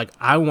legit, like,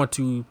 I want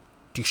to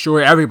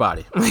destroy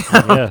everybody.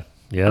 Yeah.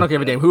 I don't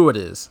give a damn who it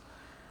is.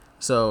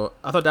 So,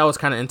 I thought that was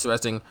kind of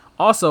interesting.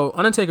 Also,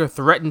 Undertaker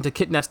threatened to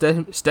kidnap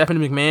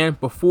Stephanie McMahon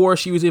before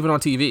she was even on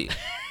TV.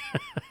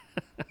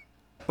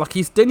 Like,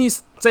 didn't he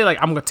say, like,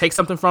 I'm going to take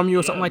something from you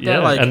or something like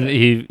that? Like, and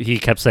he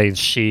kept saying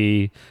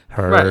she,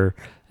 her, right.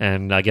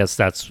 And I guess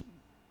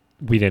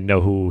we didn't know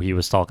who he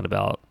was talking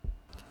about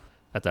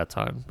at that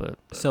time. But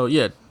so,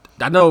 yeah,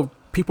 I know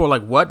people are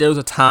like, what? There was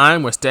a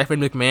time where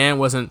Stephanie McMahon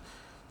wasn't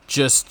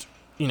just,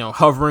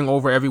 hovering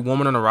over every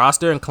woman on the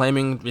roster and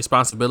claiming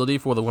responsibility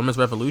for the women's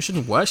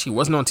revolution? What? She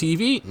wasn't on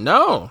TV?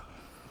 No.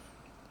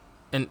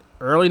 In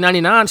early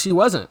 99, she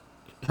wasn't.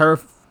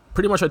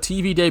 Pretty much her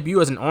TV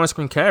debut as an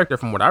on-screen character,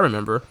 from what I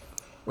remember,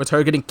 was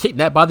her getting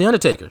kidnapped by The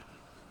Undertaker.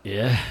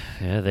 Yeah.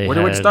 Where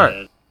did it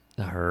start?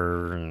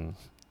 Her, and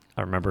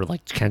I remember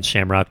like Ken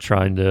Shamrock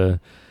trying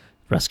to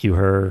rescue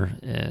her,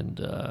 and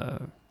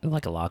in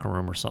like a locker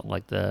room or something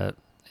like that.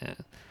 And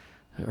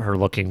her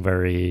looking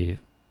very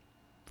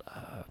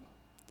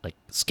like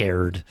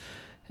scared,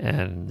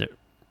 and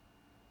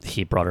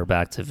he brought her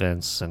back to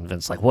Vince, and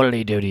Vince like, "What did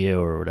he do to you?"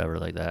 or whatever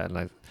like that. And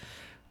I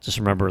just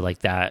remember like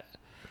that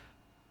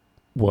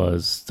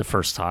was the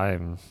first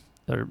time,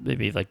 or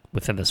maybe like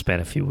within the span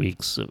of a few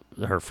weeks,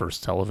 her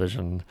first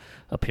television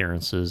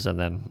appearances, and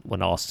then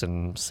when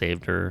Austin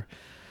saved her,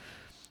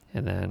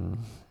 and then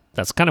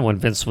that's kind of when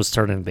Vince was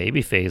turning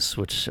babyface,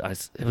 which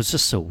it was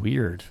just so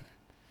weird.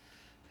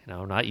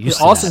 Not used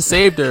to Austin that.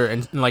 saved her,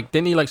 and like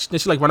did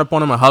she like run up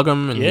on him and hug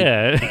him, and he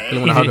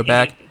didn't want to hug her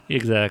back?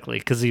 Exactly,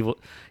 because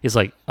he's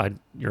like,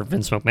 "You're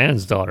Vince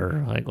McMahon's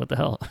daughter." Like, what the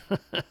hell?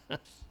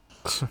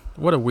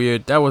 What a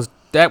weird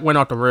that went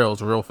off the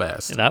rails real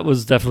fast. That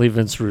was definitely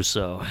Vince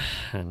Russo,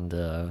 and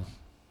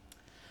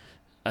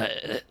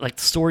like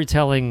the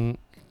storytelling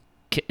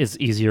is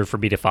easier for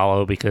me to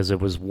follow because it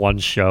was one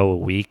show a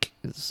week.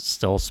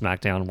 Still,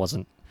 SmackDown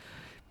wasn't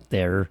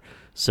there,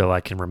 so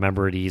I can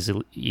remember it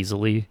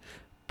easily.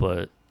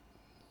 But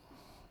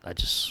I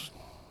just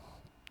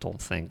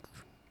don't think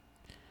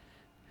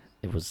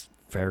it was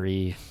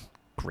very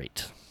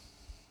great.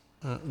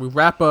 We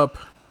wrap up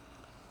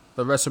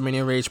the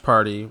WrestleMania Rage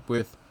Party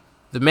with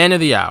the man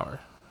of the hour,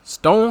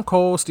 Stone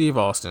Cold Steve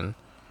Austin,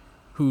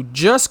 who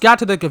just got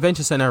to the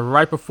convention center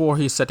right before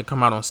he's set to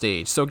come out on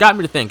stage. So it got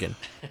me to thinking,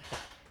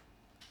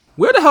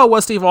 where the hell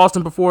was Steve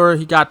Austin before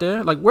he got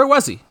there? Like, where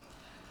was he?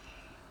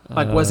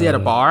 Like, was he at a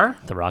bar?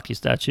 The Rocky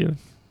statue?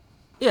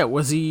 Yeah,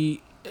 was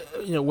he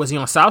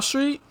on South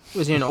Street?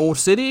 Was he in the Old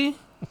City?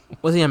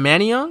 Was he in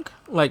Manayunk?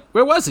 Like,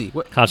 where was he?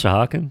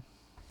 Conshohocken?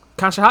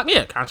 Conshohocken?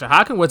 Yeah,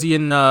 Conshohocken. Was he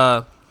in,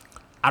 I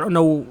don't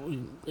know,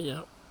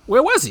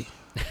 where was he?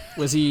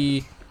 Was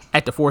he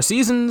at the Four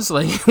Seasons?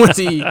 Like, was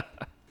he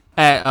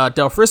at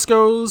Del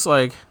Frisco's?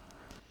 Like,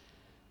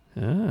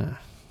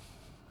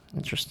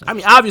 interesting. I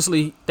mean,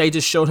 obviously, they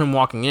just showed him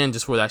walking in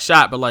just for that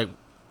shot, but, like,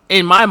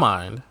 in my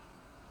mind,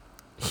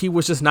 he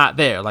was just not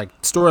there.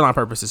 Like, storyline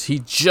purposes, he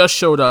just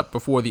showed up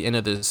before the end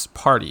of this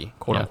party,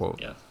 quote unquote.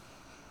 Yeah.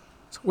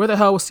 So where the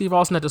hell was Steve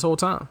Austin at this whole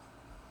time?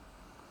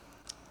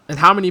 And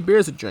how many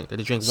beers did he drink? Did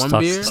he drink one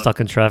beer? Stuck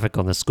in traffic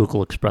on the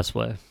Schuylkill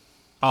Expressway.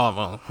 Oh,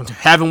 well,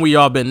 haven't we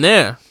all been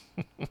there?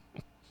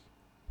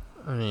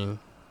 I mean,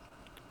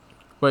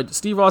 but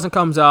Steve Austin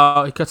comes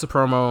out, he cuts a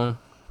promo,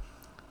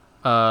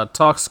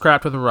 talks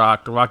crap to The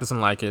Rock. The Rock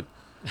doesn't like it.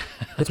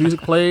 His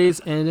music plays,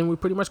 and then we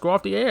pretty much go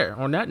off the air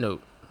on that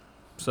note.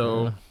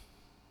 So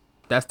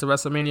that's the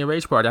WrestleMania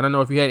Rage Party. I don't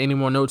know if you had any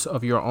more notes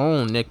of your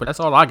own, Nick, but that's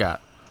all I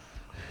got.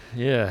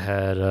 Yeah, I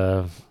had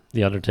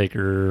The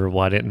Undertaker,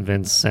 why didn't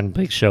Vince send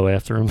Big Show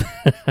after him?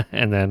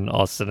 And then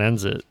Austin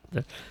ends it.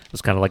 It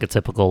was kind of like a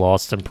typical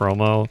Austin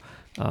promo.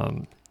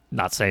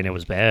 Not saying it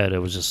was bad. It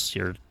was just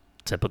your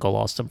typical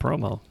Austin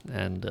promo.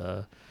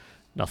 And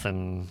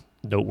nothing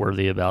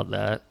noteworthy about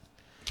that.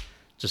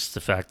 Just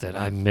the fact that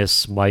I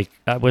miss Mike.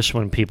 I wish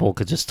when people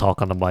could just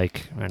talk on the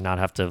mic and not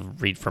have to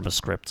read from a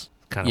script.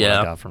 Kind of what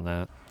I got from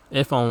that.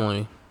 If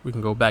only we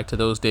can go back to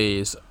those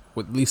days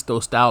with at least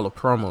those style of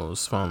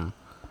promos from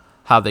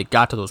how they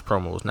got to those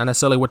promos. Not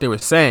necessarily what they were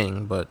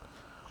saying,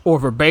 or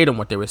verbatim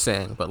what they were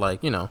saying, but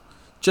like,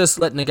 just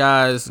letting the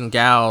guys and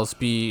gals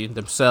be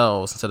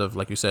themselves instead of,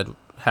 like you said,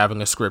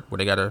 having a script where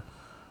they got to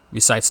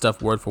recite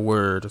stuff word for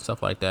word and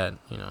stuff like that,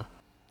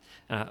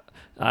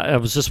 I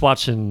was just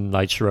watching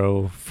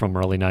Nitro from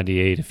early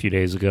 '98 a few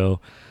days ago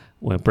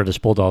when British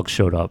Bulldog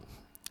showed up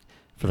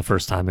for the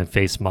first time and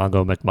faced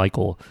Mongo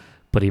McMichael,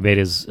 but he made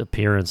his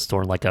appearance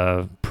during like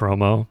a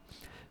promo.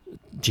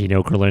 Gene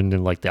Okerlund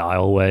in like the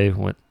aisleway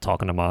went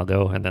talking to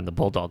Mongo, and then the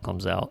Bulldog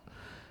comes out,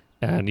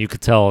 and you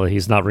could tell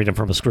he's not reading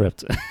from a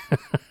script.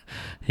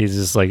 He's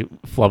just like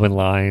flubbing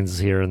lines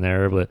here and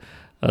there, but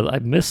I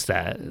miss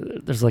that.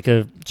 There's like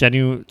a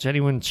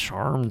genuine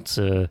charm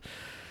to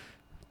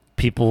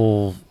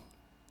people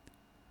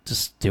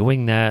just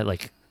doing that.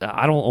 Like,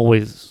 I don't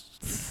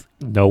always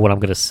know what I'm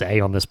going to say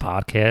on this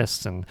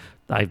podcast, and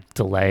I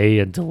delay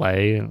and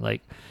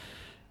like,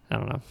 I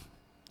don't know.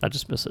 I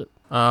just miss it.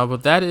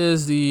 But that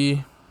is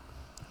the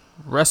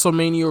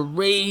WrestleMania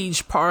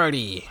Rage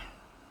Party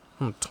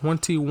from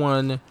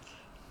 21.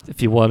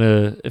 If you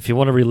wanna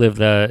relive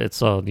that,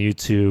 it's on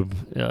YouTube.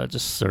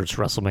 Just search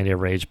WrestleMania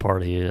Rage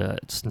Party.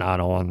 It's not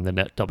on the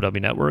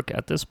WWE Network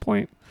at this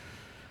point,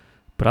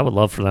 but I would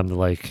love for them to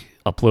like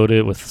upload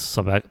it with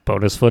some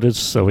bonus footage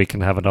so we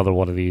can have another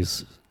one of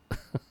these.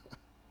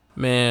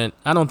 Man,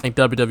 I don't think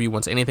WWE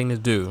wants anything to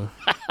do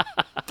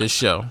this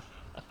show.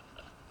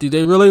 Do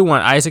they really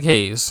want Isaac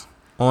Hayes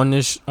on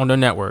their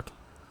network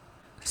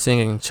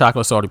singing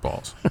Chocolate Salty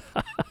Balls?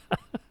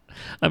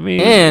 I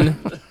mean,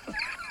 and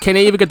can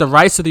they even get the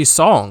rights to these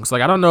songs?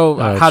 Like, I don't know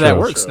how that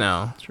works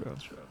now. True.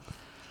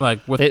 Like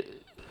with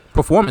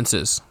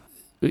performances.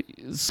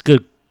 It's a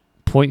good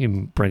point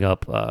you bring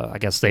up. I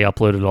guess they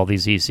uploaded all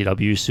these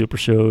ECW super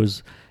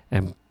shows,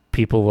 and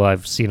people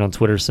I've seen on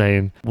Twitter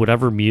saying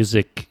whatever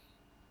music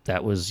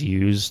that was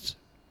used,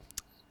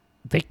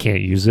 they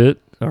can't use it,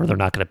 or they're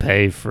not going to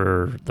pay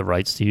for the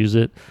rights to use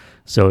it.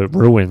 So it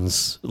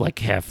ruins like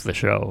half the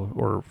show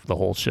or the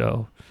whole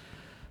show.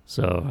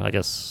 So I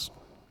guess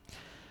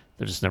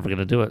they're just never going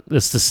to do it.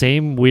 It's the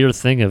same weird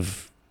thing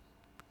of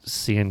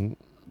seeing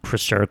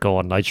Chris Jericho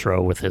on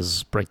Nitro with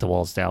his Break the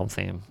Walls Down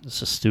theme. It's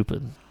just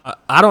stupid.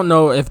 I don't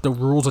know if the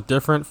rules are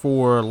different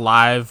for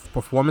live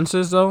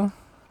performances, though.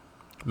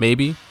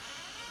 Maybe.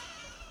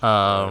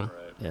 Yeah.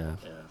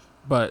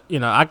 But,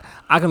 I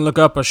can look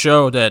up a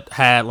show that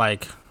had,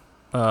 like,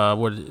 who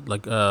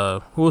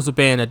was the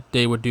band that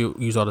they would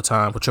use all the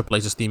time for Triple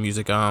H's theme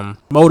music?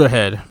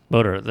 Motorhead.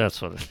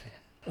 That's what it is.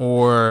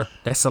 Or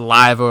that's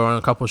Saliva on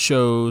a couple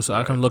shows.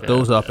 I can look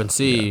those up and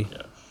see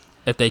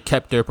if they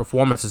kept their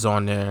performances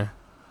on there,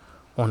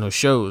 on those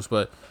shows.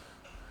 But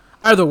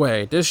either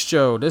way, this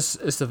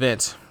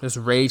event, this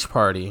Rage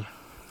Party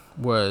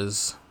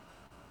was,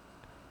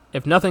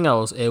 if nothing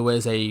else, it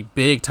was a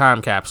big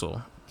time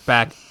capsule.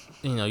 Back,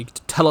 you could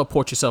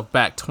teleport yourself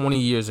back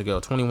 21 years ago,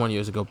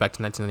 back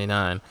to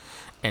 1999,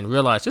 and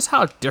realize just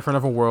how different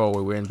of a world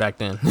we were in back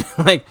then.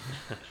 Like,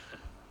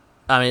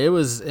 I mean, it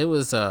was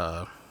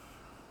a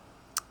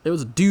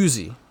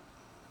doozy,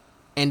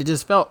 and it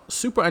just felt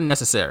super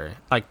unnecessary.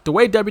 Like, the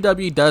way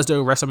WWE does their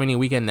WrestleMania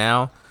weekend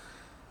now,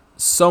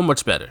 so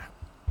much better.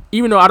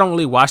 Even though I don't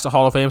really watch the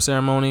Hall of Fame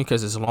ceremony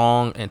because it's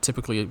long and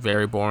typically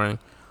very boring,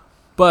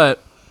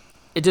 but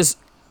it just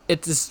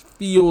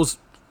feels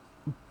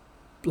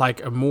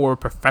like a more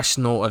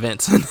professional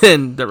event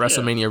than the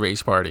WrestleMania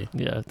Rage Party.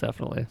 Yeah,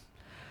 definitely.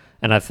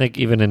 And I think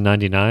even in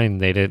 '99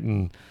 they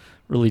didn't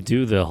really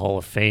do the Hall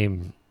of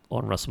Fame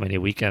on WrestleMania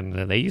weekend,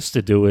 and they used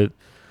to do it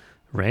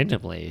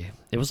randomly.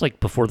 It was like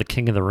before the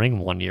King of the Ring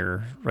one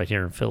year right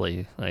here in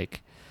Philly.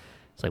 Like,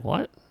 it's like,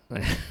 what?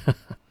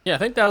 Yeah, I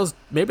think that was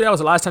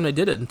the last time they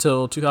did it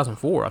until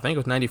 2004. I think it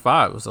was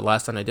 95 was the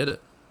last time they did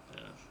it.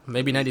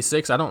 Maybe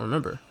 96, I don't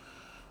remember.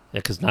 Yeah,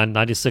 because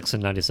 96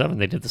 and 97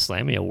 they did the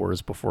Slammy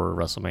Awards before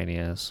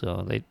WrestleMania,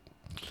 so that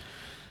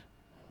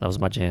was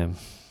my jam.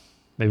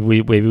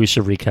 Maybe we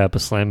should recap a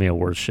Slammy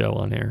Awards show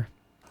on here.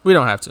 We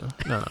don't have to.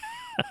 No.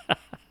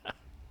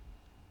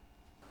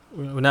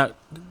 We're not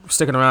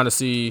sticking around to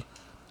see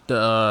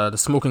the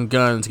Smoking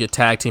Guns get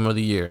Tag Team of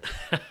the Year.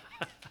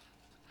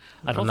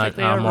 I don't think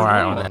they ever all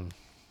right on won. that.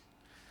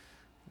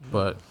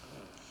 But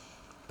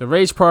The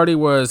Rage Party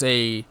was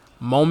a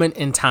moment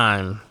in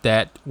time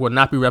that will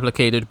not be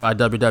replicated by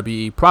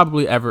WWE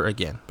probably ever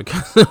again,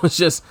 because it was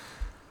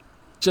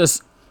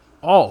just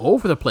all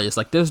over the place.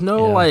 Like, there's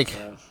no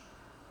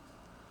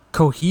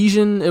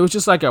cohesion. It was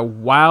just like a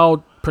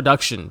wild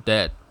production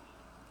that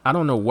I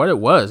don't know what it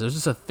was. It was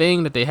just a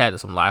thing that they had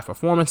some live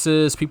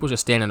performances, people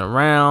just standing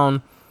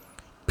around,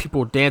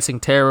 people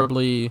dancing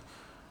terribly,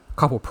 a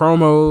couple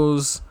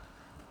promos.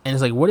 And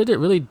it's like, what did it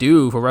really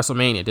do for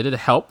WrestleMania? Did it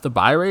help the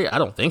buy rate? I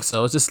don't think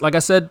so. It's just, like I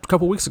said a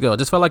couple weeks ago, it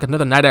just felt like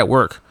another night at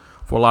work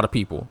for a lot of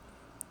people.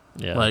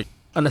 Yeah. Like,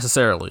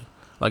 unnecessarily.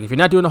 Like, if you're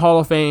not doing the Hall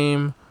of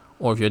Fame,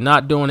 or if you're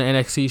not doing the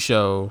NXT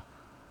show,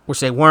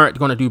 which they weren't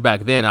going to do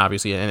back then,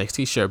 obviously, an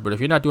NXT show, but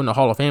if you're not doing the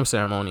Hall of Fame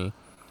ceremony,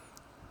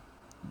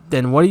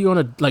 then what are you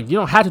going to, like, you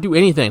don't have to do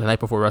anything the night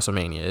before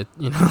WrestleMania,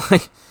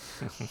 like,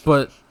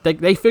 but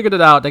they figured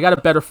it out. They got a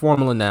better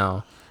formula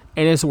now,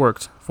 and it's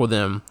worked for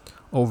them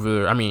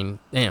over, I mean,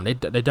 damn,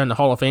 they've done the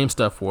Hall of Fame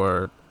stuff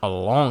for a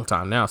long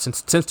time now,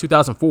 since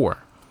 2004,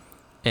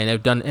 and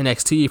they've done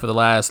NXT for the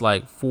last,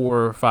 like,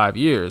 4 or 5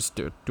 years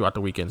throughout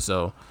the weekend,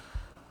 so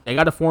they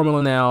got a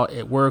formula now.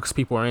 It works.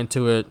 People are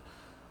into it,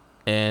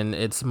 and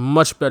it's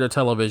much better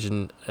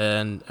television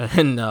and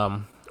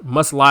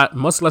much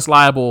less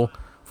liable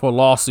for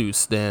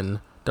lawsuits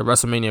than the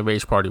WrestleMania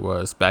Rage Party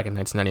was back in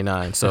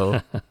 1999.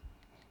 So,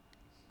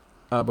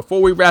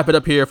 before we wrap it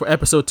up here for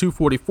episode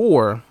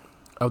 244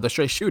 of the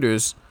Straight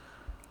Shooters,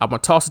 I'm gonna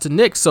toss it to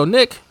Nick. So,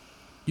 Nick,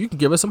 you can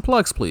give us some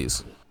plugs,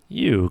 please.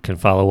 You can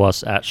follow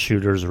us at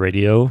Shooters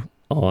Radio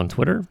on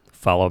Twitter.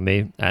 Follow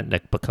me at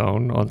Nick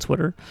Bacone on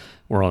Twitter.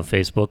 We're on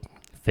Facebook,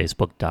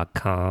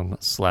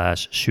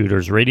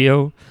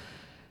 facebook.com/shootersradio.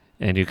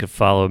 And you can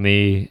follow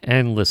me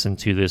and listen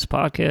to this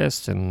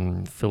podcast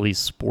and Philly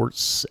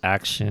sports,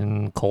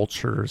 action,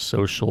 culture,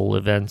 social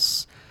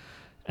events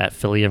at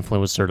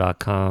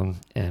phillyinfluencer.com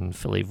and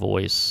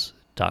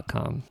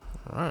phillyvoice.com.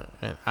 All right.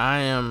 And I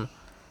am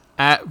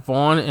at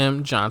Vaughn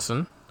M.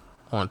 Johnson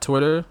on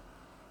Twitter.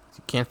 If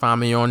you can't find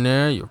me on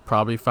there, you'll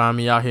probably find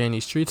me out here in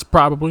these streets,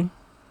 probably.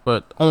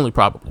 But only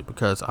probably,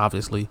 because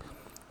obviously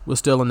we're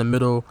still in the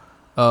middle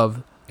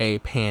of a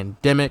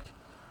pandemic.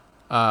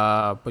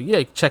 But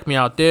yeah, check me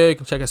out there. You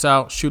can check us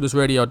out,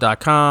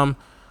 shootersradio.com.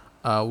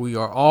 We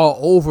are all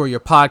over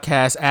your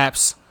podcast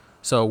apps.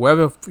 So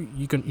wherever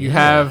you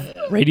have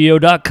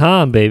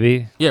radio.com,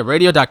 baby. Yeah,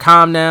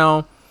 radio.com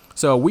now.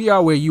 So we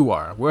are where you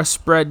are. We're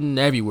spreading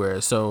everywhere.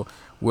 So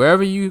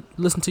wherever you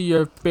listen to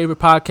your favorite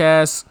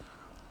podcasts,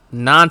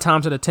 9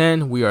 times out of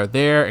 10, we are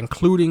there,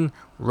 including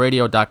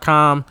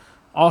radio.com.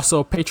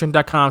 Also,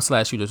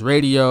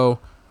 patreon.com/shootersradio.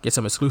 Get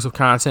some exclusive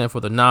content for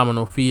the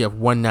nominal fee of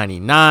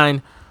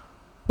 $1.99.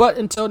 But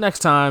until next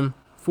time,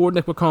 for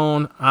Nick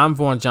Bacone, I'm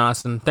Vaughn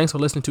Johnson. Thanks for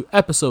listening to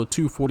episode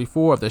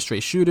 244 of The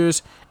Straight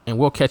Shooters, and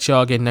we'll catch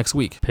y'all again next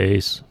week.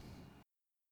 Peace.